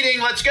 family meeting.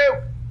 Let's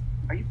go.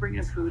 Are you bringing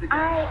him food again?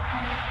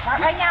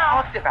 Not right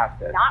now. Talked about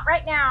this. Not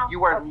right now.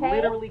 You are okay?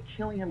 literally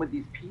killing him with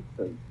these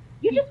pizzas.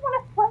 You just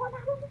want to throw him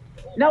out of the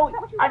street. No,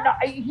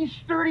 he's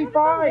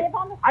 35.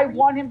 I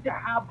want him to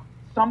have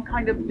some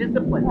kind of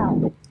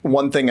discipline.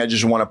 One thing I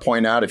just want to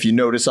point out, if you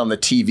notice on the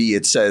TV,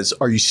 it says,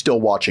 "Are you still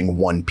watching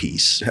One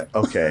Piece?"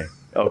 Okay.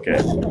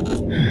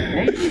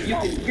 Hey, if you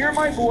can hear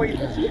my voice,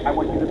 I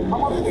want you to come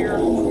up here.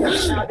 We're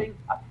having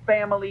a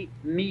family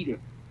meeting.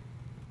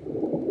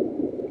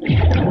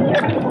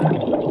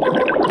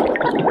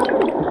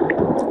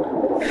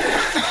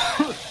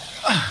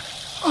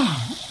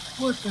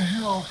 What the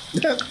hell?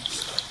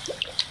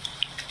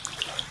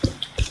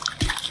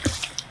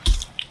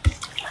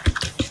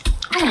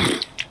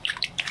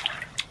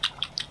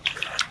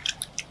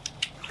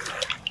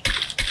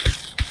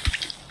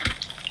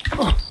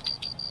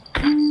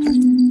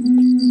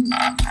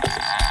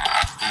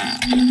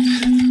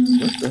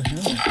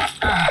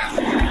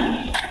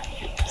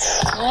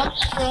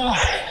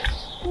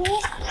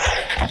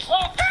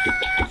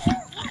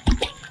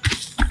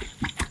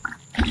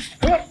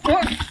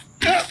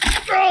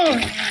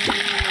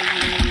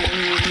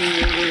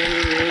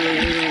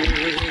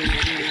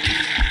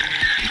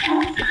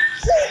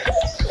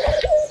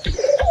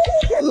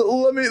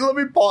 Let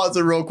me pause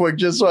it real quick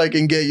just so I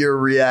can get your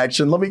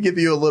reaction. Let me give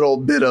you a little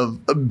bit of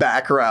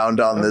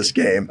background on this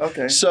game.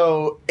 Okay.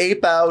 So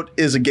Ape Out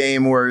is a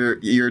game where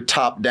you're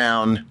top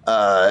down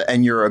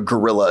and you're a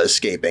gorilla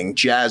escaping.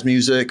 Jazz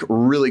music,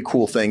 really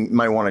cool thing. You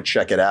might want to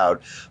check it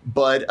out.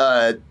 But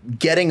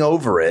Getting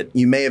Over It,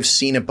 you may have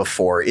seen it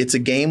before. It's a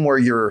game where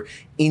you're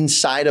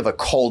inside of a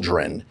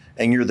cauldron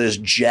and you're this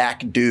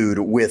jack dude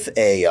with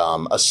a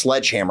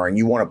sledgehammer and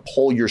you want to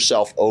pull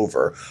yourself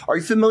over. Are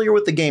you familiar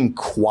with the game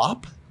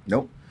Quap?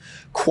 Nope.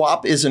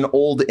 QWOP is an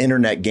old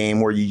internet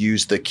game where you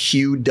use the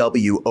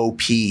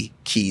QWOP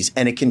keys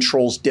and it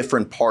controls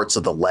different parts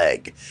of the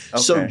leg.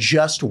 So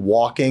just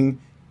walking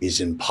is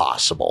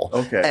impossible.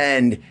 Okay.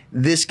 And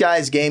this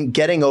guy's game,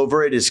 getting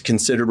over it is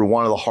considered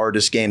one of the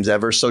hardest games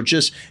ever. So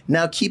just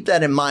now keep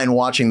that in mind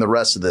watching the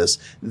rest of this,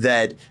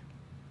 that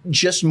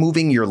just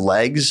moving your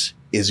legs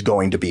is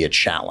going to be a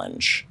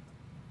challenge.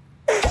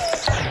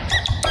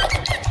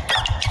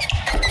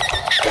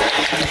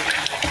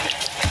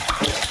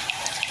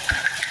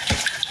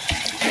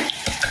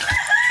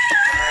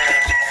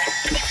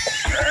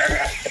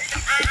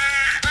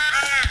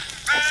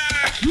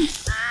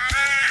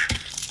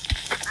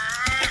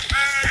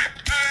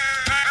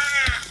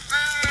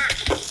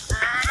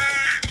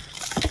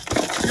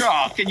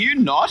 Oh, can you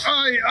not?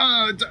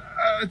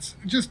 It's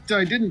just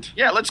I didn't.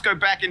 Yeah, let's go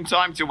back in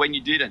time to when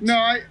you didn't. No,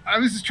 I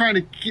was just trying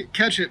to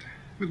catch it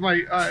with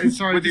my.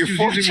 Sorry, with your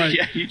foot. using my,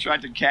 Yeah, you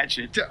tried to catch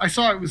it. I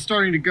saw it was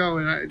starting to go,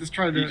 and I just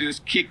tried to. You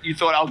just kicked. You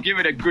thought I'll give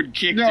it a good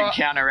kick to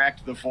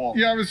counteract the fall.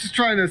 Yeah, I was just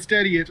trying to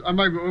steady it. I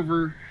might be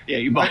over. Yeah,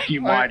 you might have.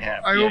 You might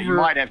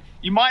have.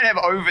 You might have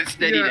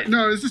oversteadied it.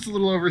 No, it's just a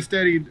little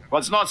oversteadied. Well,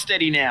 it's not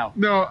steady now.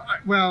 No,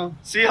 well.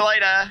 See you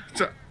later.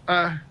 So,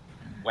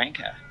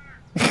 wanker.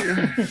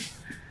 Yeah.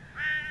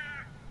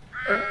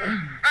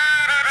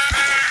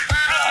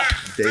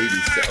 Baby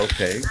step.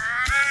 Okay.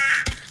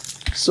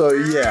 So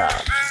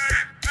yeah,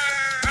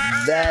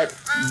 that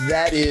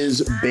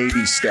is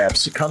Baby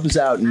Steps. It comes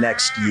out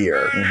next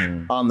year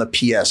on the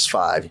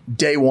PS5.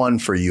 Day one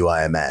for you,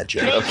 I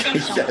imagine. Okay,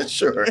 yeah,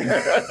 sure.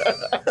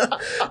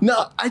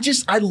 No,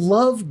 I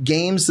love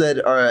games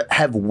that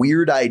have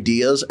weird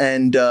ideas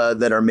and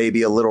that are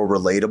maybe a little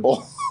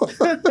relatable.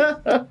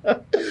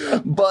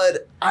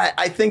 But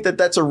I think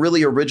that's a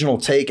really original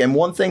take. And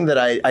one thing that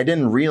I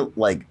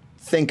didn't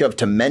think of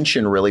to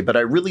mention really, but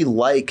I really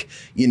like,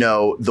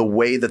 the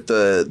way that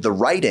the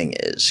writing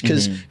is,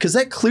 because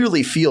that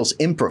clearly feels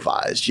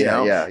improvised, you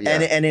know? Yeah.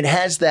 And it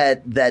has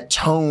that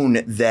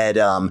tone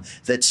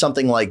that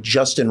something like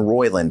Justin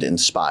Roiland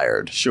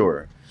inspired.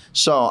 Sure.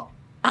 So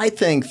I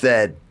think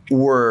that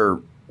we're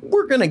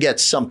going to get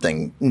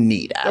something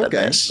neat out of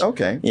this.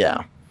 Okay.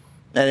 Yeah.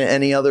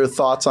 Any other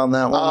thoughts on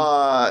that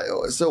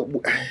one? So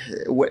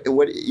what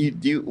do you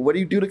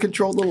do to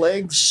control the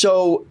legs?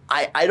 So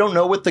I don't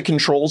know what the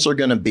controls are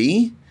going to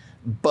be,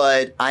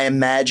 but I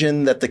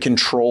imagine that the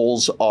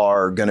controls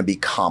are going to be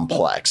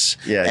complex.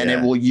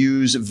 It will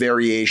use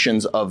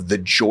variations of the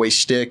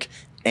joystick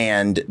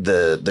and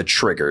the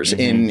triggers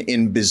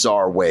in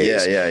bizarre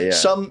ways. Yeah.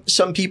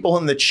 Some people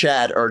in the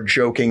chat are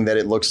joking that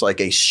it looks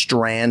like a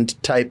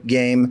Strand type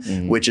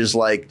game, which is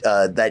like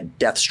that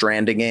Death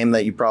Stranding game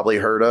that you probably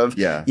heard of.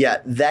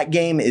 Yeah. That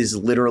game is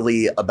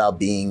literally about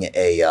being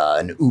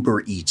an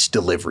Uber Eats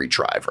delivery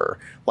driver.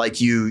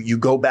 Like you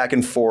go back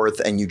and forth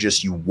and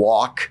you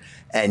walk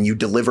and you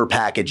deliver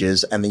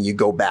packages and then you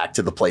go back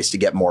to the place to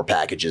get more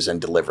packages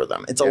and deliver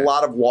them. It's a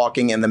lot of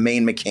walking, and the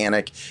main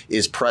mechanic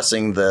is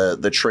pressing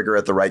the trigger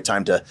at the right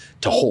time to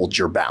hold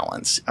your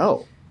balance.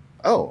 Oh,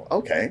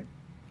 okay.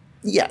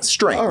 Yeah,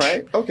 strange. All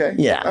right. Okay.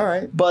 Yeah. All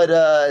right. But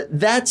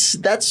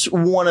that's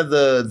one of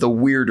the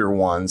weirder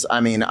ones. I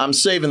mean, I'm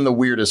saving the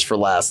weirdest for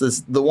last.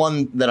 This the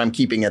one that I'm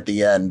keeping at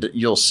the end.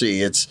 You'll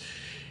see it's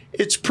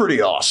pretty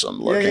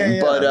awesome looking.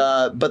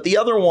 Yeah. But the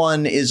other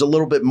one is a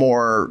little bit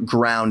more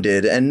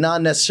grounded and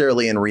not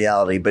necessarily in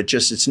reality, but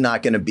just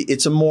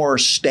it's a more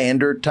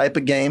standard type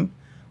of game,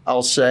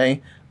 I'll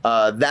say.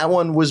 That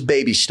one was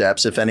Baby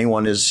Steps, if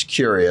anyone is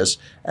curious.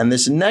 And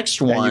this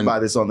next one... And you buy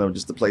this on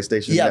just the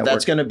PlayStation Network?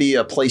 That's going to be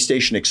a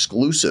PlayStation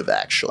exclusive,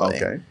 actually.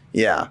 Okay.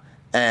 Yeah.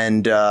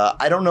 And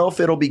I don't know if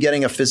it'll be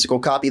getting a physical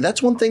copy.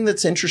 That's one thing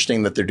that's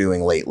interesting that they're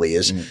doing lately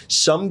is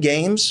some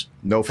games...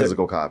 No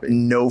physical copy.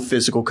 No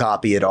physical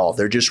copy at all.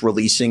 They're just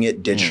releasing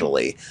it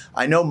digitally.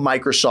 I know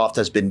Microsoft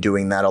has been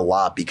doing that a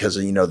lot because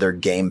of, their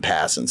Game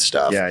Pass and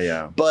stuff.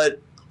 Yeah.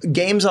 But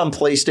games on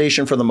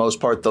PlayStation, for the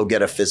most part, they'll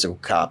get a physical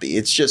copy.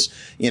 It's just,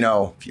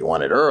 if you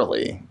want it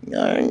early,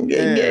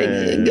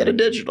 get a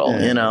digital,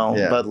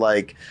 Yeah.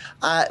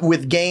 But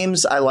with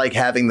games, I like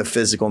having the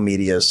physical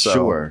media.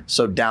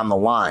 So down the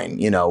line,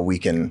 we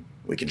can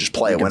just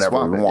play it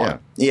whenever we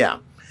want. Yeah.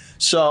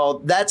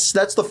 So that's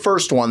the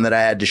first one that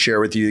I had to share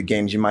with you,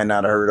 games you might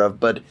not have heard of.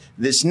 But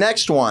this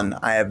next one,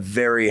 I have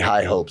very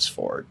high hopes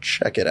for.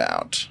 Check it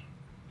out.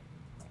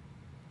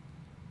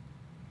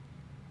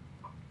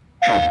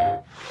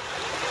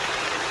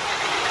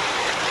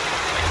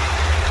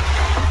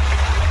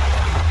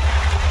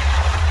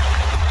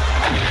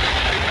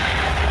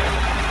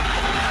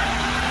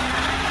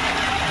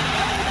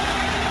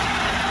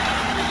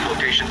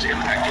 Locations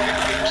impacted in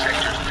beam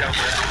sectors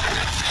Delta.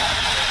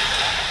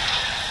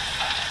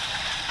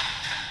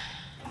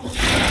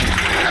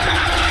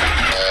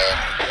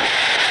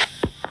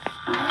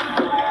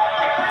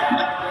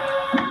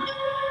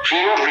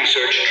 Field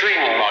Research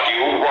Training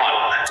Module 1.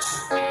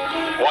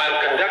 While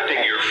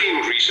conducting your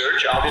field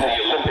research out in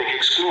the Olympic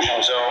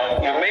exclusion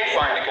zone, you may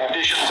find the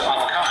conditions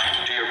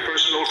unkind to your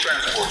personal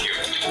transport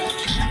unit.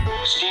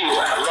 Steel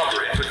and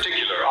rubber in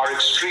particular are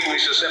extremely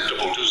susceptible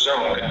susceptible to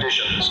zone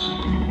conditions.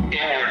 In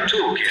your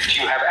toolkit,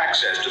 you have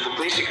access to the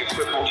basic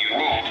equipment you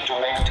need to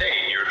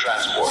maintain your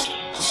transport.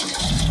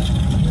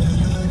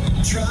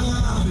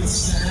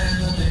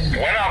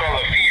 When out on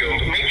the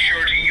field, make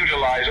sure to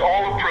utilize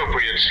all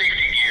appropriate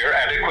safety gear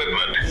and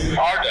equipment.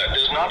 ARDA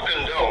does not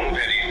condone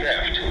petty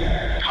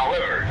theft.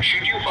 However,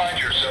 should you find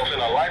yourself in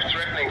a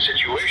life-threatening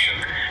situation,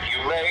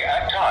 you may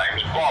at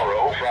times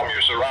borrow from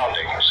your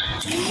surroundings.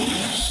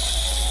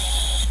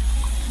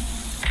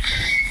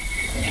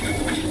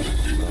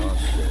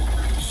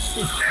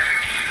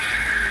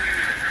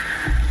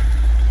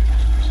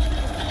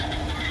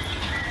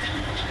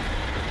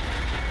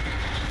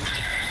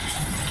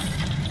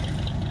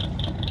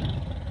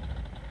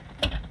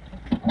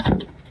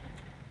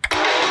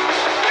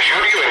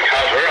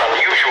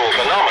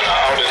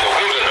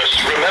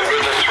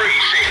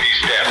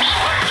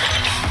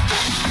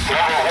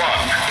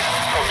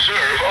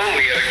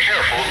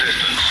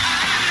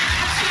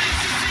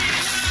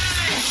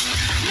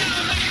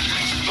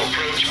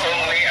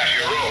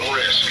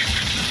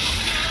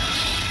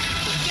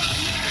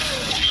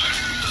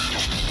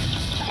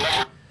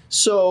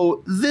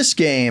 So this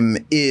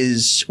game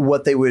is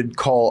what they would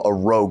call a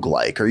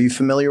roguelike. Are you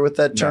familiar with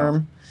that term?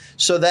 No.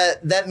 So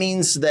that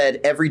means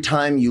that every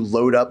time you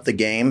load up the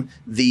game,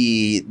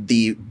 the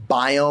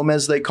biome,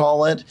 as they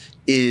call it,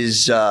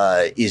 is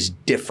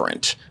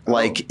different. Oh.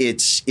 Like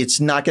it's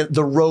not gonna,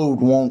 the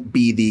road won't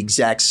be the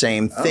exact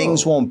same.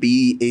 Things won't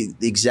be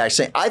the exact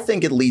same. I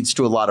think it leads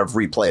to a lot of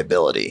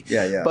replayability.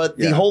 Yeah. But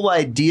the whole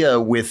idea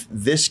with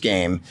this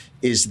game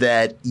is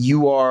that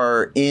you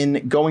are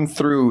going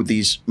through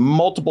these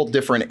multiple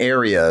different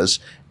areas,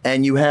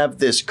 and you have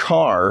this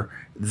car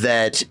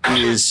that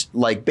is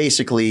like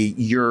basically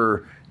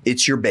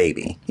it's your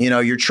baby. You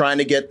know, you're trying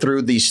to get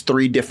through these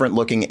 3 different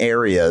looking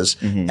areas,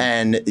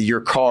 and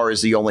your car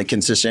is the only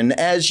consistent. And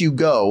as you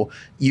go,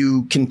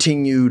 you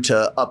continue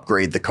to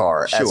upgrade the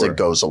car as it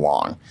goes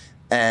along.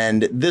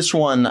 And this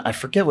one, I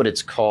forget what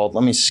it's called.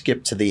 Let me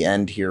skip to the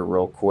end here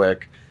real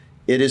quick.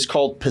 It is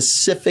called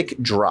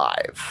Pacific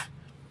Drive.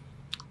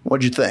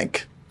 What'd you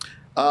think?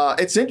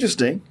 It's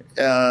interesting.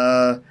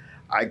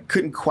 I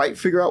couldn't quite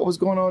figure out what was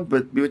going on,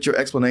 but with your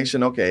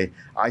explanation, okay,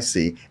 I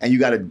see. And you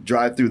got to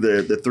drive through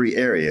the 3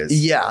 areas.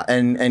 Yeah,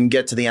 and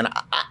get to the end.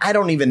 I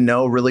don't even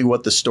know really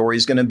what the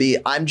story's going to be.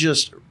 I'm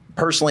just,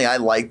 personally, I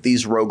like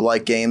these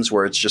roguelike games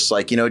where it's just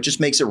like, it just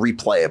makes it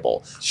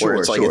replayable. Where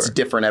it's like it's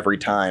different every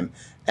time.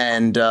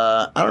 And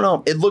I don't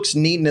know, it looks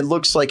neat and it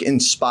looks like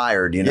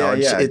inspired, it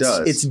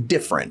does. It's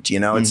different,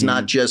 it's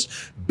not just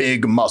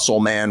big muscle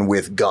man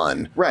with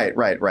gun. Right.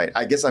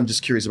 I guess I'm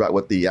just curious about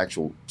what the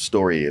actual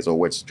story is or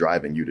what's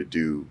driving you to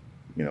do,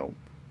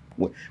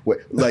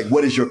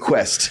 what is your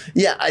quest?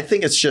 Yeah, I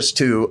think it's just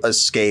to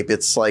escape.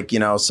 It's like,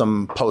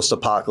 some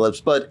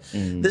post-apocalypse. But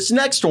this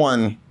next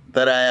one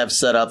that I have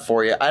set up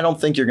for you, I don't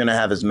think you're going to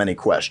have as many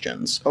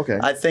questions. Okay.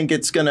 I think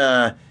it's going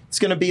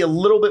to be a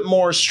little bit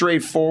more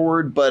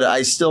straightforward, but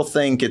I still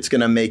think it's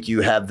going to make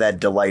you have that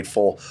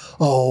delightful,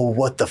 oh,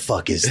 what the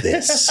fuck is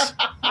this?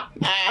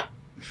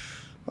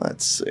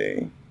 Let's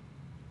see.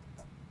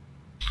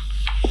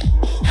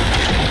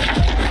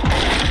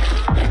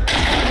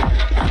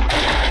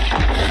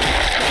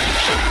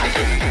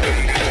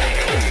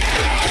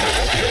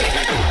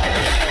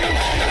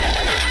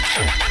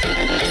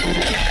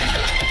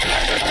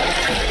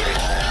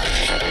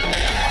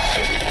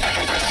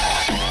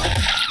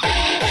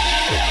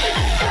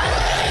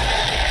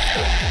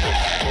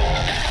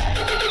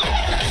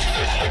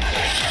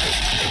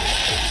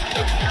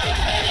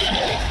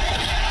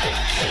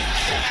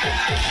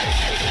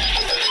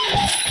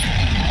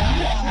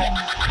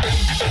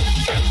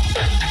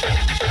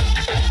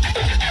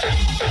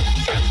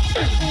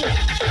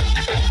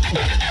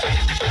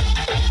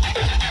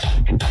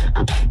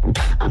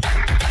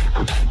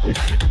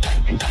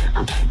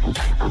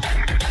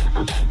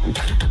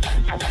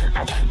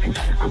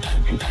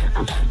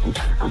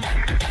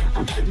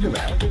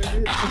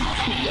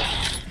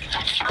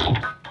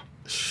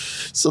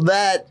 So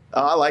that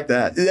I like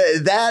that.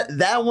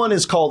 That one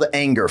is called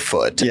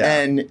Angerfoot,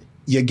 and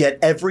you get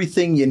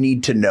everything you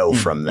need to know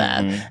from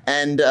that.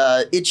 And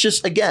it's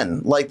just,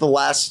 again, like the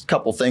last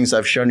couple things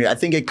I've shown you, I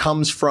think it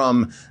comes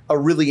from a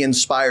really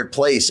inspired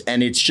place,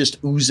 and it's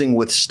just oozing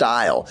with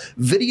style.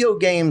 Video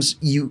games,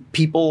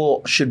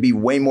 people should be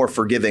way more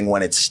forgiving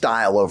when it's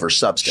style over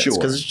substance,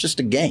 because it's just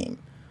a game.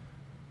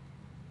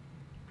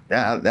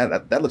 Yeah,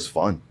 that looks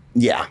fun.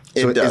 Yeah,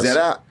 it does.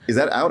 Is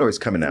that out or is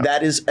coming out?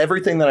 That is,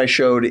 everything that I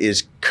showed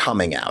is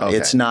coming out. Okay.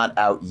 It's not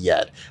out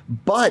yet.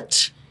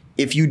 But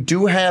if you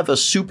do have a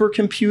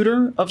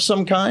supercomputer of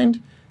some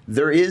kind,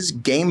 there is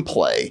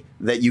gameplay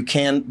that you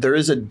can. There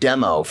is a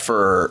demo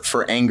for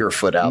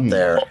Angerfoot out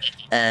there,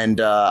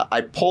 and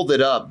I pulled it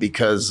up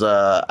because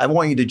I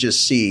want you to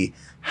just see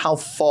how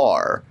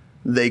far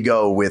they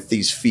go with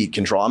these feet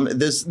control.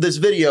 This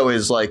video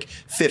is like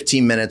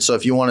 15 minutes, so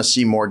if you want to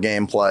see more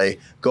gameplay,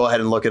 go ahead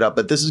and look it up.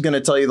 But this is going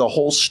to tell you the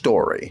whole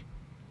story.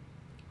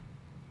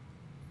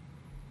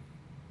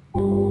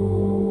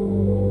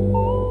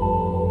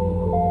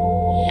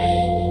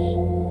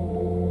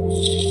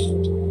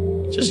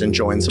 just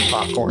enjoying some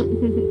popcorn.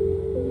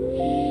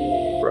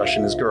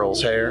 Brushing his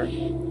girl's hair.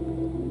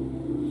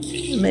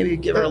 Maybe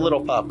give her a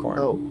little popcorn.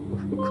 Oh.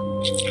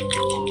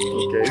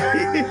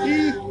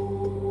 Okay.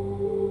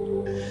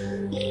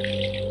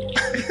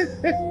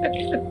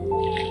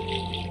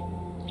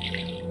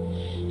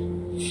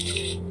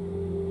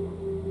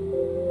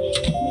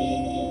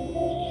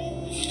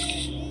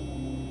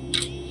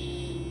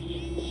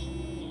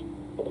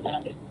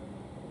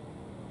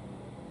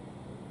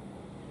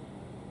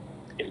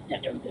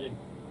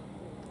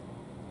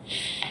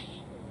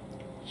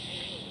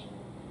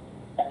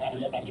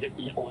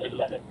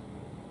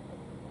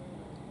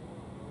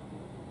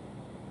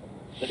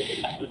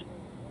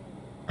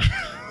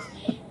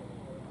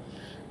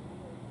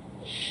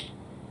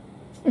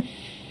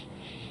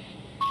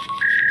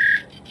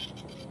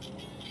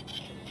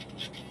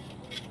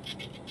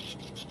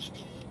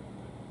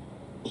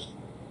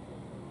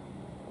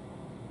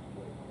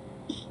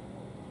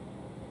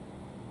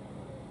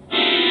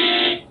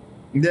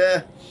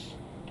 Yeah.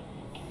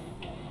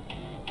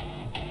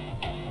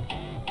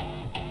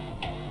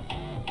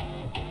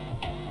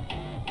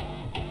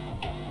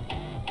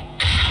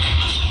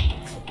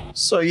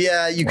 So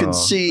yeah, you can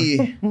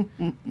see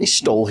he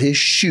stole his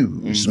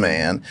shoes,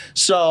 man.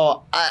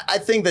 So I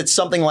think that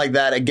something like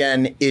that,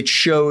 again, it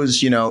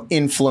shows,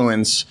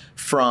 influence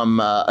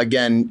from,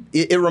 again,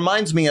 it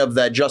reminds me of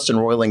that Justin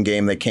Roiland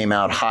game that came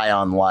out, High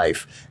on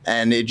Life.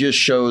 And it just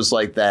shows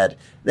like that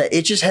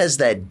it just has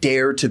that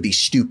dare to be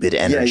stupid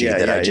energy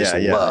I just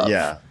love.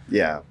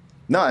 Yeah.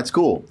 No, it's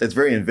cool. It's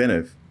very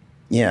inventive.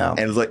 Yeah.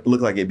 And it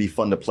looked like it'd be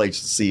fun to play to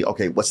see,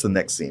 okay, what's the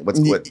next scene? What's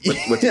going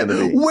to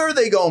be? Where are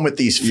they going with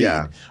these feet?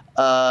 Yeah.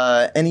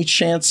 Any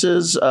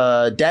chances?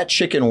 Dat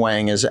Chicken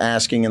Wang is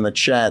asking in the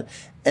chat,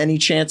 any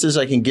chances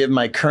I can give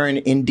my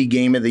current indie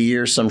game of the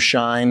year some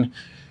shine?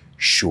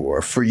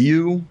 Sure. For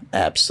you,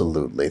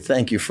 absolutely.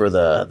 Thank you for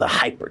the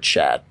hyper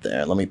chat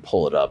there. Let me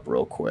pull it up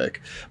real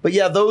quick. But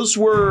yeah, those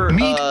were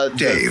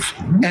Dave.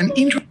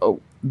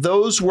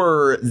 Those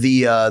were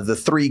the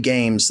three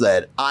games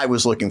that I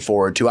was looking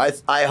forward to.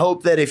 I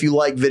hope that if you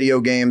like video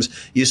games,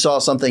 you saw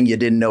something you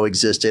didn't know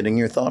existed and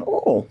you thought,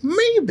 oh,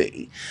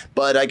 maybe.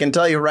 But I can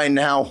tell you right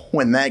now,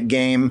 when that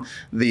game,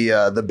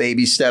 the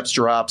baby steps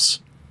drops,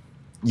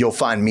 you'll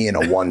find me in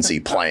a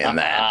onesie playing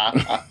that.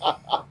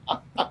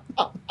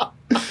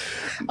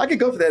 I could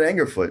go for that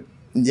Angerfoot.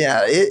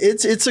 Yeah,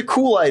 it's a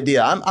cool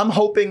idea. I'm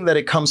hoping that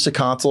it comes to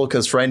console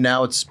because right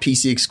now it's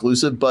PC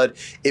exclusive. But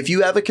if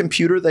you have a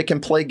computer that can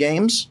play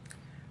games,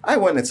 I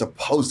wasn't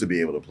supposed to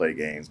be able to play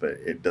games, but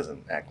it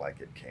doesn't act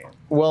like it can.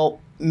 Well,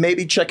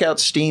 maybe check out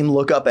Steam,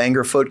 look up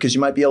Angerfoot because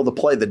you might be able to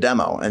play the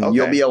demo and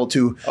you'll be able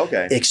to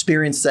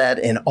experience that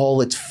in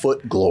all its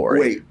foot glory.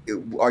 Wait,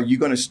 are you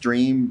going to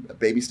stream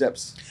Baby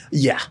Steps?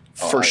 Yeah,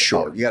 for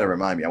sure. You got to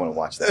remind me. I want to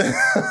watch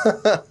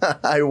that.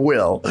 I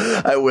will.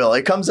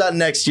 It comes out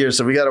next year,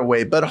 so we got to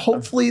wait. But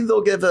hopefully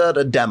they'll give it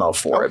a demo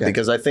for it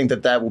because I think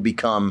that will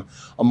become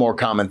a more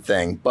common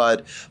thing.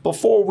 But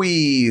before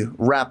we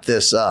wrap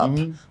this up,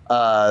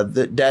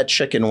 Dat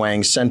Chicken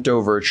Wang sent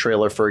over a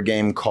trailer for a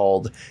game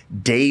called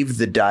Dave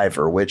the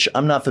Diver, which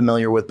I'm not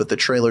familiar with, but the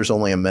trailer's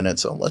only a minute,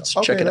 so let's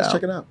check it out. Let's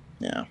check it out.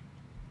 Yeah.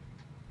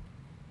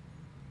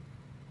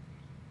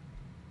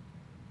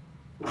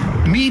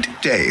 Meet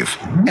Dave,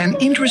 an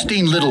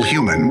interesting little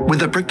human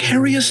with a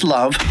precarious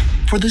love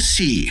for the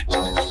sea.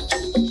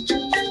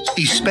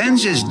 He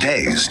spends his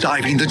days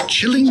diving the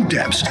chilling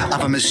depths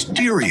of a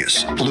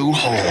mysterious blue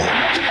hole.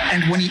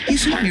 And when he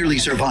isn't merely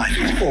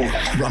surviving or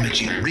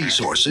rummaging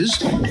resources,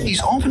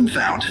 he's often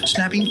found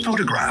snapping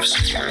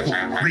photographs,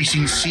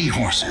 racing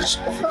seahorses,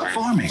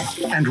 farming,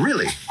 and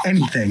really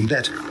anything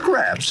that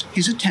grabs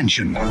his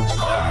attention.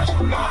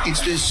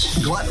 It's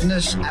this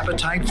gluttonous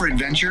appetite for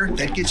adventure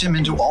that gets him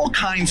into all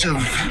kinds of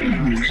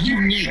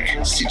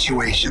unique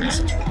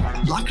situations.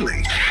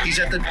 Luckily, he's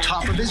at the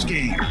top of his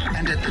game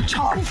and at the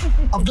top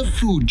of the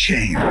food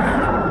chain.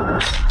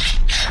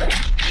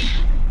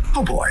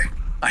 Oh boy,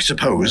 I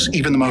suppose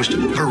even the most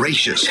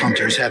voracious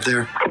hunters have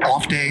their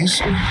off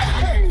days.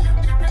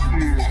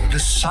 The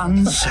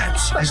sun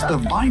sets as the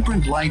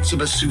vibrant lights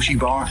of a sushi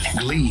bar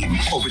gleam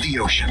over the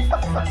ocean.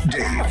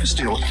 Dave,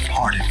 still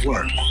hard at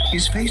work,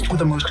 is faced with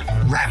the most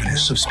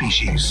ravenous of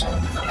species,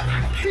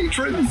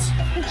 patrons.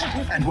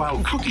 And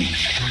while cooking,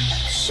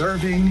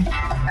 serving,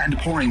 and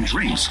pouring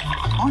drinks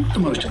aren't the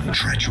most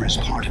treacherous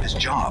part of his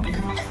job,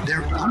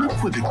 they're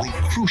unequivocally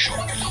crucial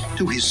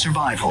to his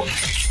survival.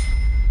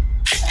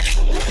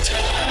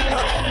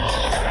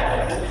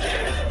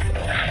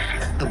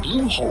 The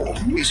Blue Hole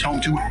is home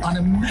to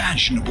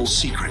unimaginable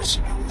secrets.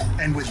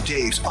 And with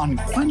Dave's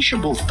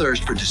unquenchable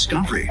thirst for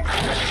discovery,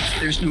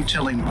 there's no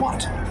telling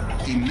what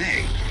he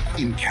may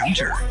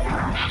encounter.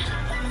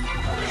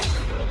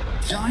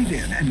 Dive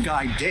in and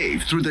guide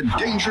Dave through the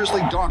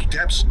dangerously dark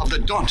depths of the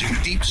daunting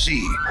deep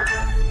sea.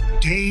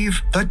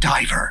 Dave the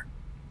Diver.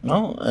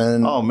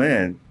 Oh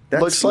man.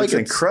 That looks like it's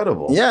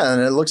incredible. Yeah,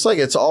 and it looks like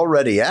it's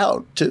already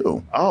out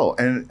too. Oh,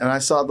 and I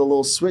saw the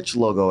little Switch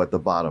logo at the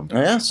bottom.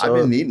 Yeah, so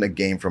I've been needing a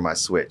game for my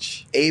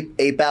Switch.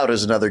 Ape Out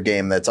is another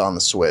game that's on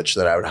the Switch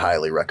that I would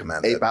highly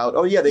recommend. Ape Out?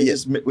 Oh, yeah,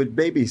 just with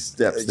baby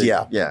steps.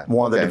 Yeah.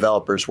 One of the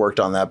developers worked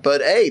on that.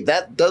 But hey,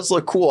 that does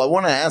look cool. I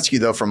want to ask you,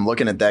 though, from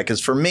looking at that,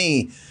 because for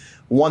me,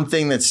 one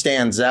thing that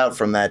stands out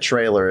from that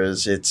trailer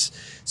is it's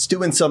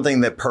doing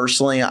something that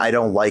personally I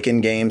don't like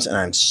in games, and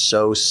I'm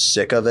so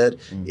sick of it,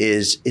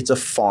 is it's a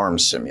farm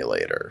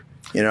simulator.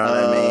 You know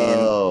what I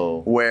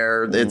mean?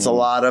 Where it's a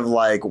lot of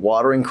like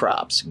watering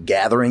crops,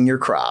 gathering your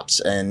crops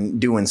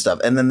and doing stuff.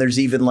 And then there's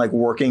even like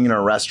working in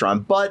a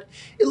restaurant. But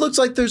it looks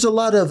like there's a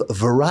lot of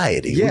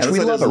variety, which we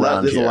love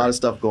around here. There's a lot of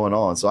stuff going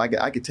on. So I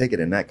could take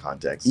it in that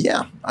context.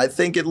 Yeah, I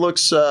think it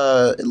looks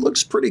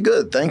pretty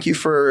good. Thank you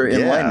for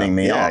enlightening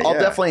me. I'll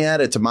definitely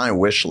add it to my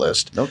wish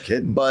list. No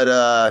kidding. But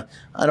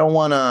I don't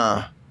want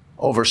to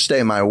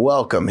overstay my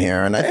welcome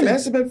here. And I think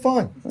it's been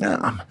fun.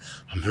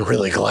 I'm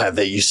really glad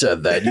that you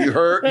said that. You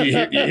heard?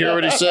 You hear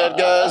what he said,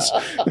 guys?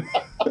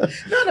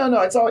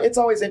 No. It's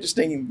always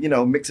interesting,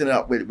 mixing it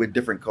up with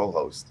different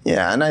co-hosts.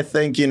 Yeah, and I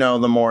think, the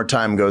more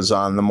time goes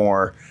on, the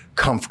more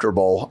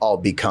comfortable I'll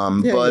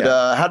become.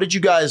 How did you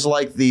guys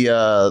like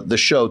the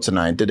show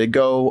tonight? Did it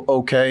go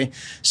okay?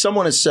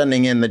 Someone is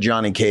sending in the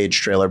Johnny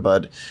Cage trailer,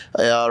 but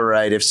all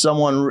right, if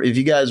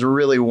you guys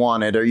really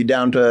want it, are you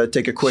down to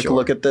take a quick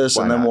look at this?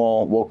 Why and then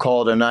we'll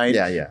call it a night?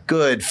 Yeah.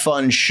 Good,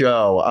 fun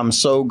show. I'm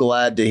so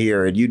glad to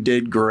hear it. You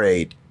did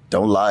great.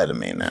 Don't lie to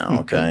me now,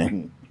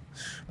 okay?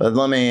 But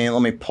let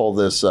me pull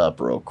this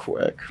up real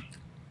quick.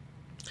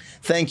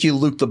 Thank you,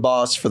 Luke the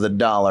Boss, for the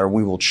 $1.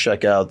 We will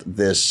check out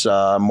this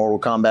Mortal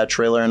Kombat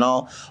trailer, and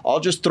I'll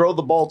just throw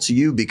the ball to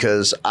you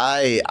because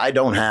I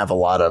don't have a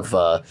lot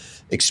of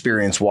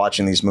experience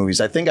watching these movies.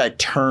 I think I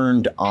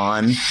turned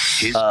on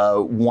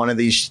one of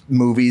these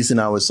movies, and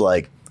I was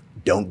like,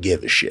 don't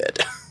give a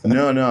shit.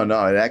 No.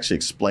 It actually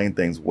explained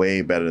things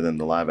way better than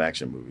the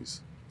live-action movies.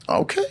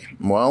 Okay.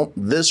 Well,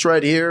 this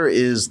right here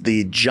is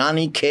the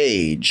Johnny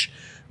Cage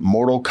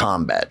Mortal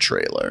Kombat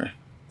trailer.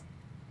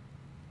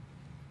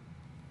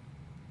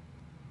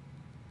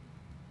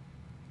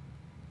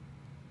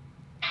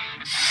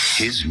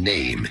 His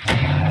name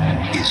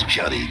is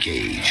Johnny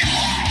Cage.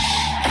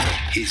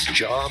 His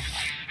job?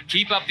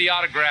 Keep up the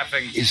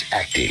autographing. Is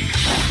acting.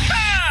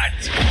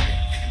 Cut!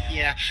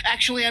 Yeah,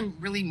 actually, I'm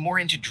really more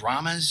into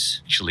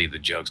dramas. You should leave the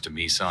jokes to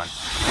me, son.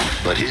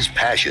 But his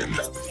passion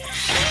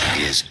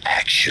is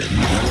action.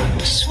 I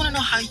just want to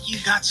know how you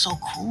got so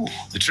cool.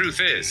 The truth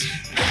is,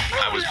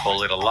 I was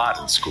bullied a lot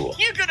in school.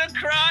 You're gonna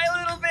cry,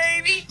 little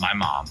baby? My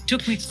mom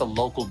took me to the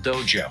local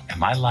dojo, and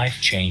my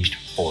life changed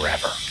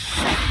forever.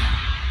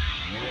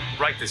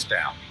 Write this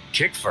down.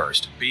 Kick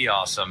first, be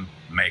awesome,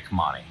 make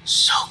money.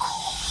 So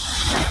cool.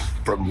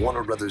 From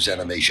Warner Brothers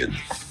Animation.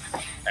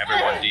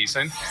 Everyone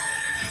decent?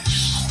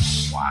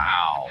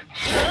 Wow.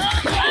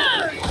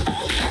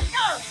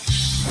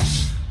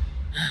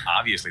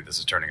 Obviously, this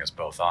is turning us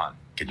both on.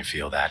 Can you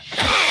feel that?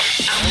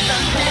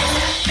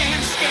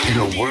 In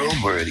a world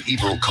where an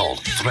evil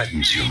cult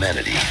threatens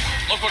humanity.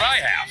 Look what I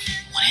have.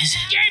 What is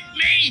it? Give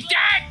me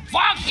that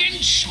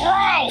fucking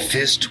scroll!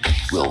 Fist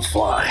will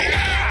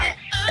fly.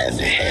 And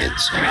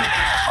heads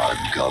are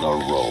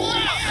gonna roll.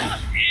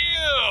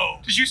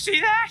 Ew! Did you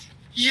see that?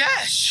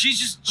 Yes! She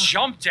just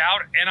jumped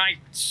out and I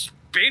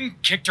spin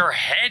kicked her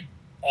head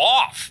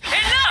off.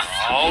 Enough!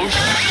 Oh,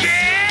 shit!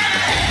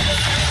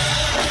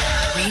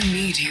 We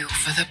need you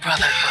for the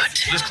Brotherhood.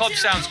 This club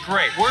sounds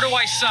great. Where do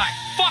I sign?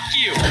 Fuck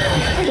you!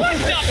 What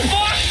the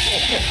fuck?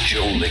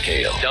 Joel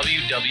McHale.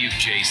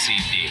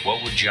 WWJCD.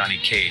 What would Johnny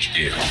Cage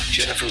do?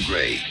 Jennifer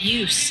Grey.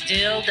 You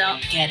still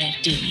don't get it,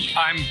 do you?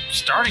 I'm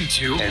starting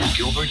to. And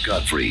Gilbert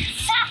Gottfried.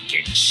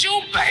 Fucking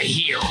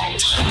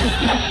superheroes!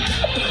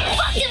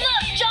 Fuck him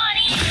up,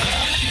 Johnny!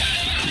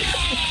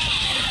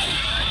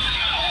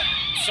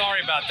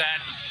 Sorry about that.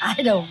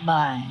 I don't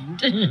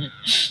mind.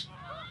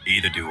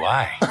 Either do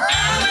I.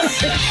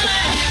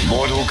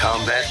 Mortal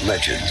Kombat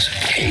Legends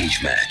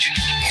Cage Match.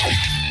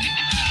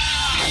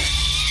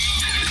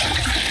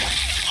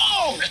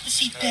 Oh, is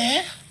he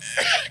dead?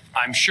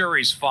 I'm sure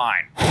he's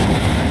fine.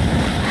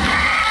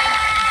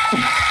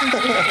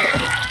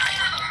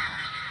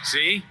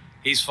 See?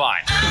 He's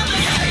fine.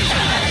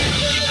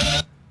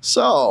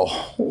 So,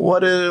 what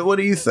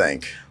do you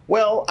think?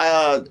 Well,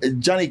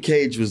 Johnny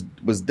Cage was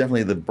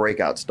definitely the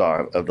breakout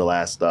star of the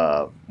last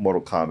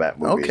Mortal Kombat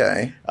movie.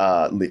 Okay.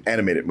 The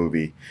animated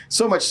movie.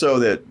 So much so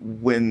that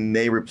when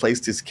they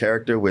replaced his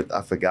character with,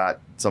 I forgot,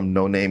 some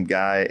no-name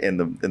guy in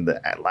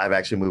the live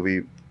action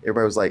movie,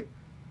 everybody was like,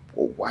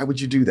 well, why would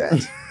you do that?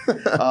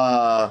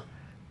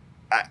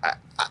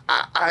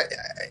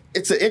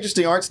 It's an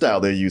interesting art style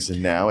they're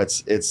using now.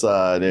 It's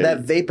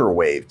that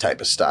vaporwave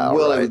type of style.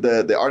 Well, right?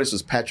 the artist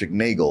was Patrick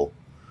Nagel.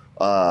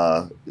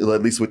 At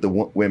least with the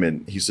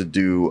women, he used to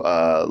do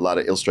a lot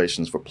of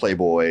illustrations for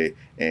Playboy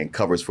and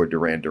covers for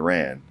Duran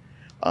Duran.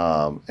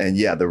 And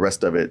yeah, the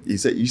rest of it, you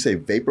say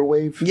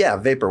vaporwave? Yeah,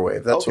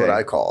 vaporwave. That's what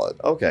I call it.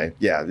 Okay,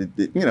 yeah,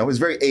 it was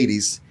very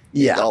 80s.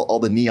 Yeah. all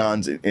the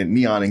neons and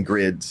neon and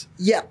grids.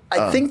 Yeah,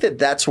 I think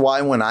that's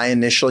why when I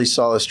initially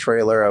saw this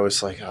trailer, I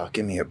was like, "Oh,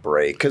 give me a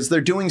break," because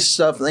they're doing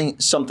something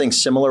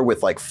similar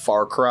with like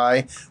Far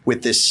Cry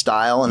with this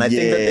style, and I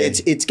think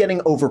that it's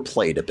getting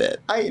overplayed a bit.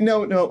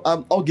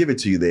 I'll give it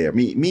to you there.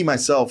 Me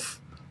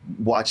myself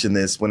watching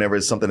this whenever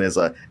it's something that's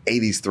a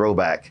 80s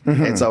throwback,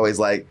 it's always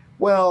like,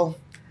 well,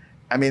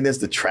 I mean, there's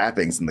the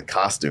trappings and the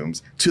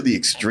costumes to the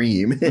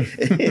extreme,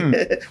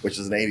 which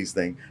is an 80s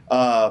thing.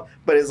 But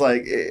it's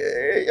like,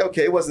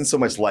 okay, it wasn't so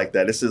much like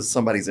that. This is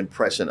somebody's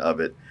impression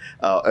of it,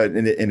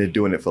 and they're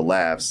doing it for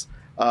laughs.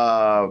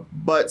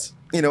 But,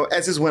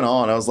 as this went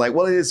on, I was like,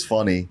 well, it is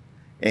funny.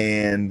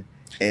 And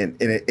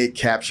it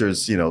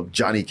captures,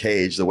 Johnny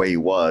Cage the way he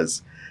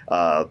was.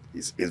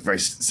 Is very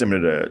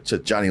similar to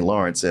Johnny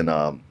Lawrence in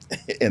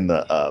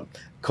the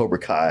Cobra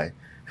Kai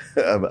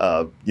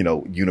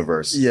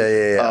universe.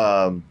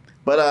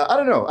 But I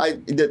don't know.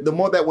 The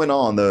more that went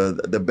on,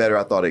 the better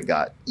I thought it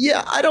got.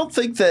 Yeah, I don't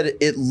think that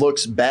it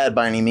looks bad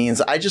by any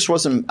means. I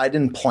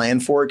didn't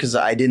plan for it because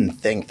I didn't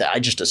think that. I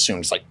just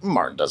assumed it's like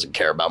Martin doesn't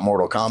care about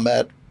Mortal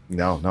Kombat.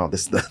 No,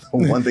 this is the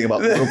one thing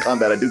about Mortal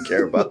Kombat I do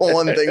care about.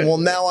 One thing. Well,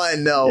 now I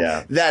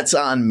know that's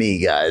on me,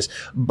 guys.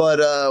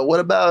 But what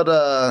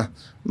about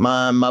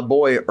my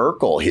boy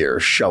Urkel here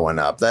showing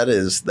up?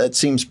 That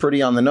seems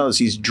pretty on the nose.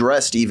 He's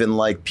dressed even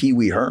like Pee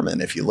Wee Herman.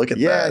 If you look at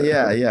that,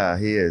 yeah,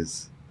 he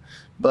is.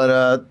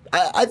 But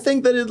I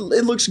think that it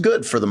looks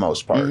good for the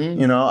most part.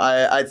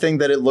 I think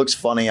that it looks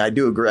funny. I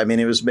do agree. I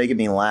mean, it was making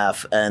me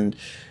laugh, and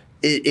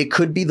it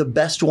could be the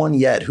best one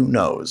yet. Who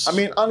knows? I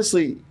mean,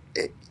 honestly.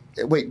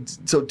 Wait,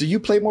 so do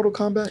you play Mortal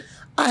Kombat?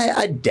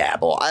 I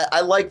dabble.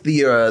 I like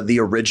the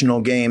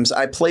original games.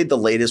 I played the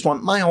latest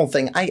one. My whole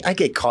thing, I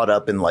get caught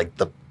up in like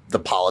the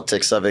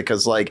politics of it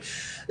because like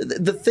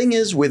the thing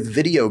is with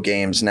video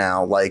games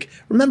now, like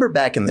remember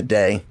back in the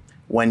day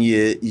when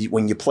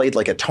you played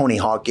like a Tony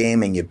Hawk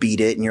game and you beat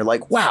it and you're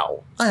like,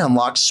 wow, I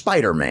unlocked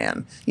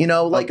Spider-Man. You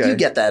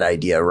get that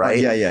idea, right?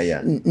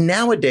 Yeah.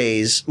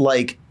 Nowadays,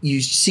 like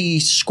you see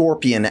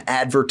Scorpion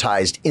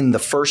advertised in the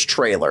first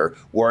trailer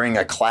wearing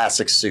a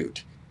classic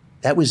suit.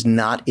 That was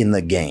not in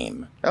the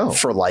game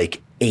for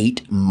like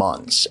 8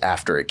 months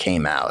after it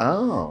came out.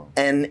 Oh.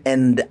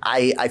 And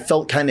I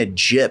felt kind of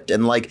gypped.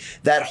 And like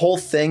that whole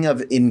thing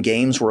of in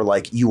games where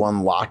like you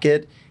unlock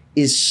it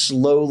is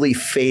slowly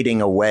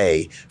fading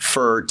away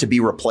to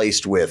be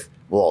replaced with,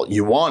 well,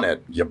 you want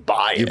it, you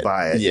buy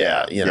it.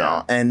 Yeah, you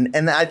know.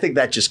 And I think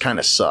that just kind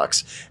of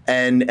sucks.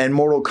 And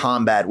Mortal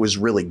Kombat was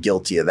really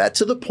guilty of that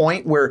to the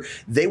point where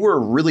they were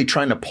really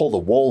trying to pull the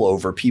wool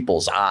over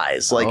people's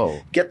eyes.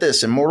 Like, get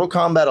this, in Mortal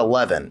Kombat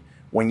 11,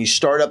 when you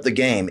start up the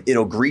game,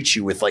 it'll greet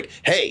you with like,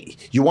 hey,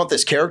 you want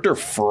this character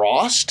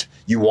Frost?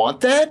 You want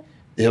that?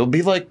 It'll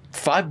be like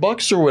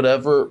 $5 or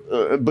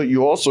whatever, but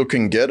you also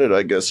can get it,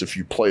 I guess, if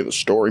you play the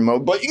story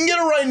mode. But you can get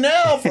it right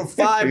now for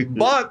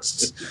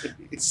 $5.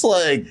 It's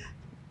like,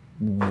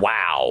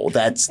 wow,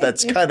 that's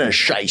kind of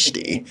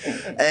shisty.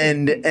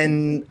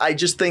 And I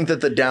just think that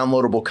the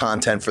downloadable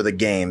content for the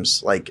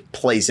games like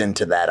plays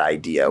into that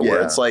idea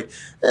where it's like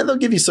they'll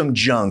give you some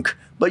junk,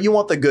 but you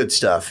want the good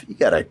stuff. You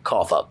got to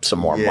cough up some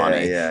more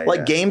money.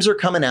 Games are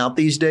coming out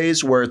these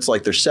days where it's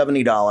like they're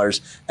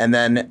 $70 and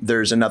then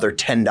there's another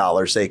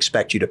 $10 they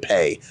expect you to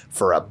pay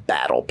for a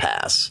battle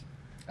pass.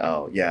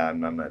 Oh, yeah,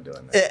 I'm not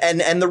doing that.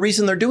 And the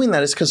reason they're doing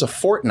that is because of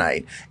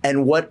Fortnite.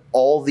 And what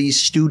all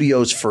these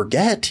studios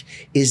forget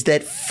is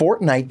that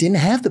Fortnite didn't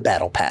have the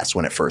battle pass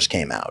when it first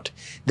came out.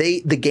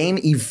 The game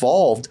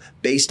evolved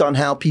based on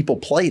how people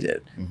played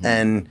it. Mm-hmm.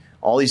 And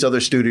all these other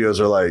studios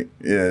are like,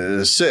 yeah,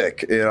 it's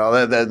sick.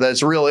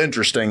 That's real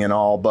interesting and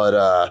all,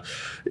 but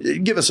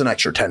give us an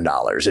extra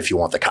 $10 if you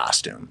want the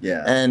costume.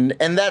 Yeah. And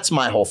that's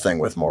my whole thing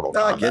with Mortal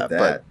Kombat. I get that.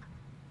 But,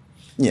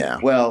 yeah.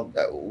 Well,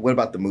 what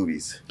about the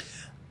movies?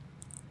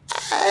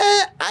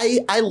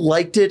 I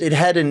liked it. It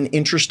had an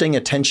interesting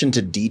attention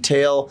to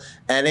detail,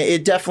 and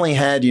it definitely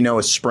had,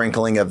 a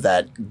sprinkling of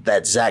that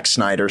Zack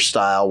Snyder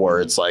style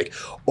where it's like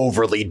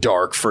overly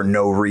dark for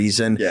no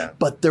reason. Yeah.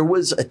 But there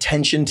was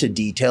attention to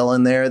detail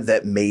in there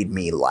that made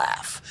me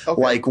laugh.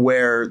 Okay. Like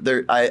where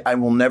I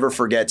will never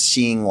forget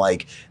seeing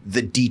like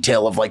the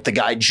detail of like the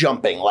guy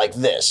jumping like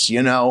this,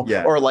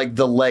 or like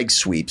the leg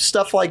sweep,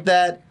 stuff like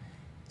that.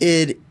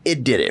 It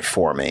did it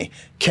for me.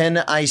 Can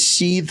I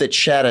see the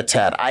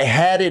chat-a-tat? I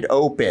had it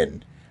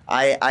open.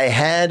 I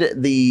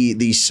had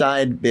the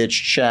side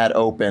bitch chat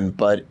open,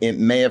 but it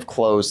may have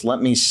closed.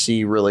 Let me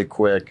see really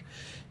quick.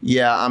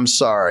 Yeah, I'm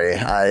sorry.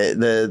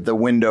 The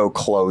window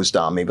closed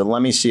on me, but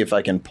let me see if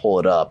I can pull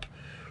it up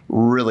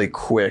really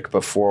quick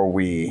before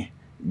we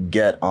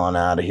get on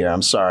out of here.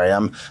 I'm sorry.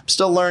 I'm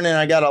still learning.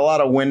 I got a lot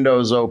of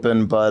windows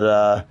open,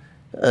 but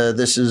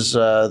this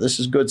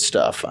is good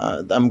stuff.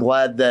 I'm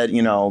glad that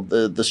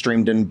the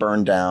stream didn't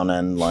burn down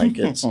and like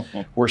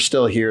we're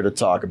still here to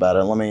talk about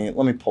it. Let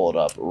me pull it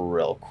up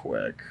real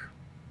quick.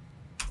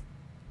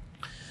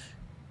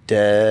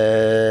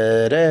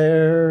 Dead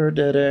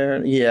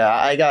air. Yeah,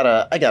 I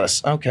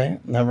gotta. Okay,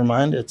 never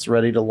mind. It's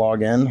ready to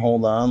log in.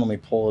 Hold on. Let me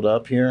pull it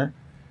up here.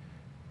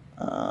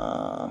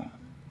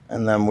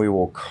 and then we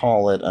will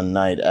call it a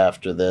night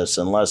after this,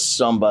 unless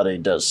somebody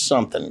does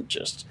something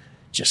just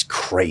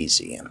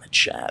crazy in the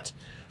chat.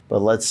 But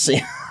let's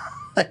see.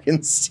 I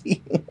can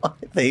see why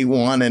they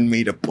wanted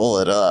me to pull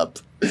it up.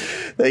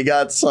 They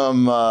got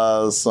some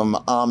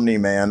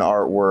Omni-Man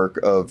artwork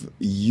of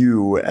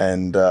you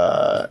and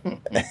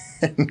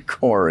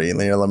Corey.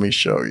 Here, let me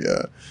show you.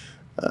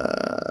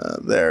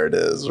 There it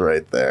is,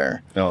 right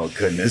there. Oh,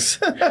 goodness.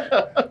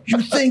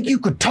 You think you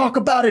could talk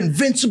about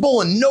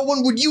Invincible and no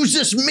one would use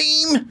this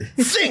meme?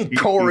 Think,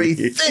 Corey,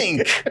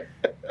 think.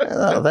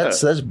 Oh,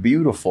 that's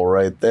beautiful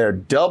right there.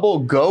 Double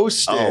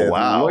ghosted. Oh,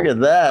 wow. Look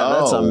at that.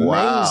 That's amazing.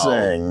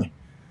 Wow.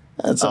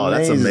 That's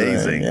amazing. That's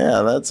amazing.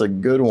 Yeah, that's a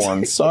good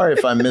one. Sorry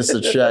if I missed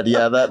the chat.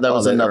 Yeah, that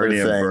was another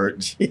thing.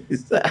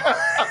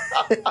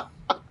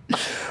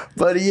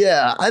 But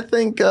yeah, I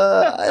think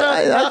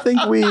I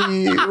think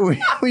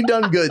we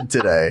done good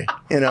today.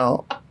 You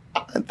know,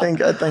 I think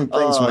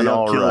things went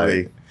all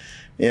right.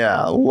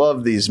 Yeah,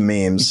 love these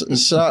memes.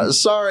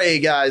 Sorry,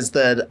 guys,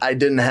 that I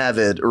didn't have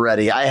it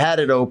ready. I had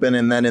it open,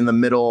 and then in the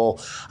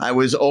middle, I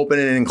was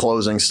opening and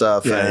closing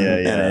stuff, and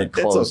it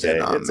closed.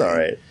 It's okay. It's all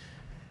right.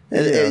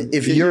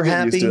 If you're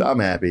happy, I'm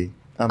happy.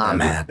 I'm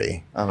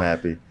happy.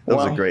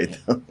 Those are great.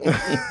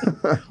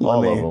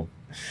 All of them.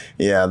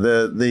 Yeah,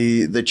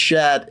 the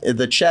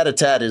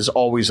chat-a-tat is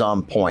always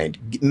on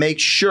point. Make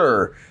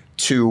sure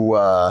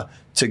to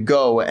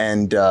go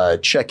and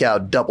check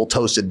out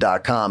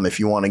doubletoasted.com if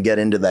you want to get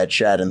into that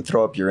chat and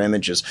throw up your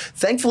images.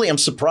 Thankfully, I'm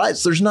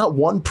surprised there's not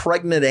one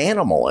pregnant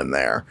animal in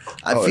there.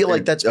 I feel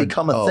like that's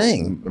become a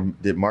thing.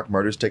 Did Mark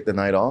Murders take the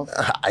night off?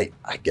 I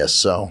guess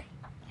so.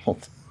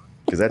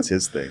 Because that's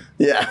his thing.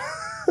 Yeah.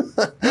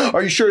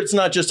 Are you sure it's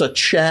not just a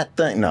chat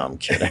thing? No, I'm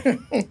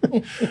kidding.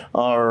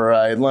 All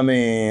right, let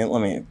me.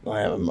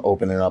 I'm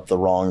opening up the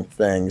wrong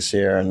things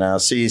here now.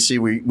 See,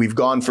 we've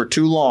gone for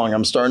too long.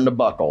 I'm starting to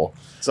buckle.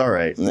 It's all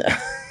right.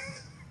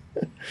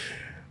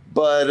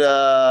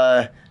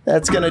 But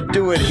that's gonna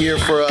do it here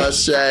for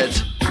us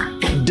at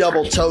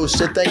Double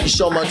Toasted. Thank you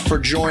so much for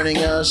joining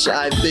us.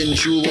 I've been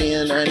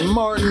Julian and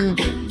Martin.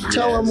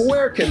 Tell them,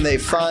 where can they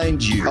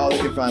find you? Oh, they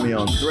can find me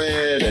on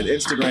Thread and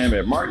Instagram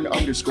at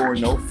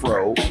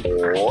Martin_NoFro,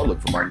 or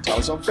look for Martin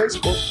Thomas on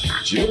Facebook.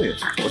 Julian,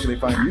 where can they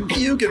find you?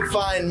 You can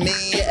find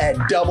me at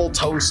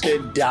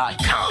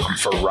doubletoasted.com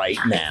for right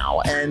now,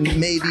 and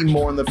maybe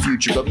more in the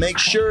future. But make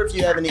sure, if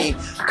you have any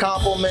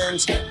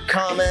compliments,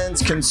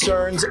 comments,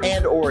 concerns,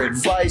 and or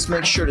advice,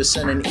 make sure to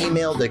send an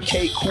email to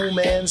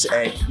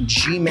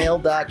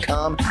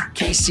kcoolmans@gmail.com,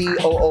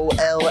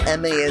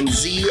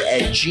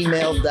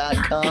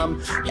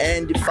 KCOOLMANZ@gmail.com.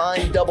 And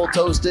find Double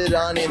Toasted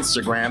on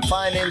Instagram.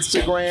 Find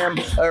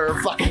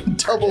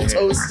Double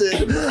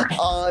Toasted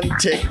on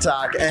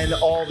TikTok and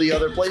all the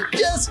other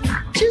places.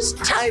 Just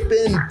type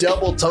in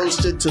Double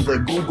Toasted to the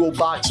Google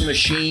box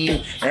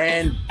machine,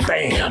 and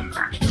bam,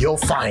 you'll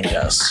find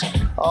us.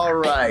 All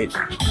right.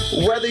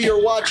 Whether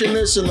you're watching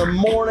this in the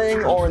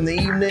morning or in the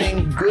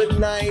evening, good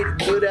night,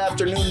 good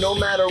afternoon, no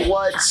matter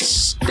what,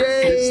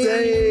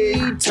 stay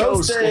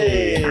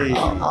toasted.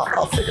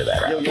 I'll figure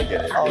that out. You'll get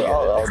it.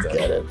 I'll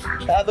get it.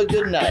 Have a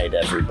good night,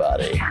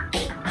 everybody.